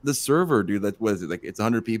the server, dude, that was it, like it's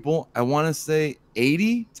 100 people. I want to say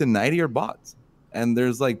 80 to 90 are bots, and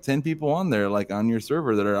there's like 10 people on there, like on your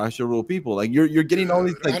server, that are actual real people. Like you're getting all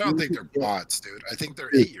these. Like, I don't think they're bots, dude. I think they're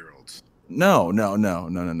 8-year-olds. No.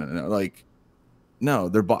 Like, no,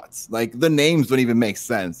 they're bots. Like the names don't even make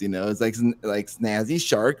sense. You know, it's like Snazzy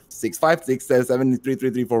Shark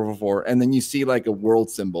 65673333444, and then you see like a world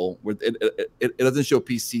symbol where it doesn't show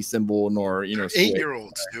PC symbol nor, you know,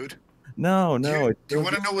 8-year-olds, dude. No. Do you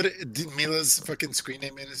want to know what Mila's fucking screen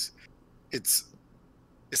name is? It's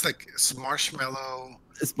like Smarshmallow.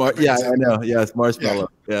 Yeah, I know. Yeah, it's Marshmallow.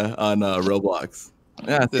 Yeah, on Roblox.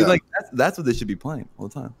 Yeah, so like that's what they should be playing all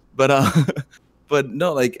the time. But but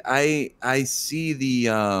no, like I see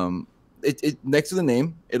the it next to the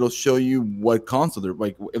name, it'll show you what console they're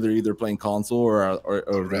like, if they're either playing console or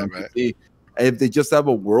PC. If they just have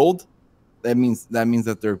a world, that means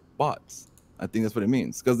that they're bots. I think that's what it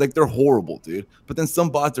means, because like they're horrible, dude. But then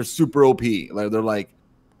some bots are super OP, like they're like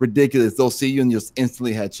ridiculous. They'll see you and just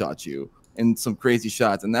instantly headshot you in some crazy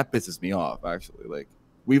shots, and that pisses me off actually. Like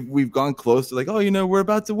we've gone close to like, oh, you know, we're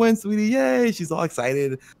about to win, sweetie, yay! She's all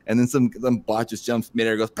excited, and then some bot just jumps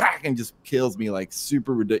midair, goes back, and just kills me like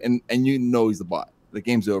super ridiculous. And you know he's a bot. The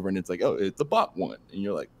game's over, and it's like, oh, it's a bot one, and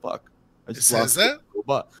you're like, fuck. I just says that?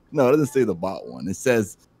 Bot. No, it doesn't say the bot one. It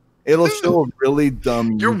says. It'll show a really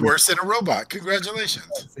dumb. You're worse than a robot.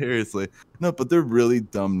 Congratulations. Seriously, no, but they're really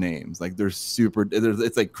dumb names. Like they're super.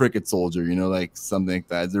 It's like Cricket Soldier, you know, like something like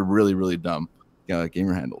that. They're really, really dumb. Yeah, like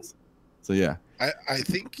gamer handles. So yeah. I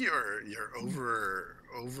think you're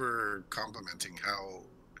over complimenting how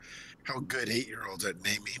good 8-year-olds at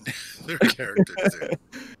naming their characters.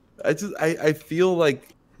 I feel like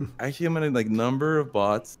actually I'm gonna like number of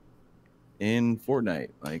bots in Fortnite.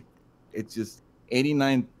 Like it's just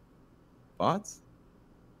 89. Bots.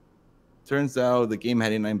 Turns out the game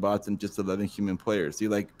had 89 bots and just 11 human players. See,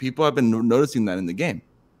 like people have been noticing that in the game.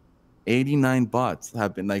 89 bots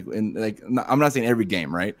have been I'm not saying every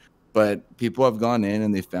game, right? But people have gone in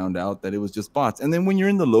and they found out that it was just bots. And then when you're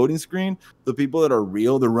in the loading screen, the people that are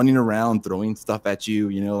real, they're running around throwing stuff at you,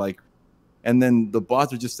 you know, like, and then the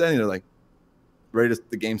bots are just standing there like ready to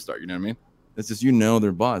the game start. You know what I mean? It's just, you know,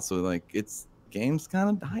 they're bots. So like game's kind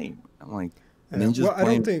of dying. I'm like. Well, I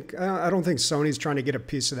don't think Sony's trying to get a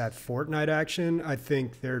piece of that Fortnite action. I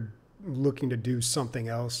think they're looking to do something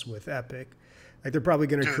else with Epic. Like they're probably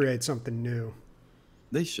going to create something new.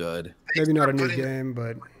 They should. Maybe not a new game,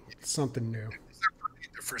 but something new.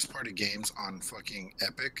 first party games on fucking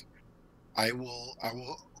Epic, I will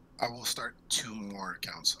start 2 more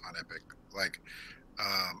accounts on Epic. Like,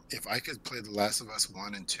 if I could play The Last of Us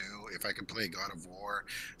 1 and 2, if I could play God of War,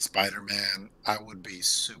 Spider-Man, I would be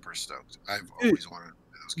super stoked. I've always wanted to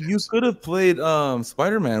play those games. You could have played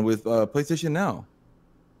Spider-Man with PlayStation Now.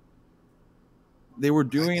 They were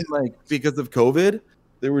doing, like, because of COVID,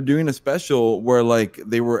 they were doing a special where, like,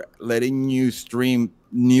 they were letting you stream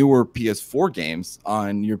newer PS4 games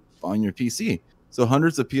on your PC. So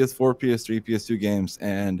hundreds of PS4, PS3, PS2 games,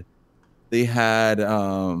 and they had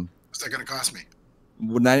what's that gonna cost me?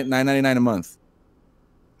 $9.99 a month.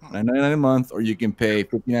 $9.99 a month, or you can pay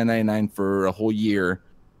 $59.99 for a whole year.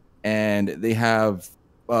 And they have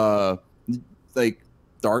like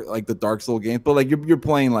the Dark Soul game, but like you're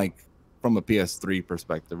playing like from a PS3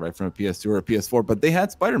 perspective, right? From a PS2 or a PS4. But they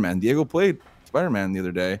had Spider-Man. Diego played Spider-Man the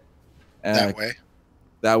other day.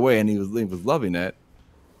 That way, and he was loving it.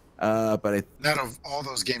 But out of all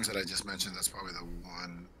those games that I just mentioned, that's probably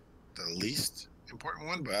the least important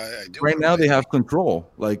one. But I do. Right now, they have Control.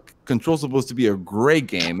 Like, Control's supposed to be a great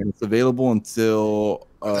game, and it's available until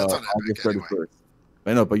August 31st. Anyway.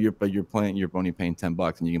 I know, but you're playing. You're only paying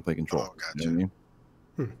 $10, and you can play Control. Oh, gotcha. You know what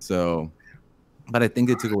I mean? So, but I think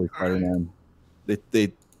they took away Spider-Man. Right.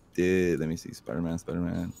 They did. Let me see.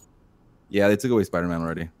 Spider-Man. Yeah, they took away Spider-Man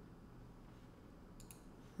already.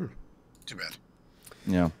 Too bad.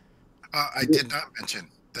 Yeah. I did not mention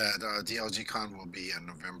that DLG Con will be on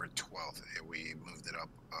November 12th. We moved it up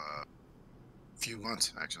a few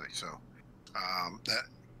months, actually. So that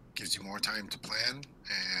gives you more time to plan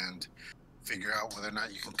and figure out whether or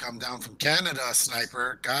not you can come down from Canada,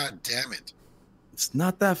 Sniper. God damn it. It's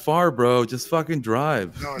not that far, bro. Just fucking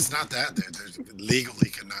drive. No, it's not that. They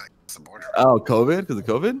legally cannot cross the border. Oh, COVID? Because of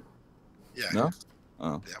COVID? Yeah. No?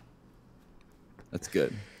 Oh. Yeah. That's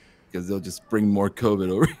good. Because they'll just bring more COVID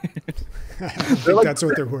over here. I think like, that's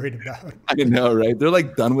what they're worried about. I know, right? They're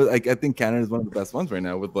like done with, like, I think Canada is one of the best ones right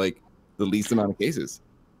now with like the least amount of cases.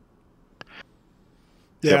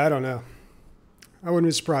 Yeah, yep. I don't know. I wouldn't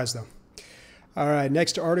be surprised though. All right,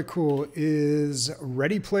 next article is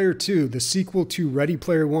Ready Player 2. The sequel to Ready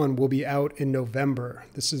Player 1 will be out in November.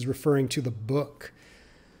 This is referring to the book.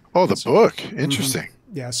 Oh, the book. Interesting.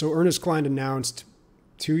 Yeah, so Ernest Cline announced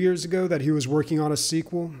 2 years ago that he was working on a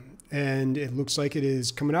sequel, and it looks like it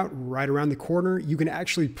is coming out right around the corner. You can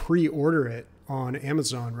actually pre-order it on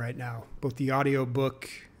Amazon right now, both the audio book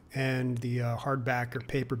and the hardback or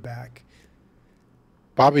paperback.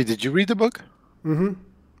 Bobby, did you read the book? Mm-hmm.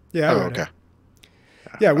 Yeah, I read it.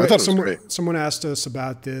 Yeah, someone asked us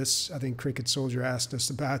about this. I think Cricket Soldier asked us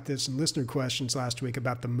about this in listener questions last week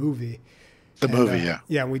about the movie. Yeah.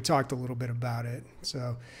 Yeah, we talked a little bit about it.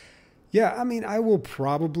 So, yeah, I mean, I will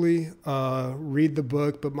probably read the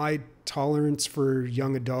book, but my tolerance for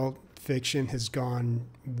young adult fiction has gone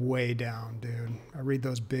way down, dude. I read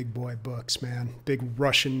those big boy books, man. Big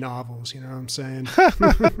Russian novels, you know what I'm saying?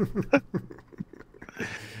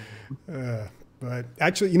 But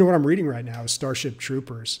actually, you know what I'm reading right now is Starship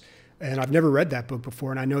Troopers. And I've never read that book before,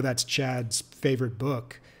 and I know that's Chad's favorite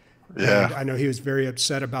book. Yeah. And I know he was very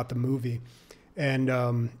upset about the movie. And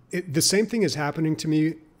the same thing is happening to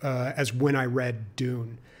me as when I read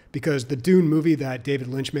Dune. Because the Dune movie that David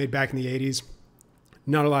Lynch made back in the 80s,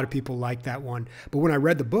 not a lot of people like that one. But when I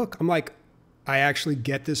read the book, I'm like, I actually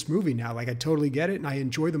get this movie now. Like, I totally get it, and I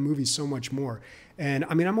enjoy the movie so much more. And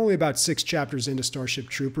I mean, I'm only about 6 chapters into Starship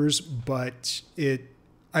Troopers, but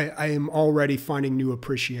I am already finding new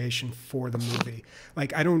appreciation for the movie.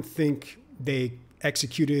 Like, I don't think they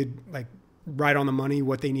executed like right on the money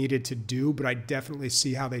what they needed to do, but I definitely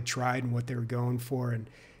see how they tried and what they were going for. And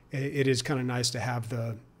it is kind of nice to have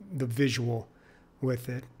the visual with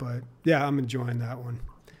it. But yeah, I'm enjoying that one.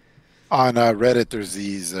 On Reddit, there's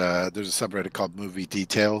there's a subreddit called Movie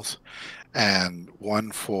Details, and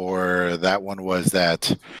one for that one was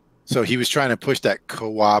that. So he was trying to push that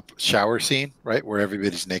co-op shower scene, right, where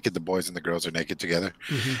everybody's naked, the boys and the girls are naked together.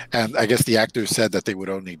 Mm-hmm. And I guess the actors said that they would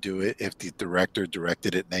only do it if the director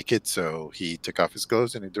directed it naked. So he took off his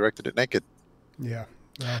clothes and he directed it naked. Yeah,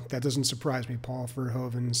 well, that doesn't surprise me. Paul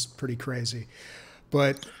Verhoeven's pretty crazy.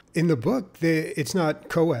 But in the book, it's not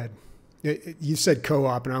co-ed. You said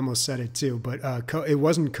co-op, and I almost said it too, but it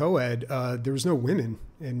wasn't co-ed. There was no women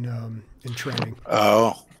in training.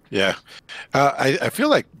 Oh, yeah. I feel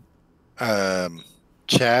like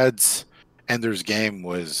Chad's Ender's Game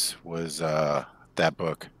was that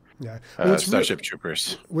book. Yeah, Starship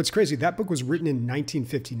Troopers. What's crazy? That book was written in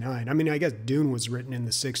 1959. I mean, I guess Dune was written in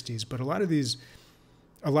the 60s, but a lot of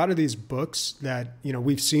these books that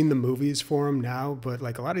we've seen the movies for them now, but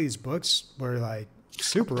like a lot of these books were like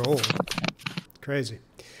super old. Crazy.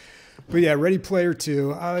 But yeah, Ready Player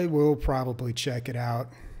 2, I will probably check it out.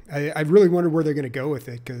 I really wonder where they're going to go with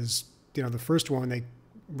it because, you know, the first one, they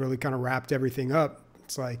really kind of wrapped everything up.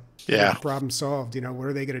 It's like, yeah, problem solved. You know, what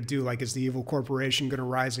are they going to do? Like, is the evil corporation going to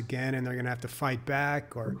rise again and they're going to have to fight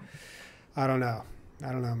back? Or I don't know.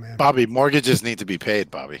 I don't know, man. Bobby, mortgages need to be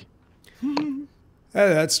paid, Bobby.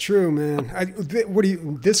 That's true, man.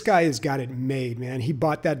 This guy has got it made, man. He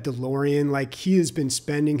bought that DeLorean. Like, he has been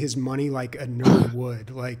spending his money like a nerd would.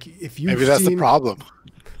 Like, if you maybe that's the problem.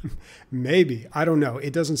 Maybe. I don't know.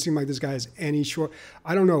 It doesn't seem like this guy has any short.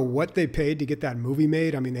 I don't know what they paid to get that movie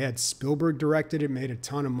made. I mean, they had Spielberg directed it, made a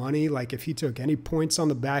ton of money. Like, if he took any points on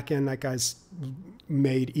the back end, that guy's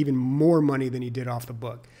made even more money than he did off the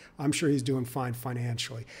book. I'm sure he's doing fine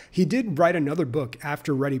financially. He did write another book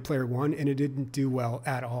after Ready Player One, and it didn't do well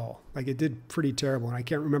at all. Like, it did pretty terrible, and I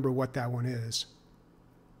can't remember what that one is.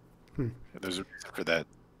 There's a reason for that.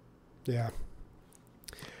 Yeah.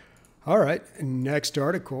 All right. Next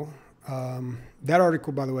article. That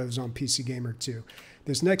article, by the way, was on PC Gamer too.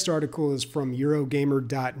 This next article is from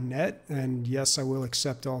Eurogamer.net, and yes, I will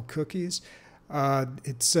accept all cookies.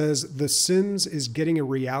 It says The Sims is getting a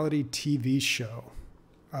reality TV show.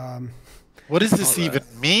 What does this even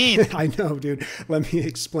mean? I know, dude. Let me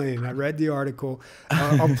explain. I read the article.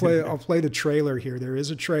 I'll play the trailer here. There is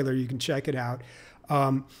a trailer. You can check it out.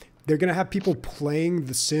 They're going to have people playing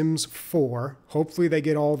The Sims 4. Hopefully they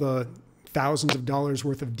get all the thousands of dollars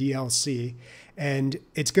worth of DLC. And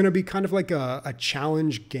it's going to be kind of like a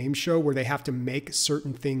challenge game show where they have to make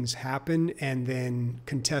certain things happen and then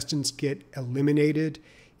contestants get eliminated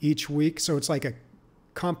each week. So it's like a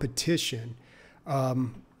competition.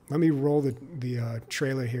 Let me roll the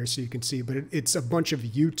trailer here so you can see. But it's a bunch of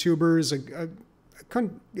YouTubers,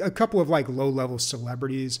 a couple of like low-level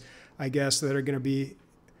celebrities, I guess, that are going to be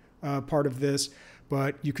part of this.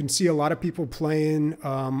 But you can see a lot of people playing,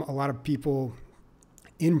 a lot of people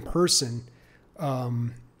in person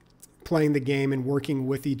playing the game and working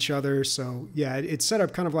with each other. So yeah, it's set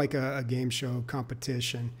up kind of like a game show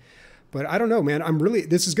competition. But I don't know, man.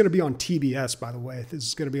 This is going to be on TBS, by the way. This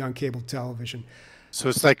is going to be on cable television. So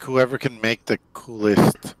it's like whoever can make the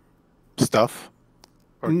coolest stuff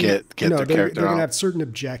or get their character they're going out. to have certain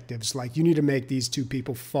objectives. Like, you need to make these two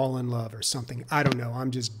people fall in love or something. I don't know.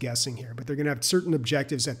 I'm just guessing here. But they're going to have certain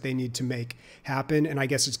objectives that they need to make happen. And I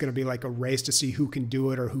guess it's going to be like a race to see who can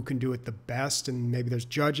do it or who can do it the best. And maybe there's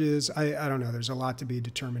judges. I don't know. There's a lot to be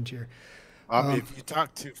determined here. If you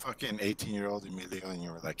talk to fucking 18-year-old Emilio and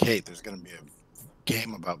you were like, hey, there's going to be a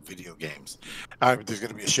game about video games. There's going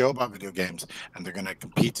to be a show about video games, and they're going to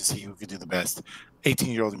compete to see who can do the best.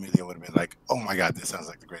 18-year-old Emilio would have been like, oh my God, this sounds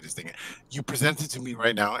like the greatest thing. You present it to me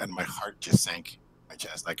right now, and my heart just sank in my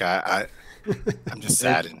chest. Like, I'm just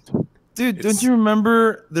saddened. Dude, don't you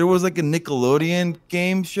remember there was like a Nickelodeon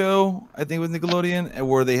game show? I think it was Nickelodeon, and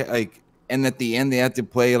where they like, and at the end they had to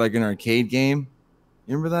play like an arcade game.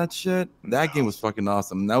 You remember that shit? That game was fucking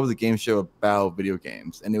awesome. That was a game show about video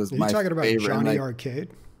games, and it was my favorite. Are you talking about Johnny Arcade?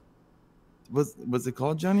 Was it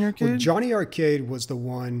called Johnny Arcade? Well, Johnny Arcade was the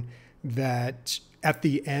one that at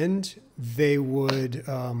the end they would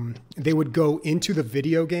go into the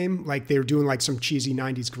video game, like they were doing like some cheesy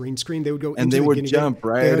 90s green screen. They would go and they would jump,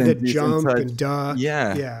 right? They had to jump and duh.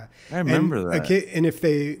 Yeah. I remember that. Okay, and if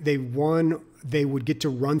they won, they would get to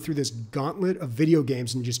run through this gauntlet of video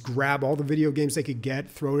games and just grab all the video games they could get,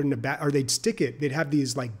 throw it in the back, or they'd stick it. They'd have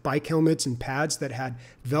these like bike helmets and pads that had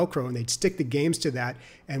Velcro, and they'd stick the games to that.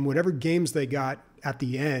 And whatever games they got at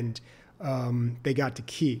the end, they got to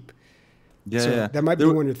keep. Yeah, that might be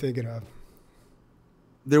the one you're thinking of.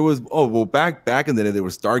 There was back in the day there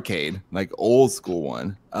was Starcade, like old school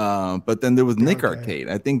one. But then there was Nick Arcade.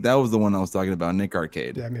 I think that was the one I was talking about, Nick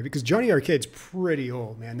Arcade. Yeah, maybe because Johnny Arcade's pretty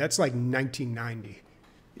old, man. That's like 1990.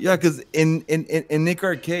 Yeah, because in Nick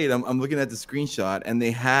Arcade, I'm looking at the screenshot, and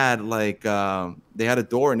they had like they had a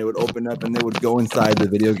door, and it would open up, and they would go inside the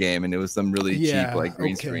video game, and it was some really cheap like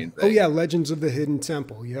green screen thing. Oh yeah, Legends of the Hidden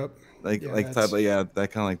Temple. Yep. That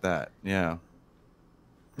kind of like that. Yeah.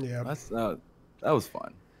 Yeah. That was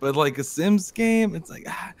fun. But like a Sims game, it's like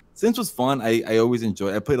Sims was fun. I always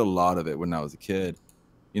enjoyed it. I played a lot of it when I was a kid,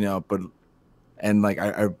 and like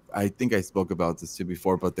I think I spoke about this too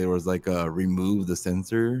before, but there was like a remove the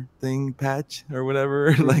censor thing patch or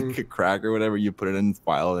whatever, like a crack or whatever. You put it in the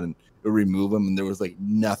file and it would remove them, and there was like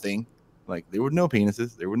nothing. Like there were no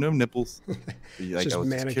penises, there were no nipples. Like I was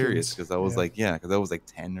just curious because I was because I was like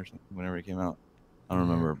 10 or something whenever it came out. I don't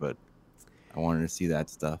remember, but I wanted to see that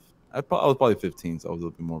stuff. I was probably 15, so I was a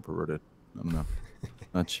little bit more perverted. I'm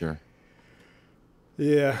not sure.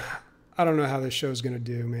 Yeah, I don't know how this show's gonna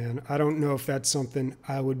do, man. I don't know if that's something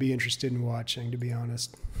I would be interested in watching, to be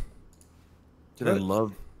honest. Dude, I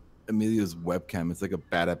love Emilio's webcam. It's like a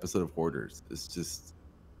bad episode of Hoarders. It's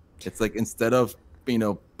like instead of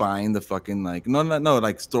buying the fucking like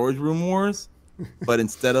like storage room wars, but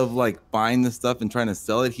instead of like buying the stuff and trying to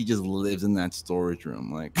sell it, he just lives in that storage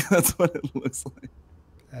room. Like that's what it looks like.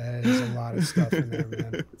 There's a lot of stuff in there,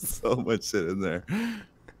 man. So much shit in there.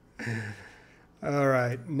 All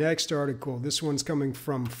right, next article. This one's coming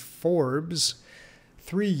from Forbes.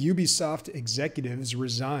 3 Ubisoft executives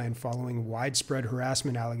resign following widespread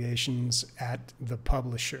harassment allegations at the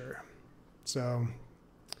publisher. So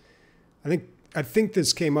I think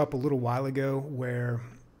this came up a little while ago where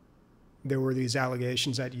there were these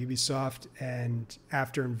allegations at Ubisoft, and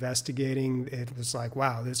after investigating, it was like,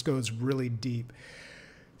 wow, this goes really deep.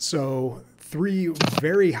 So 3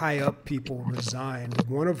 very high up people resigned.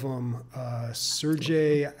 One of them,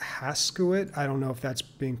 Sergei Haskowit, I don't know if that's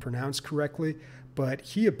being pronounced correctly, but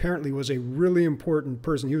he apparently was a really important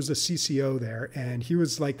person. He was the CCO there, and he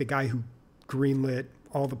was like the guy who greenlit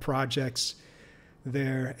all the projects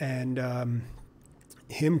there, and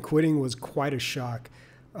him quitting was quite a shock.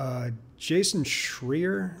 Jason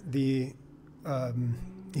Schreier,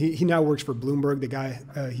 he now works for Bloomberg. The guy,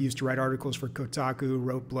 he used to write articles for Kotaku,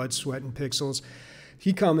 wrote Blood, Sweat, and Pixels.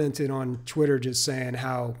 He commented on Twitter just saying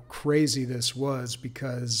how crazy this was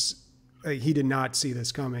because he did not see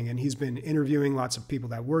this coming. And he's been interviewing lots of people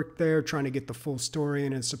that worked there, trying to get the full story,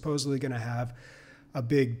 and is supposedly going to have a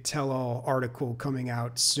big tell-all article coming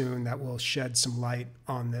out soon that will shed some light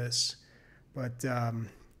on this. But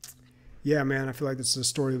yeah, man, I feel like this is a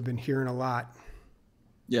story we've been hearing a lot.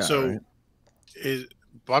 Yeah. So,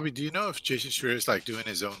 Bobby, do you know if Jason Schreier is like doing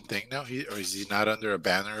his own thing now, or is he not under a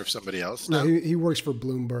banner of somebody else now? No, he works for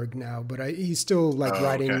Bloomberg now, but he's still like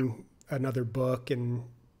writing another book and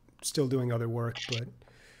still doing other work. But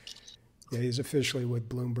yeah, he's officially with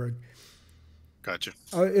Bloomberg. Gotcha.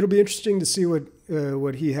 It'll be interesting to see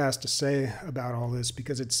what he has to say about all this,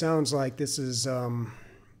 because it sounds like this is,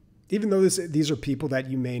 even though these are people that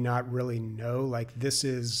you may not really know, like this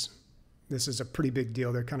is a pretty big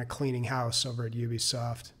deal. They're kind of cleaning house over at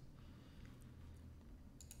Ubisoft.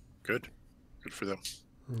 Good for them.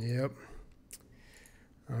 Yep.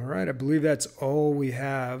 All right, I believe that's all we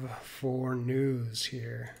have for news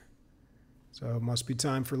here. So it must be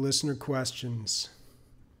time for listener questions.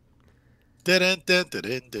 Dun, dun, dun,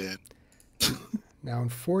 dun, dun. Now,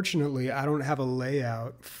 unfortunately, I don't have a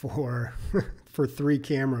layout for 3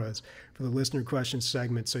 cameras for the listener question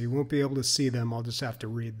segment, so you won't be able to see them. I'll just have to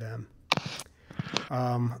read them.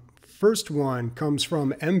 First one comes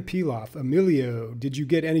from M. Piloff. Emilio, did you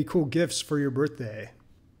get any cool gifts for your birthday?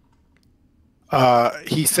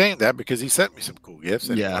 He's saying that because he sent me some cool gifts.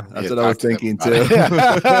 Yeah, that's what I was thinking too.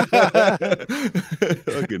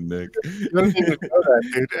 Fucking Nick. You don't even know that,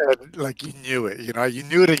 dude. And, like, you knew it. You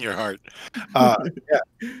knew it in your heart. Yeah.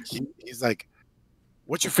 He's like,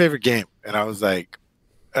 "What's your favorite game?" And I was like,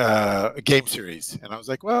 "A game series." And I was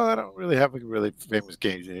like, "Well, I don't really have a really famous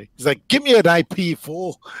game series." He's like, "Give me an IP,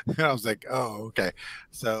 fool." And I was like, "Oh, okay."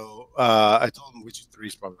 So I told him Witcher 3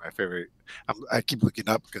 is probably my favorite. I keep looking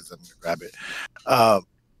up because I'm gonna grab it.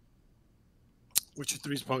 Witcher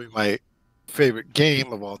 3 is probably my favorite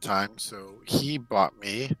game of all time. So he bought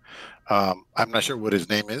me. I'm not sure what his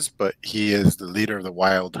name is, but he is the leader of the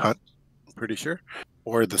Wild Hunt. I'm pretty sure,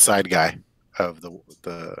 or the side guy of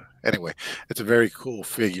the. Anyway, it's a very cool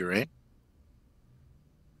figurine.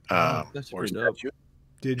 That's pretty dope.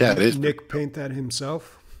 Did Nick paint that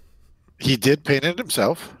himself? He did paint it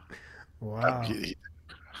himself. Wow.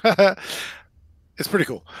 It's pretty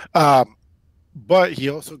cool. But he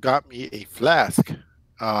also got me a flask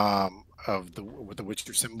with the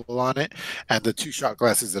Witcher symbol on it, and the 2 shot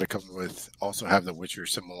glasses that it comes with also have the Witcher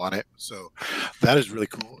symbol on it. So that is really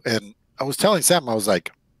cool. And I was telling Sam, I was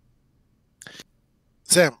like,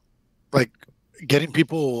 Sam, like, getting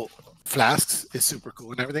people flasks is super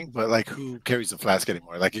cool and everything, but like, who carries a flask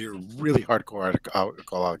anymore? Like, you're really hardcore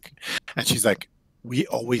alcoholic. And she's like, we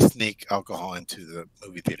always sneak alcohol into the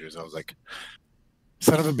movie theaters. I was like,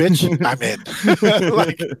 son of a bitch, I'm in.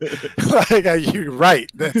 like, you're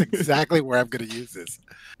right. That's exactly where I'm gonna use this.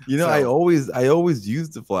 I always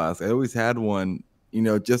used the flask. I always had one,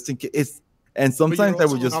 just in case. And sometimes I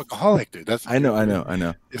would just alcoholic, dude. That's I know.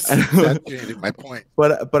 That's my point.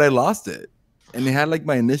 But I lost it, and it had like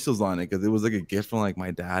my initials on it because it was like a gift from like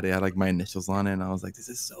my dad. It had like my initials on it, and I was like, this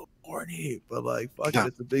is so corny, but like fuck it,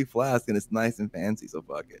 it's a big flask and it's nice and fancy, so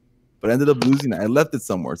fuck it. But I ended up losing it. I left it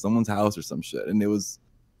somewhere, someone's house or some shit, and it's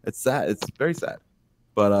sad. It's very sad.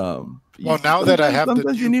 But well, now that I have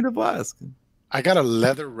sometimes you need a flask. I got a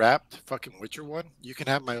leather wrapped fucking Witcher one. You can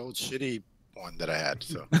have my old shitty one that I had.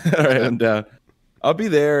 So all right, I'm down. I'll be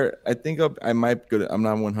there. I think I might go to, I'm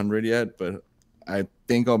not 100 yet, but I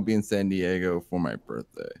think I'll be in San Diego for my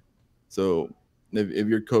birthday. So if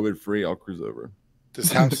you're COVID free, I'll cruise over.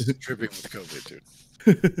 This house is dripping with COVID, dude.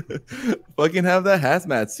 Fucking have that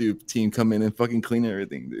hazmat suit team come in and fucking clean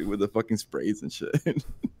everything, dude, with the fucking sprays and shit.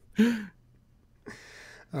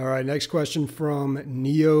 All right, next question from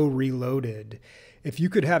Neo Reloaded. If you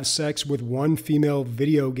could have sex with one female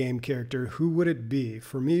video game character, who would it be?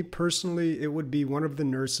 For me personally, it would be one of the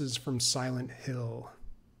nurses from Silent Hill.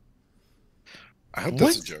 I hope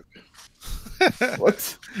that's a joke.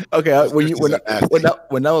 What? Okay,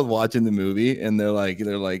 when I was watching the movie and they're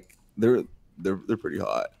pretty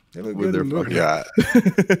hot. They look good in the movie.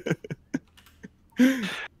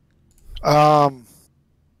 Yeah.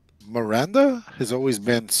 Miranda has always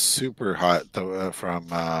been super hot though, from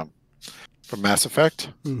Mass Effect.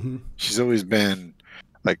 Mm-hmm. She's always been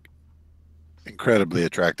like incredibly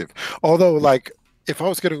attractive. Although, like, if I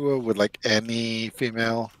was gonna go with like any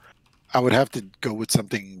female, I would have to go with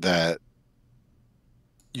something that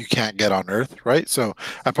you can't get on Earth, right? So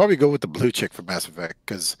I'd probably go with the blue chick from Mass Effect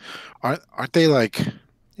because aren't they like?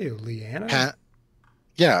 Ew, Leanna.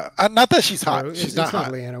 Yeah, not that she's hot. No, she's not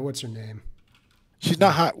hot. Leanna. What's her name? She's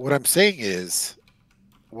not hot. What I'm saying is,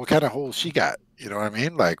 what kind of hole she got? You know what I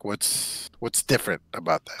mean? Like, what's different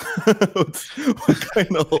about that? What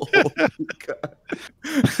kind of hole she got?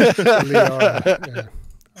 Yeah.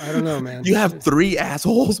 I don't know, man. You have 3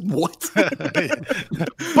 assholes? What?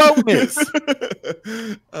 Bonus.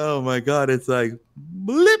 Oh my god, it's like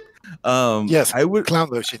blip. Yes, I would clown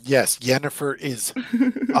lotion. Yes, Yennefer is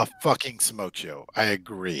a fucking smoke show. I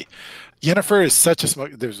agree. Yennefer is such a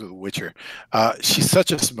smoke. There's a Witcher. She's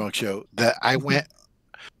such a smoke show that I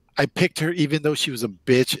picked her even though she was a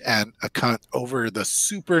bitch and a cunt over the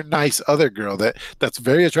super nice other girl that's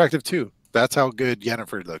very attractive too. That's how good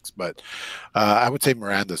Yennefer looks. But I would say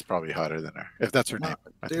Miranda's probably hotter than her, if that's her name.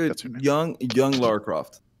 I think that's her name. Young Lara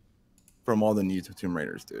Croft from all the new Tomb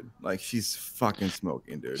Raiders, dude. Like, she's fucking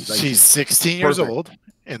smoking, dude. Like, she's 16 years old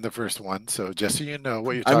in the first one, so just so you know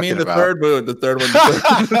what you're talking about. The third one.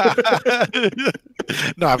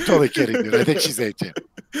 No, I'm totally kidding, dude. I think she's 18.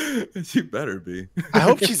 She better be. I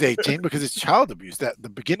hope she's 18 because it's child abuse. That the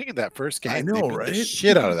beginning of that first game, I know, right? The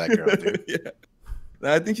shit out of that girl, dude. Yeah.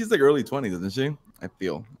 I think she's like early 20s, isn't she? I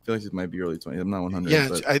feel like she might be early 20s. I'm not 100. Yeah,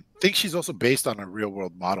 but... I think she's also based on a real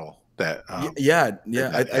world model. That I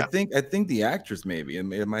think the actress maybe it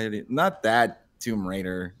might not that Tomb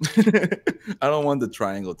Raider. I don't want the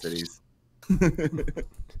triangle titties.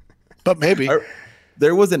 But maybe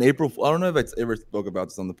there was an April. I don't know if I ever spoke about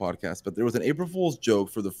this on the podcast, but there was an April Fool's joke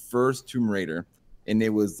for the first Tomb Raider, and it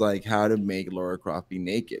was like how to make Lara Croft be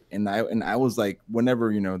naked. And I was like,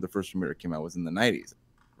 whenever the first Tomb Raider came out was in the 90s,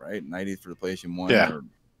 right? 90s for the PlayStation 1. Yeah.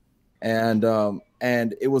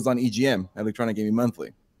 And it was on EGM, Electronic Gaming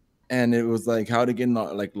Monthly. And it was like how to get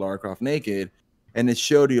like Lara Croft naked, and it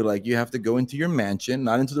showed you like you have to go into your mansion,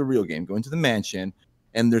 not into the real game, go into the mansion,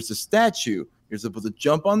 and there's a statue. You're supposed to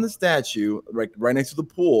jump on the statue right next to the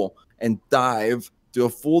pool and do a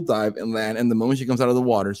full dive and land. And the moment she comes out of the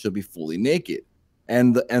water, she'll be fully naked.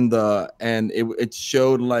 And it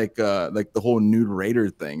showed like the whole nude raider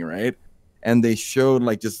thing, right? And they showed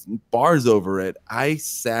like just bars over it. I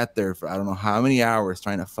sat there for I don't know how many hours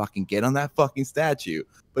trying to fucking get on that fucking statue.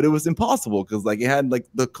 But it was impossible because like it had like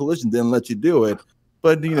the collision didn't let you do it.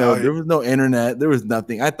 But there was no internet, there was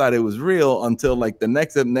nothing. I thought it was real until like the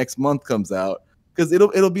next month comes out, because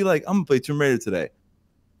it'll be like, I'm gonna play Tomb Raider today.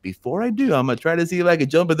 Before I do, I'm gonna try to see if I can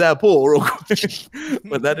jump in that pool real quick.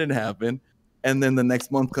 But that didn't happen. And then the next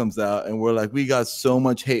month comes out, and we're like, we got so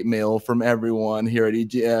much hate mail from everyone here at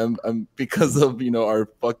EGM because of our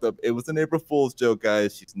fucked up. It was an April Fool's joke,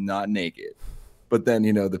 guys. She's not naked. But then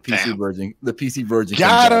the PC Virgin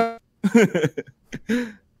got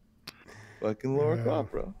him. Fucking Lara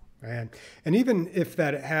Croft, bro. Man. And even if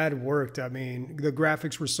that had worked, I mean, the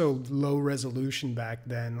graphics were so low resolution back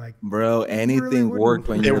then. Like, bro, anything worked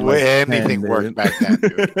when you were anything worked back then,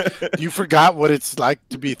 dude. You forgot what it's like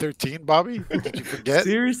to be 13, Bobby? Did you forget?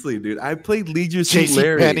 Seriously, dude. I played Leisure Suit JC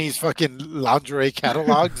Larry. Penney's fucking lingerie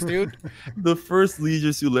catalogs, dude. The first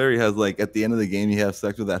Leisure Suit Larry has like at the end of the game you have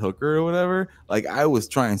sex with that hooker or whatever. Like, I was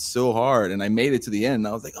trying so hard and I made it to the end and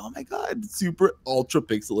I was like, oh my god, super ultra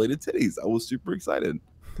pixelated titties. I was super excited.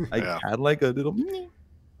 I had like a little.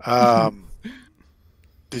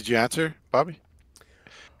 Did you answer, Bobby?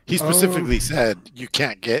 He specifically said you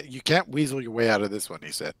can't weasel your way out of this one.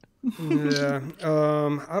 He said. Yeah.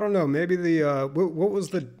 I don't know. Maybe what was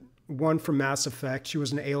the one from Mass Effect? She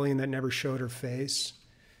was an alien that never showed her face.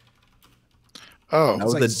 Oh, that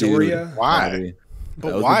was like the Zoria. Dude. Why? Bobby. But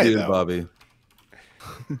that was why the dude, though? Bobby?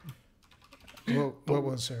 Well, what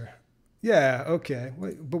was her? Yeah, okay.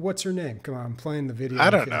 But what's her name? Come on, I'm playing the video. I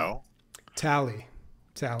don't know. Tally.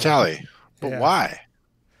 But why?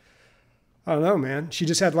 I don't know, man. She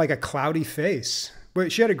just had like a cloudy face,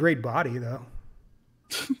 but she had a great body, though.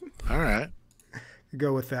 All right.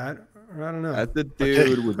 Go with that. I don't know. That's the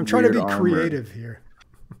dude with I'm trying to be armor. creative here.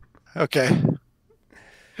 Okay.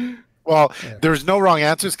 Well, there's no wrong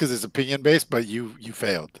answers because it's opinion based, but you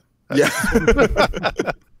failed. Yeah.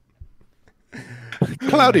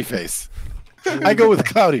 Cloudy face. I go with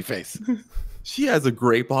cloudy face. She has a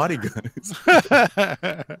great body, guys.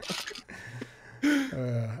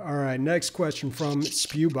 All right, next question from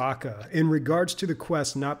Spewbaka. In regards to the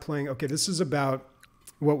Quest not playing, okay, this is about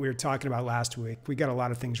what we were talking about last week. We got a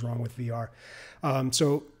lot of things wrong with VR.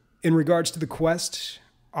 So in regards to the Quest,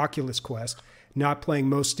 Oculus Quest, not playing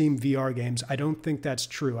most Steam VR games, I don't think that's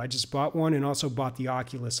true. I just bought one and also bought the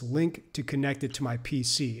Oculus Link to connect it to my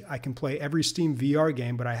PC. I can play every Steam VR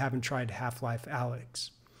game, but I haven't tried Half-Life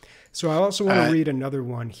Alyx. So I also want to read another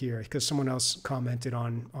one here because someone else commented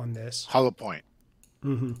on this. Hollow Point.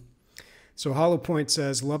 Mm-hmm. So Hollow Point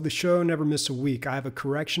says, love the show, never miss a week. I have a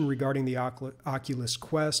correction regarding the Oculus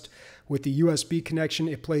Quest. With the USB connection,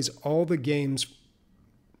 it plays all the games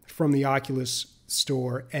from the Oculus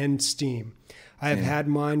Store and Steam. I have had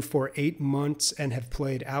mine for 8 months and have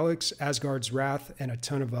played Alyx, Asgard's Wrath, and a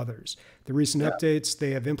ton of others. The recent updates they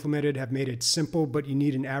have implemented have made it simple, but you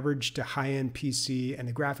need an average to high-end PC, and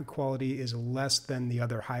the graphic quality is less than the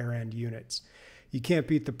other higher-end units. You can't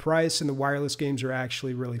beat the price, and the wireless games are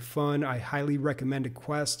actually really fun. I highly recommend a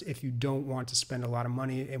Quest if you don't want to spend a lot of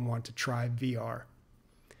money and want to try VR.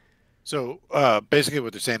 So basically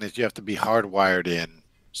what they're saying is you have to be hardwired in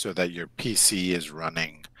so that your PC is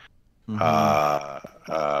running, Valve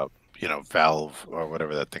or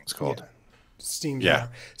whatever that thing's called. Yeah. Steam VR.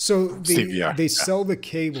 So Steam VR. They sell the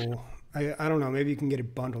cable. I don't know, maybe you can get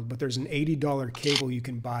it bundled, but there's an $80 cable you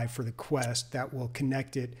can buy for the Quest that will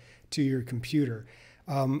connect it to your computer.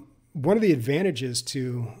 One of the advantages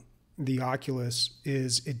to the Oculus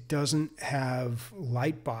is it doesn't have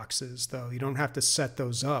light boxes, though. You don't have to set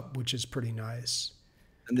those up, which is pretty nice.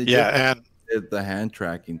 And and the hand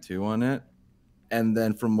tracking too on it. And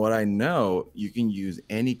then from what I know, you can use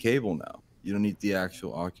any cable now. You don't need the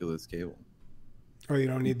actual Oculus cable. Or you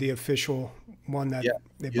don't need the official one that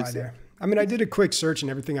they buy there. I mean, I did a quick search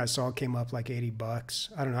and everything I saw came up like $80.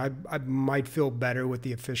 I don't know. I might feel better with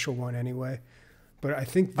the official one anyway. But I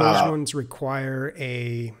think those ones require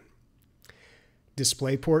a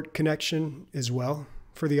DisplayPort connection as well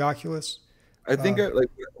for the Oculus. I think like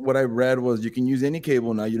what I read was you can use any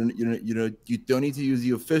cable now. You don't need to use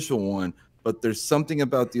the official one, but there's something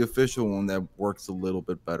about the official one that works a little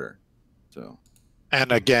bit better. So.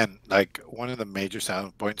 And again, like one of the major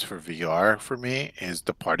selling points for VR for me is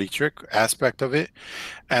the party trick aspect of it.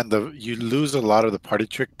 And you lose a lot of the party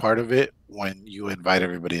trick part of it when you invite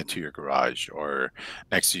everybody into your garage or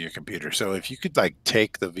next to your computer. So if you could like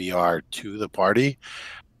take the VR to the party,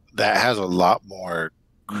 that has a lot more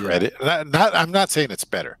credit. Yeah. I'm not saying it's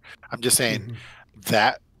better. I'm just saying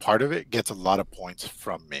that part of it gets a lot of points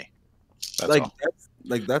from me.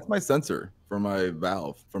 That's my sensor for my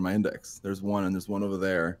Valve, for my Index. There's one and there's one over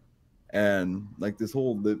there, and like the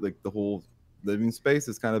whole living space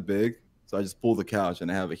is kind of big, so I just pull the couch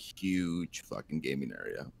and I have a huge fucking gaming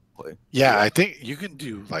area to play. Yeah, I think you can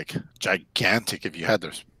do like gigantic if you had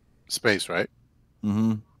the space, right?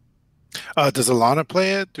 Mm-hmm. Does Alana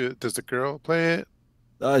play it? Does the girl play it?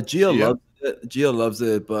 Gia loves it. Gia loves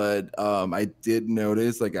it, but I did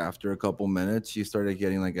notice like after a couple minutes she started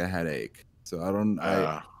getting like a headache. So I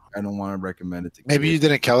don't want to recommend it to maybe kids. You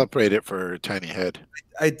didn't calibrate it for her tiny head.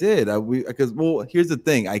 I did. Because here's the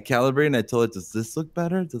thing. I calibrated and I told her, does this look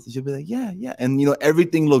better? She'll be like, yeah. And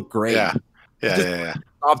everything looked great. Yeah.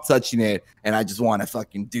 Stop touching it, and I just want to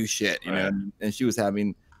fucking do shit, you know. And she was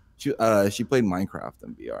having, she played Minecraft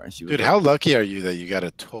in VR, and she was. Dude, how lucky are you that you got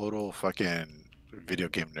a total fucking video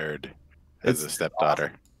game nerd as a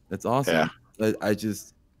stepdaughter? That's awesome. Yeah. But I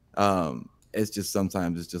just it's just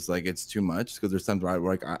sometimes it's just like it's too much because there's times where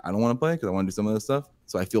I don't want to play because I want to do some of this stuff,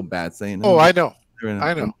 so I feel bad saying. Oh, I know.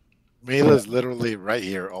 Mila's literally right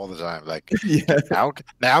here all the time. Like,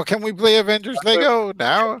 now can we play Avengers Lego?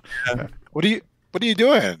 Now, what are you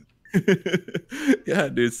doing? Yeah,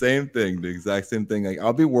 dude, same thing, the exact same thing. Like,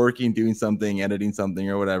 I'll be working, doing something, editing something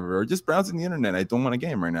or whatever, or just browsing the internet. I don't want a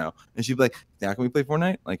game right now, and she'd be like, "Now, can we play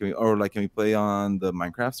Fortnite? Can we play on the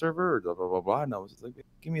Minecraft server?" Or blah blah blah blah. And I was just like,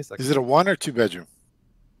 "Give me a second." Is it a 1 or 2 bedroom?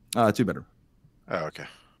 2 bedroom. Oh, okay.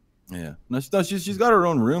 Yeah, no, she's got her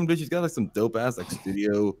own room, dude. She's got like some dope ass like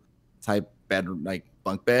studio type bedroom, like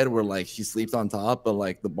bunk bed where like she sleeps on top, but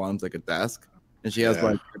like the bottom's like a desk, and she has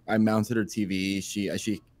like I mounted her TV. She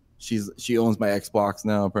owns my Xbox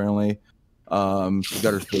now apparently. She's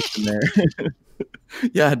got her Switch in there.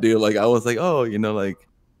 Yeah, dude. Like I was like, oh, you know, like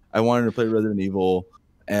I wanted to play Resident Evil,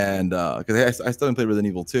 and because I still haven't played Resident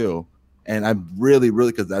Evil 2, and I really,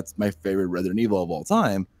 because that's my favorite Resident Evil of all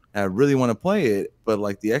time. And I really want to play it, but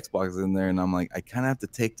like the Xbox is in there, and I'm like, I kind of have to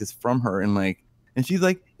take this from her, and like. And she's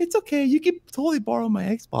like, "It's okay. You can totally borrow my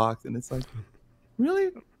Xbox." And it's like, really?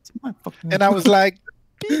 It's my fucking and I was like,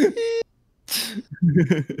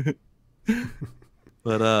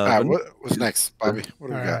 but what's next, Bobby? What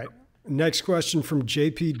do we got? Right. Next question from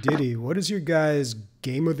JP Diddy. What is your guys'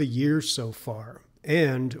 game of the year so far?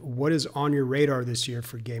 And what is on your radar this year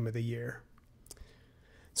for game of the year?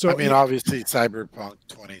 So I mean, obviously Cyberpunk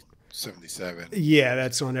 2077. Yeah,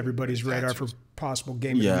 that's on everybody's radar for possible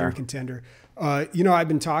game of the year contender. You know, I've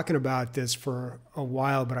been talking about this for a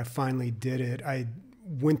while, but I finally did it. I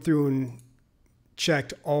went through and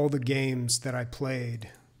checked all the games that I played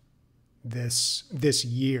this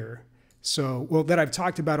year. So, well, that I've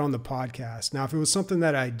talked about on the podcast. Now, if it was something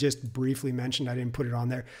that I just briefly mentioned, I didn't put it on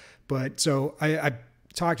there. But so I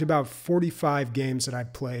talked about 45 games that I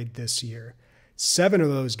played this year. 7 of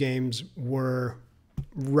those games were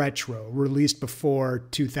retro, released before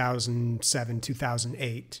 2007,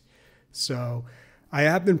 2008. So I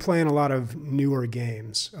have been playing a lot of newer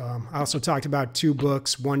games. I also talked about 2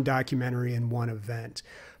 books, 1 documentary, and 1 event.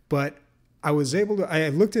 But I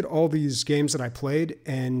looked at all these games that I played,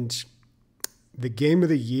 and the game of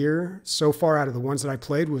the year so far out of the ones that I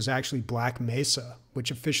played was actually Black Mesa,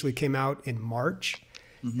 which officially came out in March.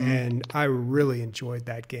 And I really enjoyed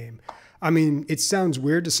that game. I mean, it sounds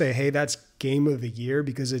weird to say, hey, that's game of the year,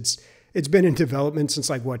 because it's been in development since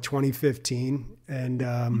like 2015, and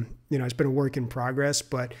you know, it's been a work in progress.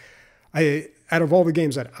 But out of all the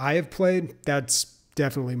games that I have played, that's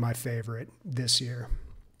definitely my favorite this year.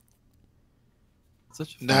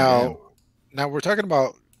 Now we're talking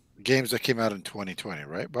about games that came out in 2020,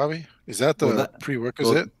 right, Bobby? Is that the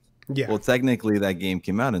prerequisite? Yeah. Well, technically, that game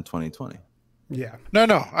came out in 2020. Yeah. No,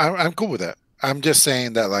 I'm cool with that. I'm just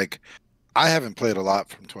saying that like I haven't played a lot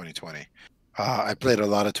from 2020. I played a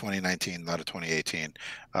lot of 2019, a lot of 2018,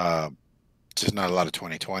 just not a lot of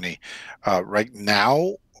 2020. Right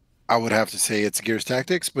now, I would have to say it's Gears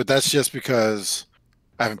Tactics, but that's just because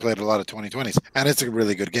I haven't played a lot of 2020s, and it's a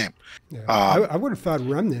really good game. Yeah. I would have thought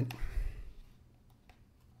Remnant.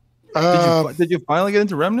 Did you finally get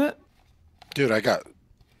into Remnant? Dude, I got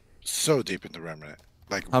so deep into Remnant.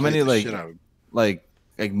 Like how many like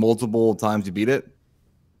multiple times you beat it?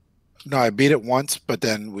 No, I beat it once, but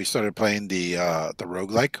then we started playing the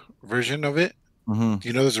roguelike version of it. Do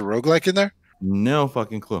you know there's a roguelike in there? No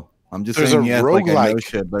fucking clue. I'm just there's saying yes, like I know roguelike.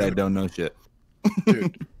 shit, but I don't know shit.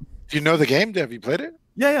 Dude, do you know the game? Have you played it?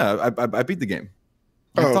 Yeah, I beat the game.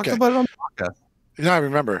 I talked about it on the podcast. No, I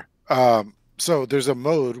remember. So there's a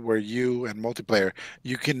mode where you and multiplayer,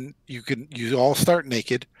 you all start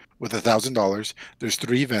naked with $1,000. There's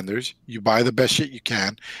 3 vendors. You buy the best shit you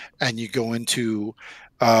can, and you go into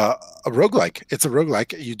a roguelike. It's a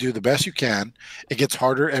roguelike. You do the best you can. It gets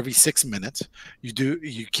harder every 6 minutes.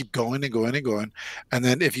 You keep going and going and going. And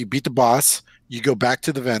then if you beat the boss, you go back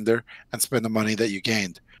to the vendor and spend the money that you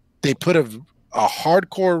gained. They put a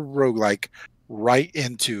hardcore roguelike right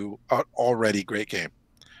into an already great game.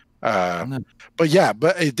 But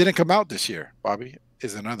it didn't come out this year, Bobby,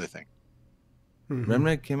 is another thing.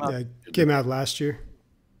 Remnant came out. Yeah, it came out last year.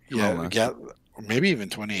 Yeah, maybe even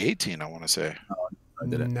 2018, I want to say.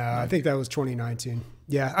 No, I think that was 2019.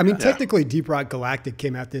 Yeah, I mean, technically, Deep Rock Galactic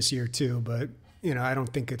came out this year too, but you know, I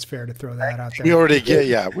don't think it's fair to throw that out there. We already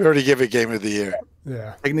give it Game of the Year.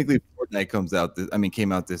 Yeah, technically, Fortnite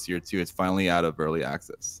came out this year too. It's finally out of early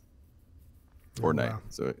access. Fortnite,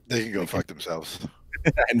 so they can go fuck themselves.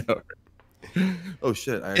 I know. Oh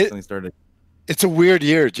shit! I accidentally started. It's a weird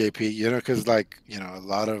year, JP. You know, because a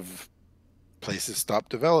lot of places stopped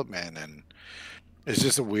development, and it's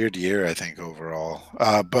just a weird year, I think, overall.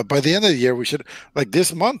 But by the end of the year, we should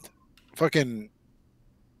this month, fucking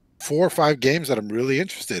 4 or 5 games that I'm really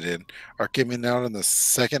interested in are coming out in the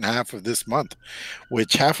second half of this month,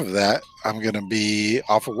 which half of that I'm gonna be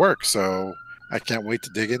off of work, so I can't wait to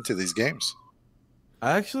dig into these games.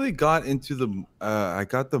 I actually got into I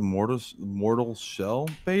got the Mortal Shell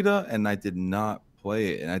beta, and I did not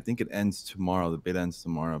play it. And I think it ends tomorrow. The beta ends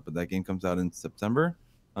tomorrow, but that game comes out in September.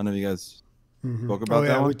 I don't know if you guys spoke about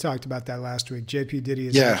that one. We talked about that last week. JP Diddy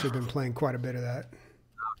has actually been playing quite a bit of that.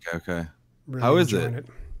 Okay. Really How is it?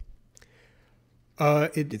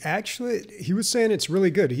 He was saying it's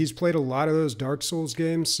really good. He's played a lot of those Dark Souls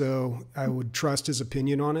games, so I would trust his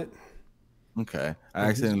opinion on it. Okay. I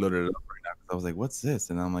accidentally loaded it up right now because I was like, what's this?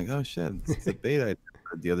 And I'm like, oh shit, it's a beta I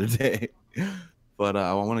did the other day. But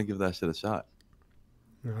I want to give that shit a shot.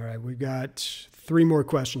 All right, we got 3 more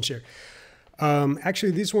questions here.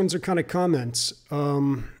 Actually, these ones are kind of comments.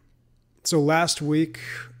 So last week,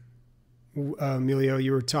 Emilio,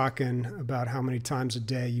 you were talking about how many times a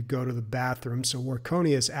day you go to the bathroom. So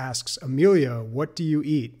Warconius asks, Emilio, what do you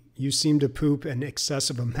eat? You seem to poop an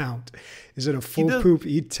excessive amount. Is it a full poop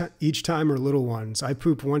each time or little ones? I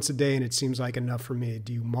poop once a day and it seems like enough for me.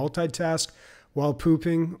 Do you multitask while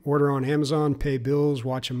pooping, order on Amazon, pay bills,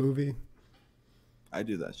 watch a movie? I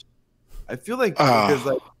do that shit. I feel like because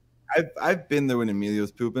like I've been there when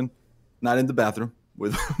Emilio's pooping, not in the bathroom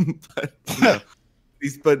with him, but you know,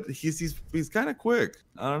 he's kind of quick.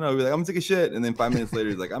 I don't know. He's like, I'm gonna take a shit, and then 5 minutes later,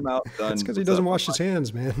 he's like, I'm out, done. It's because he doesn't wash his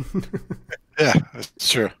hands, man. Yeah, that's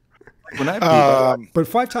true. When I poop, but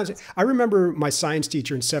 5 times, I remember my science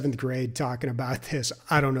teacher in 7th grade talking about this.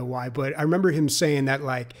 I don't know why, but I remember him saying that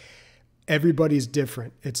like everybody's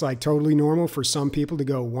different. It's like totally normal for some people to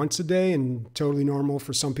go once a day and totally normal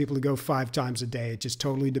for some people to go 5 times a day. It just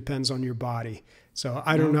totally depends on your body. So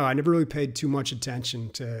I don't know. I never really paid too much attention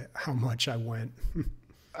to how much I went.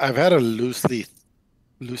 I've had a loosely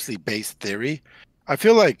based theory. I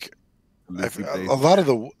feel like a lot of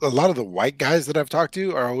the white guys that I've talked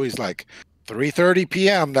to are always like 3:30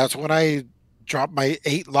 p.m. That's when I drop my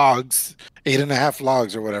 8.5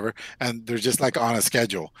 logs or whatever, and they're just like on a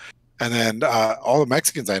schedule. And then all the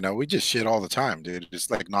Mexicans I know, we just shit all the time, dude.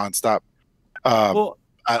 Just like nonstop. well,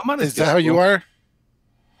 I'm on a is that how you are?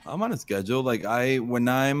 I'm on a schedule. Like when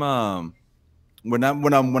I'm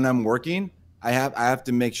working, I have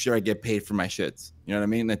to make sure I get paid for my shits. You know what I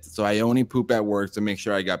mean? So I only poop at work to make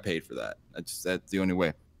sure I got paid for that. That's the only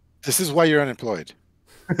way. This is why you're unemployed.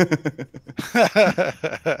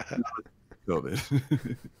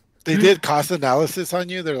 COVID. They did cost analysis on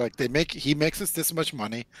you. They're like, he makes us this much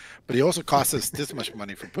money, but he also costs us this much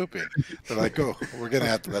money for pooping. They're like, oh, we're gonna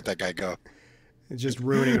have to let that guy go. It's just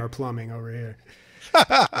ruining our plumbing over here.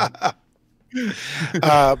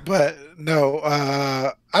 But no,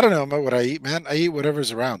 I don't know about what I eat, man. I eat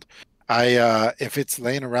whatever's around. If it's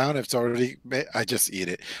laying around, if it's already, I just eat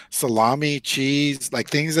it. Salami, cheese, like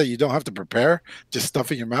things that you don't have to prepare, just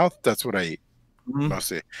stuff in your mouth. That's what I eat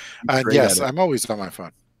mostly. And yes, I'm always on my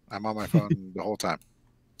phone. I'm on my phone the whole time.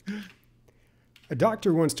 A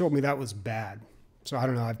doctor once told me that was bad. So I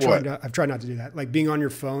don't know. I've tried not to do that. Like being on your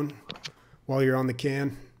phone while you're on the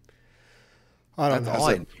can. I don't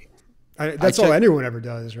know. That's all anyone ever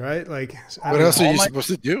does, right? Like, what else are you supposed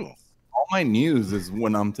to do? All my news is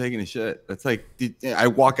when I'm taking a shit. That's like I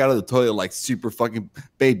walk out of the toilet like super fucking,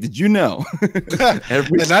 babe, did you know?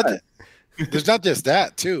 There's not just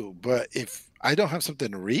that too, but if I don't have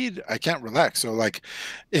something to read, I can't relax. So like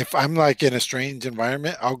if I'm like in a strange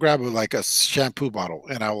environment, I'll grab like a shampoo bottle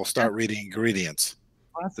and I will start reading ingredients.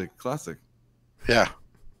 Classic. Yeah.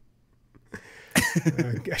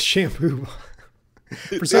 Shampoo.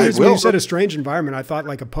 For some reason, when you said a strange environment, I thought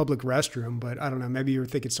like a public restroom, but I don't know. Maybe you were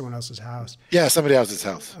thinking someone else's house. Yeah, somebody else's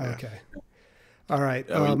house. Okay. Yeah. All right.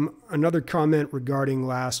 Another comment regarding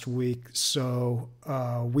last week. So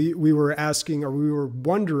we were asking, or we were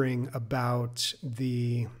wondering about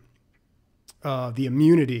the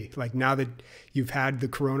immunity. Like now that you've had the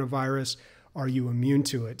coronavirus, are you immune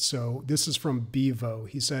to it? So this is from Bevo.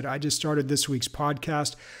 He said, I just started this week's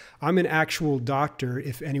podcast. I'm an actual doctor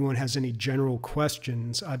if anyone has any general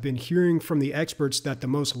questions. I've been hearing from the experts that the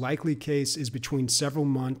most likely case is between several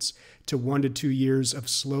months to 1 to 2 years of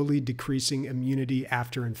slowly decreasing immunity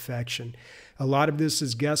after infection. A lot of this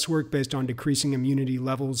is guesswork based on decreasing immunity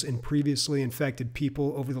levels in previously infected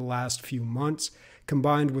people over the last few months,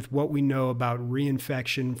 combined with what we know about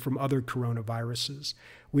reinfection from other coronaviruses.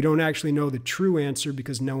 We don't actually know the true answer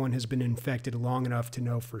because no one has been infected long enough to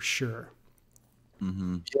know for sure.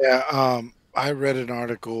 Mm-hmm. Yeah, I read an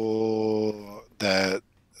article that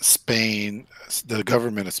Spain, the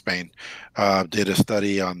government of Spain, did a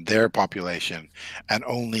study on their population, and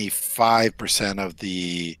only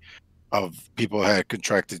 5% of people who had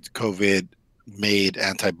contracted COVID made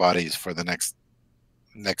antibodies for the next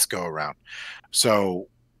go around. So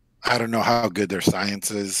I don't know how good their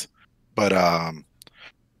science is, but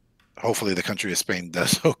hopefully the country of Spain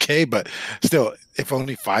does okay. But still, if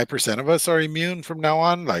only 5% of us are immune from now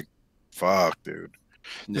on, like, fuck, dude.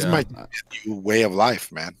 This might be a new way of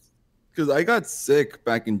life, man. Because I got sick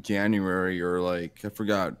back in January, or like, I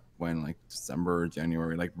forgot when, like December or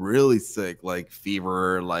January, like really sick, like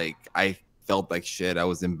fever, like I felt like shit. I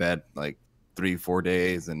was in bed like 3-4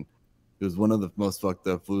 days, and it was one of the most fucked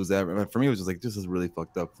up flus ever. For me, it was just like, this is a really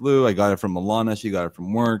fucked up flu. I got it from Alana. She got it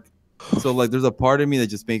from work. So like, there's a part of me that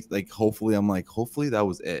just makes like, hopefully that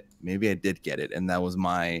was it. Maybe I did get it, and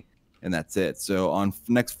that's it. So on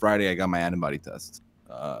next Friday, I got my antibody test.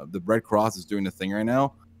 The Red Cross is doing the thing right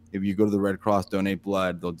now. If you go to the Red Cross, donate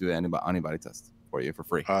blood, they'll do an antibody test for you for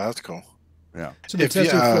free. Oh, that's cool. Yeah. So they're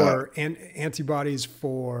testing for antibodies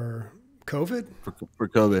for COVID? For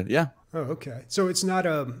COVID, yeah. Oh, okay. So it's not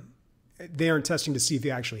they aren't testing to see if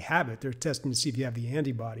you actually have it. They're testing to see if you have the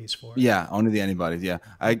antibodies for it. Yeah, only the antibodies. Yeah,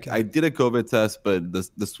 I did a COVID test, but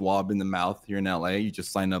the swab in the mouth here in LA, you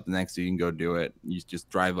just sign up the next day, you can go do it. You just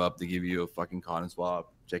drive up, they give you a fucking cotton swab,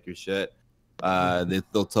 check your shit.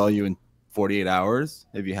 They'll tell you in 48 hours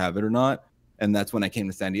if you have it or not. And that's when I came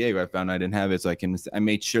to San Diego. I found I didn't have it, so I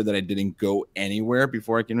made sure that I didn't go anywhere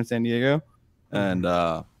before I came to San Diego. And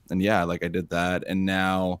yeah, like I did that, and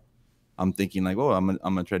now I'm thinking like, oh, I'm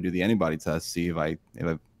gonna try to do the antibody test, see if I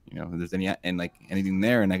if there's anything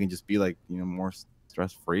there, and I can just be like, more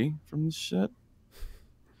stress free from this shit.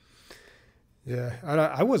 Yeah,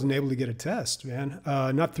 I wasn't able to get a test, man.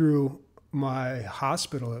 Not through my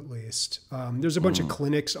hospital, at least. There's a bunch of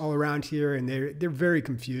clinics all around here, and they're very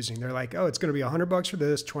confusing. They're like, oh, it's going to be $100 for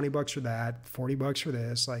this, $20 for that, $40 for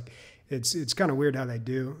this. Like, it's kind of weird how they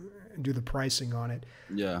do the pricing on it.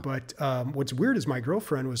 Yeah. But what's weird is my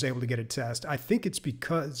girlfriend was able to get a test. I think it's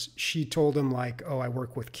because she told them like, oh, I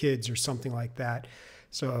work with kids or something like that.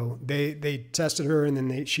 So they tested her, and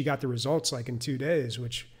then she got the results like in 2 days,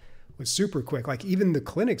 which was super quick. Like even the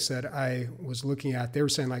clinics that I was looking at, they were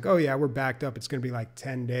saying like, oh yeah, we're backed up. It's going to be like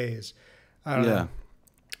 10 days. I don't know.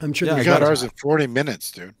 I'm sure I got ours in 40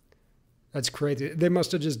 minutes, dude. That's crazy. They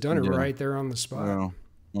must have just done it right there on the spot. Yeah.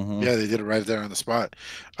 Yeah, they did it right there on the spot.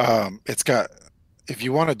 It's got, if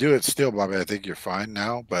you want to do it still, Bobby, I think you're fine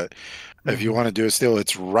now. But if you want to do it still,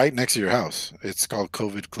 it's right next to your house. It's called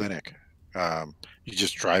COVID Clinic. You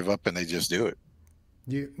just drive up and they just do it.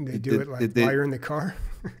 They do it like while you're in the car?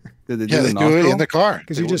 They do it in the car.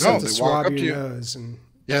 Because you just have to swab your nose.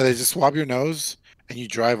 Yeah, they just swab your nose and you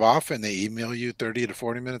drive off and they email you 30 to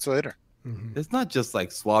 40 minutes later. Mm-hmm. It's not just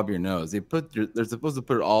like swab your nose. They're supposed to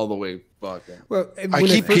put it all the way fucking. Well, I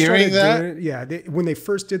keep hearing that. When they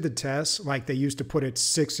first did the test, like they used to put it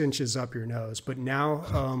 6 inches up your nose, but now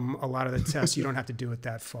a lot of the tests you don't have to do it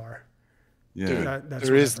that far. Yeah, dude,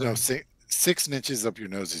 there is no 6 inches up your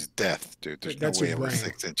nose is death, dude. There's no way over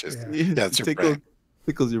 6 inches. Yeah, that's your brain.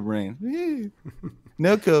 Tickles your brain.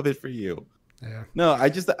 No COVID for you. Yeah. No, I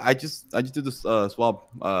just do this swab.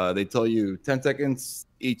 They tell you 10 seconds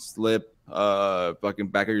each lip, fucking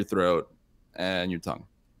back of your throat and your tongue,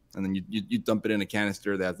 and then you dump it in a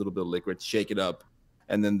canister that has a little bit of liquid, shake it up,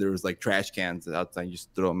 and then there's like trash cans outside. You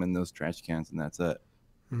just throw them in those trash cans, and that's it.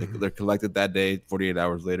 Mm-hmm. They're collected that day. 48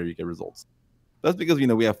 hours later, you get results. That's because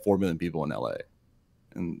we have 4 million people in LA,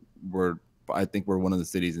 and I think we're one of the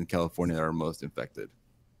cities in California that are most infected.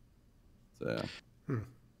 So.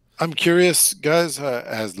 I'm curious, guys,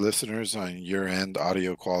 as listeners on your end,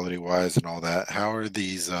 audio quality wise and all that, how are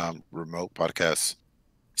these remote podcasts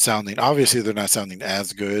sounding? Obviously, they're not sounding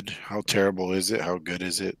as good. How terrible is it? How good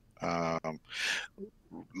is it?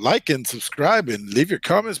 Like and subscribe and leave your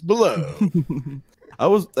comments below. I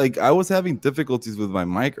was having difficulties with my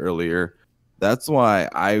mic earlier. That's why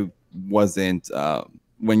I wasn't.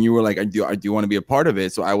 When you were like, do you want to be a part of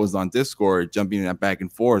it? So I was on Discord jumping that back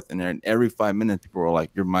and forth, and then every 5 minutes people were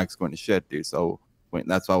like, your mic's going to shit, dude. So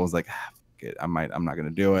that's why I was like, fuck it, I'm not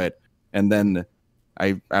gonna do it. And then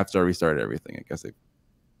after I restarted everything, I guess it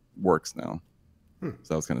works now.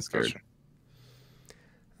 So I was kind of scared. Gotcha.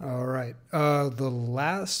 All right. The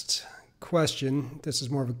last question, this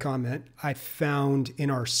is more of a comment, I found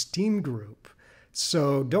in our Steam group.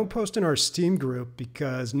 So don't post in our Steam group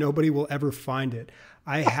because nobody will ever find it.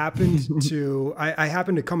 I happened to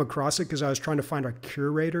come across it because I was trying to find our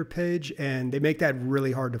curator page, and they make that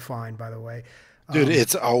really hard to find, by the way. Dude,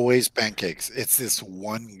 it's always pancakes. It's this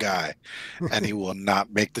one guy, and he will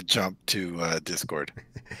not make the jump to Discord.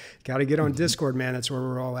 Got to get on Discord, man. That's where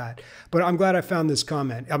we're all at. But I'm glad I found this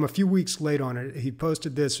comment. I'm a few weeks late on it. He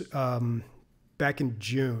posted this back in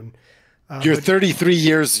June. You're 33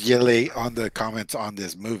 years late on the comments on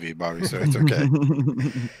this movie, Bobby, so it's okay.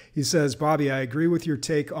 He says, Bobby, I agree with your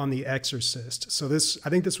take on The Exorcist. So I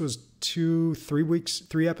think this was 3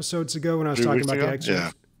 episodes ago when I was talking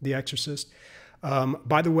about The Exorcist.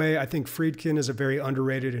 By the way, I think Friedkin is a very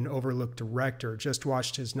underrated and overlooked director. Just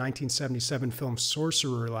watched his 1977 film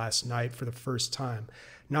Sorcerer last night for the first time.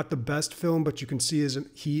 Not the best film, but you can see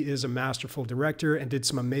he is a masterful director and did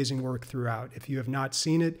some amazing work throughout. If you have not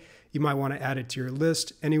seen it, you might want to add it to your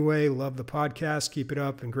list. Anyway, love the podcast. Keep it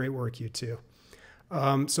up, and great work, you two.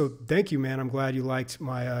 So thank you, man. I'm glad you liked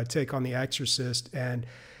my take on The Exorcist. And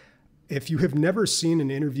if you have never seen an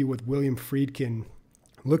interview with William Friedkin,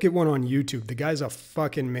 look at one on YouTube. The guy's a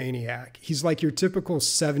fucking maniac. He's like your typical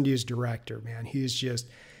 70s director, man.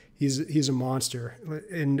 He's a monster.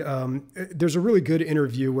 And there's a really good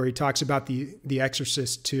interview where he talks about the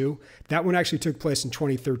Exorcist 2. That one actually took place in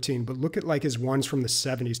 2013, but look at like his ones from the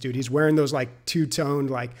 70s, dude. He's wearing those like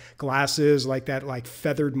two-toned like glasses, like that like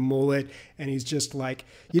feathered mullet, and he's just like,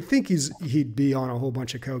 you'd think he'd be on a whole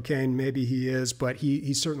bunch of cocaine. Maybe he is, but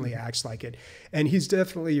he certainly acts like it. And he's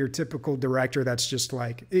definitely your typical director that's just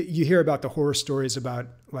like, you hear about the horror stories about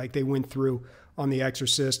like they went through on The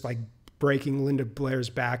Exorcist, like breaking Linda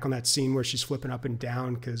Blair's back on that scene where she's flipping up and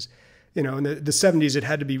down because, you know, in the 70s, it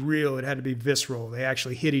had to be real. It had to be visceral. They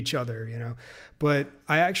actually hit each other, you know. But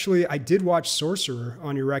I did watch Sorcerer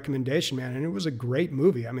on your recommendation, man, and it was a great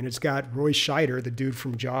movie. I mean, it's got Roy Scheider, the dude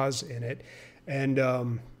from Jaws, in it. And,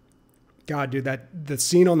 God, dude, the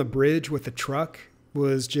scene on the bridge with the truck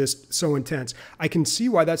was just so intense. I can see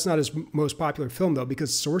why that's not his most popular film, though,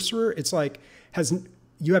 because Sorcerer, it's like,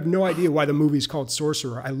 you have no idea why the movie's called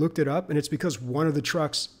Sorcerer. I looked it up, and it's because one of the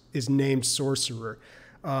trucks is named Sorcerer.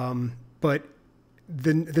 But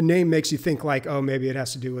the name makes you think like, oh, maybe it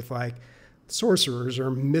has to do with like sorcerers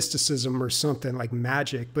or mysticism or something like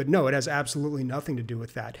magic. But no, it has absolutely nothing to do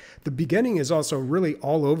with that. The beginning is also really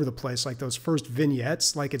all over the place. Like those first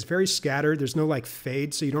vignettes, like it's very scattered. There's no like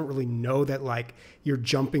fade. So you don't really know that like you're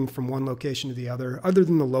jumping from one location to the other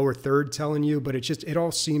than the lower third telling you, but it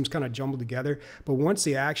all seems kind of jumbled together. But once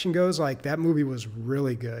the action goes, like that movie was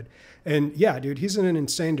really good. And yeah, dude, he's an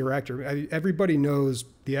insane director. Everybody knows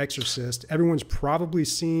The Exorcist. Everyone's probably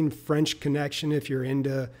seen French Connection if you're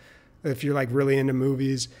like really into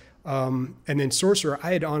movies. And then Sorcerer,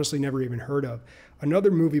 I had honestly never even heard of.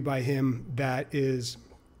 Another movie by him that is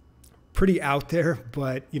pretty out there,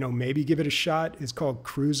 but you know, maybe give it a shot, is called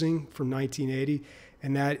Cruising from 1980.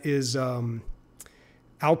 And that is Al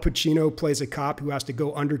Pacino plays a cop who has to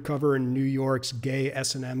go undercover in New York's gay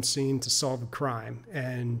S&M scene to solve a crime.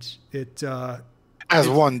 And as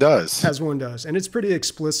one does. And it's pretty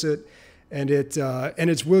explicit. And it's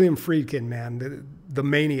William Friedkin, man, the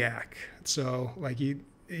maniac. So like you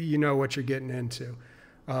know what you're getting into.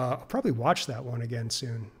 I'll probably watch that one again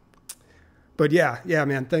soon. But yeah,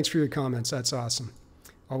 man. Thanks for your comments. That's awesome.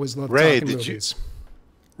 Always love talking movies.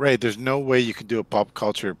 Ray, there's no way you can do a pop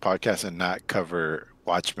culture podcast and not cover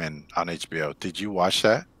Watchmen on HBO. Did you watch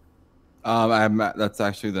that? That's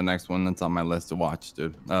actually the next one that's on my list to watch,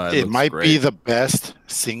 dude. It might be the best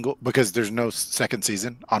single because there's no second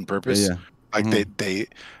season on purpose. Yeah. Like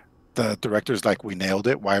the director's like, we nailed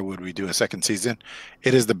it. Why would we do a second season?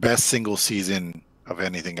 It is the best single season of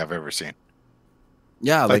anything I've ever seen.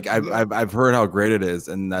 Yeah, like I've heard how great it is,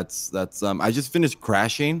 and that's I just finished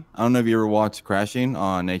Crashing. I don't know if you ever watched Crashing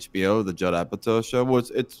on HBO, the Judd Apatow show. Well,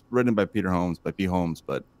 it's written by P. Holmes, but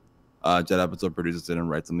Judd Apatow produces it and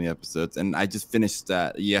writes some of the episodes. And I just finished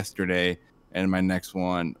that yesterday, and my next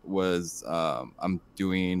one was I'm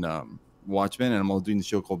doing Watchmen, and I'm also doing the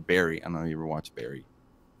show called Barry. I don't know if you ever watched Barry.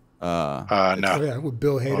 No. Yeah, with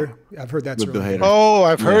Bill Hader. I've heard that's really good. Oh,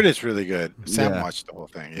 I've heard it's really good. Sam watched the whole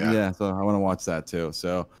thing. Yeah, so I want to watch that too.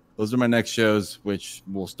 So those are my next shows, which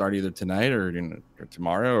will start either tonight or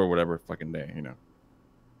tomorrow or whatever fucking day. You know,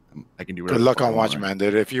 I can do whatever. Good luck on Watchmen,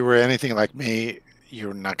 dude. If you were anything like me,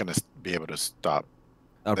 you're not gonna be able to stop.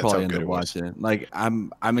 I'll probably end up watching it. Like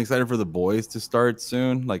I'm excited for The Boys to start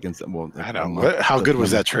soon. Like I know. How good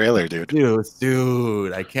was that trailer, dude?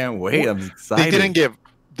 Dude, I can't wait. I'm excited.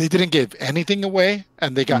 They didn't give anything away,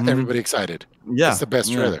 and they got everybody excited. Yeah, it's the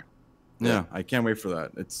best trailer. Yeah, I can't wait for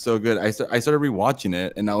that. It's so good. I started rewatching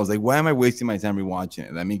it, and I was like, why am I wasting my time rewatching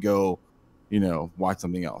it? Let me go, watch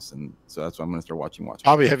something else. And so that's why I'm gonna start watching.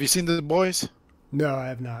 Bobby, have you seen The Boys? No, I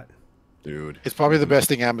have not. Dude, it's probably the best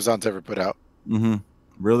thing Amazon's ever put out.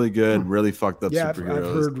 Really good, really fucked up superheroes.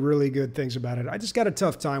 I've heard really good things about it. I just got a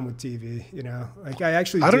tough time with TV, Like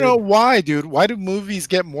I don't know why, dude. Why do movies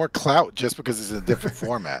get more clout just because it's in a different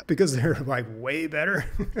format? Because they're like way better,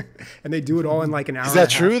 and they do it all in like an hour. Is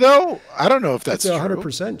that true though? I don't know if that's true.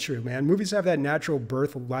 100% true, man. Movies have that natural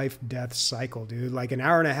birth, life, death cycle, dude. Like an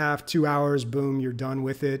hour and a half, 2 hours, boom, you're done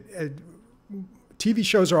with it. TV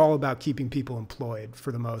shows are all about keeping people employed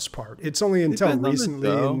for the most part. It's only until recently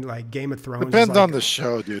in like Game of Thrones. Depends on the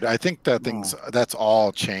show, dude. I think that's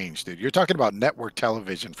all changed, dude. You're talking about network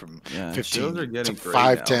television from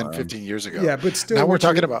 15 years ago. Yeah, but still, now we're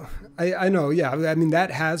talking about. I know, yeah. I mean,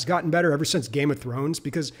 that has gotten better ever since Game of Thrones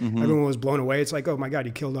because everyone was blown away. It's like, oh my god,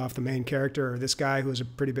 he killed off the main character or this guy who was a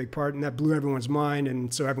pretty big part, and that blew everyone's mind,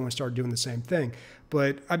 and so everyone started doing the same thing.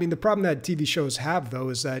 But I mean, the problem that TV shows have though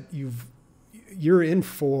is that you're in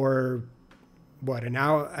for what, an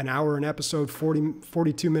hour an episode,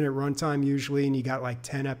 42-minute runtime usually, and you got like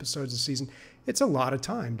 10 episodes a season. It's a lot of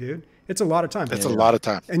time, dude. It's a lot of time. It's a lot of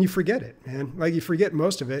time. And you forget it, man. Like you forget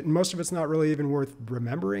most of it, and most of it's not really even worth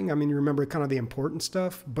remembering. I mean, you remember kind of the important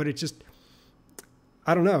stuff, but it just,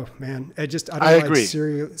 I don't know, man. I don't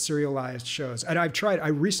agree. Like serialized shows. And I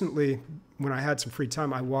recently, when I had some free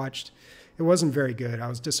time, I watched, it wasn't very good. I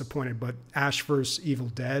was disappointed, but Ash vs. Evil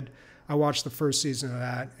Dead. I watched the first season of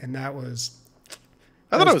that, and I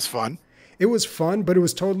thought it was fun. It was fun, but it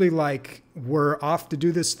was totally like, we're off to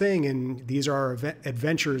do this thing, and these are our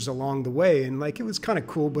adventures along the way. And like, it was kind of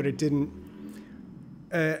cool, but it didn't,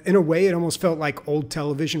 in a way, it almost felt like old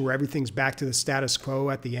television where everything's back to the status quo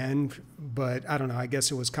at the end. But I don't know, I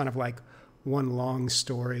guess it was kind of like one long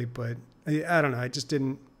story, but I don't know. I just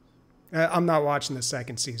didn't, I'm not watching the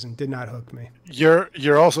second season. Did not hook me.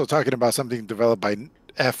 You're also talking about something developed by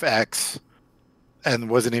FX and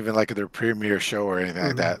wasn't even like their premiere show or anything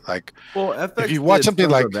like that. Like, well, FX, if you watch something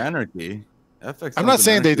like Anarchy, FX, I'm not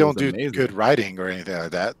saying they don't do good writing or anything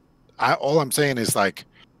like that. All I'm saying is like,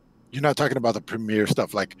 you're not talking about the premiere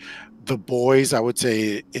stuff. Like The Boys, I would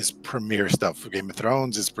say, is premiere stuff. Game of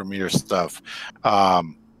Thrones is premiere stuff.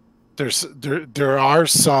 There are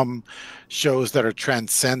some shows that are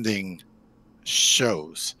transcending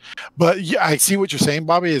shows, but yeah, I see what you're saying,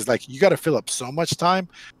 Bobby. Is like, you got to fill up so much time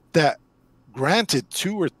that, granted,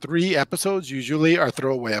 2 or 3 episodes usually are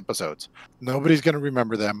throwaway episodes. Nobody's going to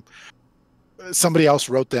remember them. Somebody else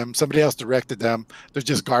wrote them. Somebody else directed them. They're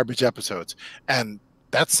just garbage episodes, and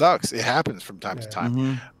that sucks. It happens from time to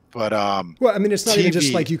time. But well, I mean, it's not even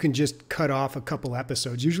just like you can just cut off a couple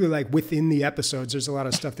episodes. Usually, like within the episodes, there's a lot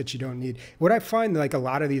of stuff that you don't need. What I find, like a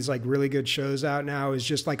lot of these like really good shows out now, is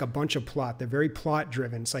just like a bunch of plot. They're very plot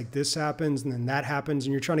driven. It's like this happens and then that happens,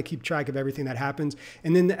 and you're trying to keep track of everything that happens.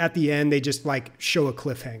 And then at the end, they just like show a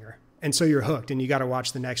cliffhanger. And so you're hooked, and you got to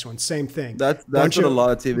watch the next one. Same thing. That's what a lot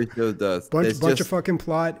of TV shows does. Bunch of fucking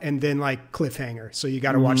plot, and then like cliffhanger. So you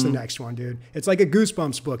got to watch the next one, dude. It's like a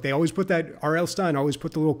Goosebumps book. They always put that. R.L. Stine always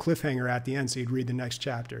put the little cliffhanger at the end, so you'd read the next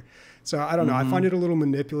chapter. So I don't know. I find it a little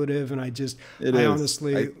manipulative, and I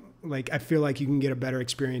honestly, I feel like you can get a better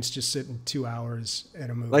experience just sitting 2 hours at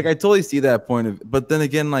a movie. Like, I totally see that point of, but then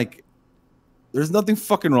again, like, there's nothing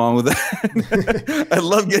fucking wrong with that. I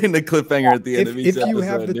love getting the cliffhanger at the end of each episode. If you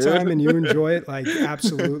have the time and you enjoy it, like,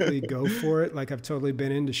 absolutely go for it. Like, I've totally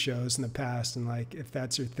been into shows in the past, and like, if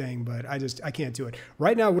that's your thing, but I can't do it.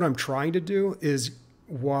 Right now, what I'm trying to do is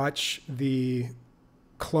watch the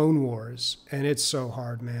Clone Wars, and it's so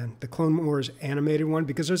hard, man. The Clone Wars animated one,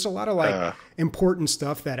 because there's a lot of like important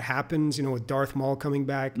stuff that happens, you know, with Darth Maul coming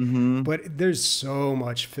back, but there's so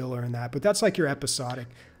much filler in that. But that's like your episodic.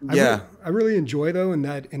 I really enjoy though in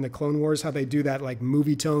the Clone Wars how they do that like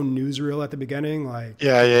movie tone newsreel at the beginning, like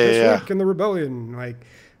this week in the rebellion, like.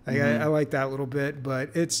 I like that little bit, but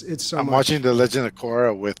it's so. I'm watching The Legend of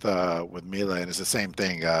Korra with Mila, and it's the same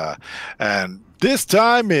thing. And this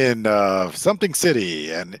time in something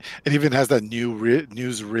city, and it even has that new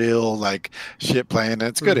newsreel like shit playing. And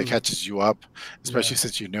it's good. It catches you up, especially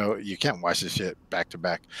since you know you can't watch this shit back to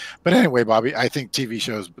back. But anyway, Bobby, I think TV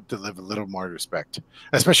shows deserve a little more respect,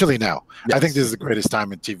 especially now. Yes. I think this is the greatest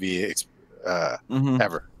time in TV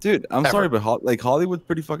ever. Dude, I'm sorry, but Hollywood's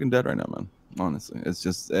pretty fucking dead right now, man. Honestly, it's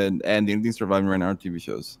just and the only thing surviving right now are TV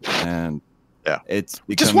shows, and it's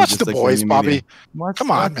just watch The Boys, Bobby.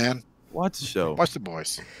 Come on, man, watch the show. Watch The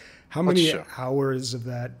Boys. How many hours of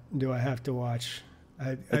that do I have to watch?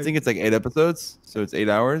 I think it's like 8 episodes, so it's 8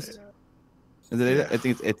 hours. Is it 8? I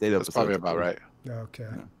think it's 8 episodes. That's probably about right. Okay.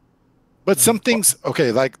 Yeah. But some things,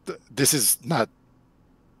 like this is not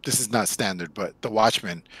standard, but The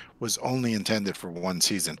Watchmen was only intended for 1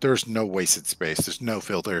 season. There's no wasted space. There's no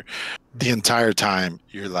filter. The entire time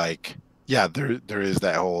you're like, yeah, there is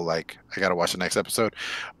that whole like, I got to watch the next episode.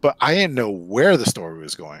 But I didn't know where the story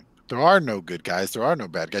was going. There are no good guys. There are no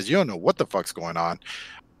bad guys. You don't know what the fuck's going on.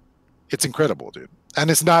 It's incredible, dude.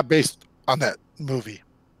 And it's not based on that movie.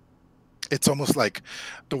 It's almost like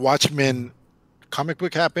The Watchmen comic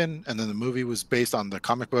book happened, and then the movie was based on the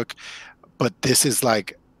comic book. But this is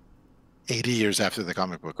like 80 years after the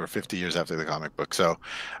comic book or 50 years after the comic book. So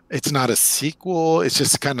it's not a sequel. It's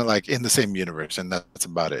just kind of like in the same universe, and that's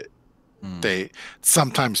about it. They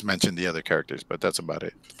sometimes mention the other characters, but that's about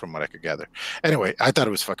it from what I could gather. Anyway, I thought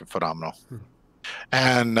it was fucking phenomenal.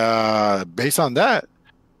 And based on that,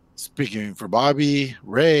 speaking for Bobby,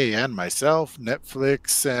 Ray, and myself,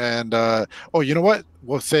 Netflix, and oh, you know what?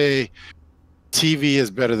 We'll say TV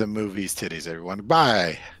is better than movies, titties, everyone.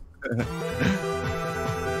 Bye.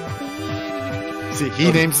 See,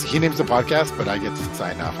 he names the podcast, but I get to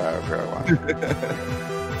sign off however I want.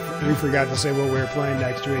 We forgot to say what we were playing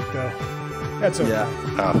next week, though. That's okay.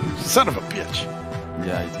 Yeah. Son of a bitch.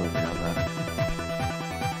 Yeah, you totally forgot that.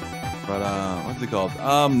 But what's it called?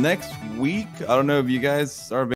 Next week, I don't know if you guys are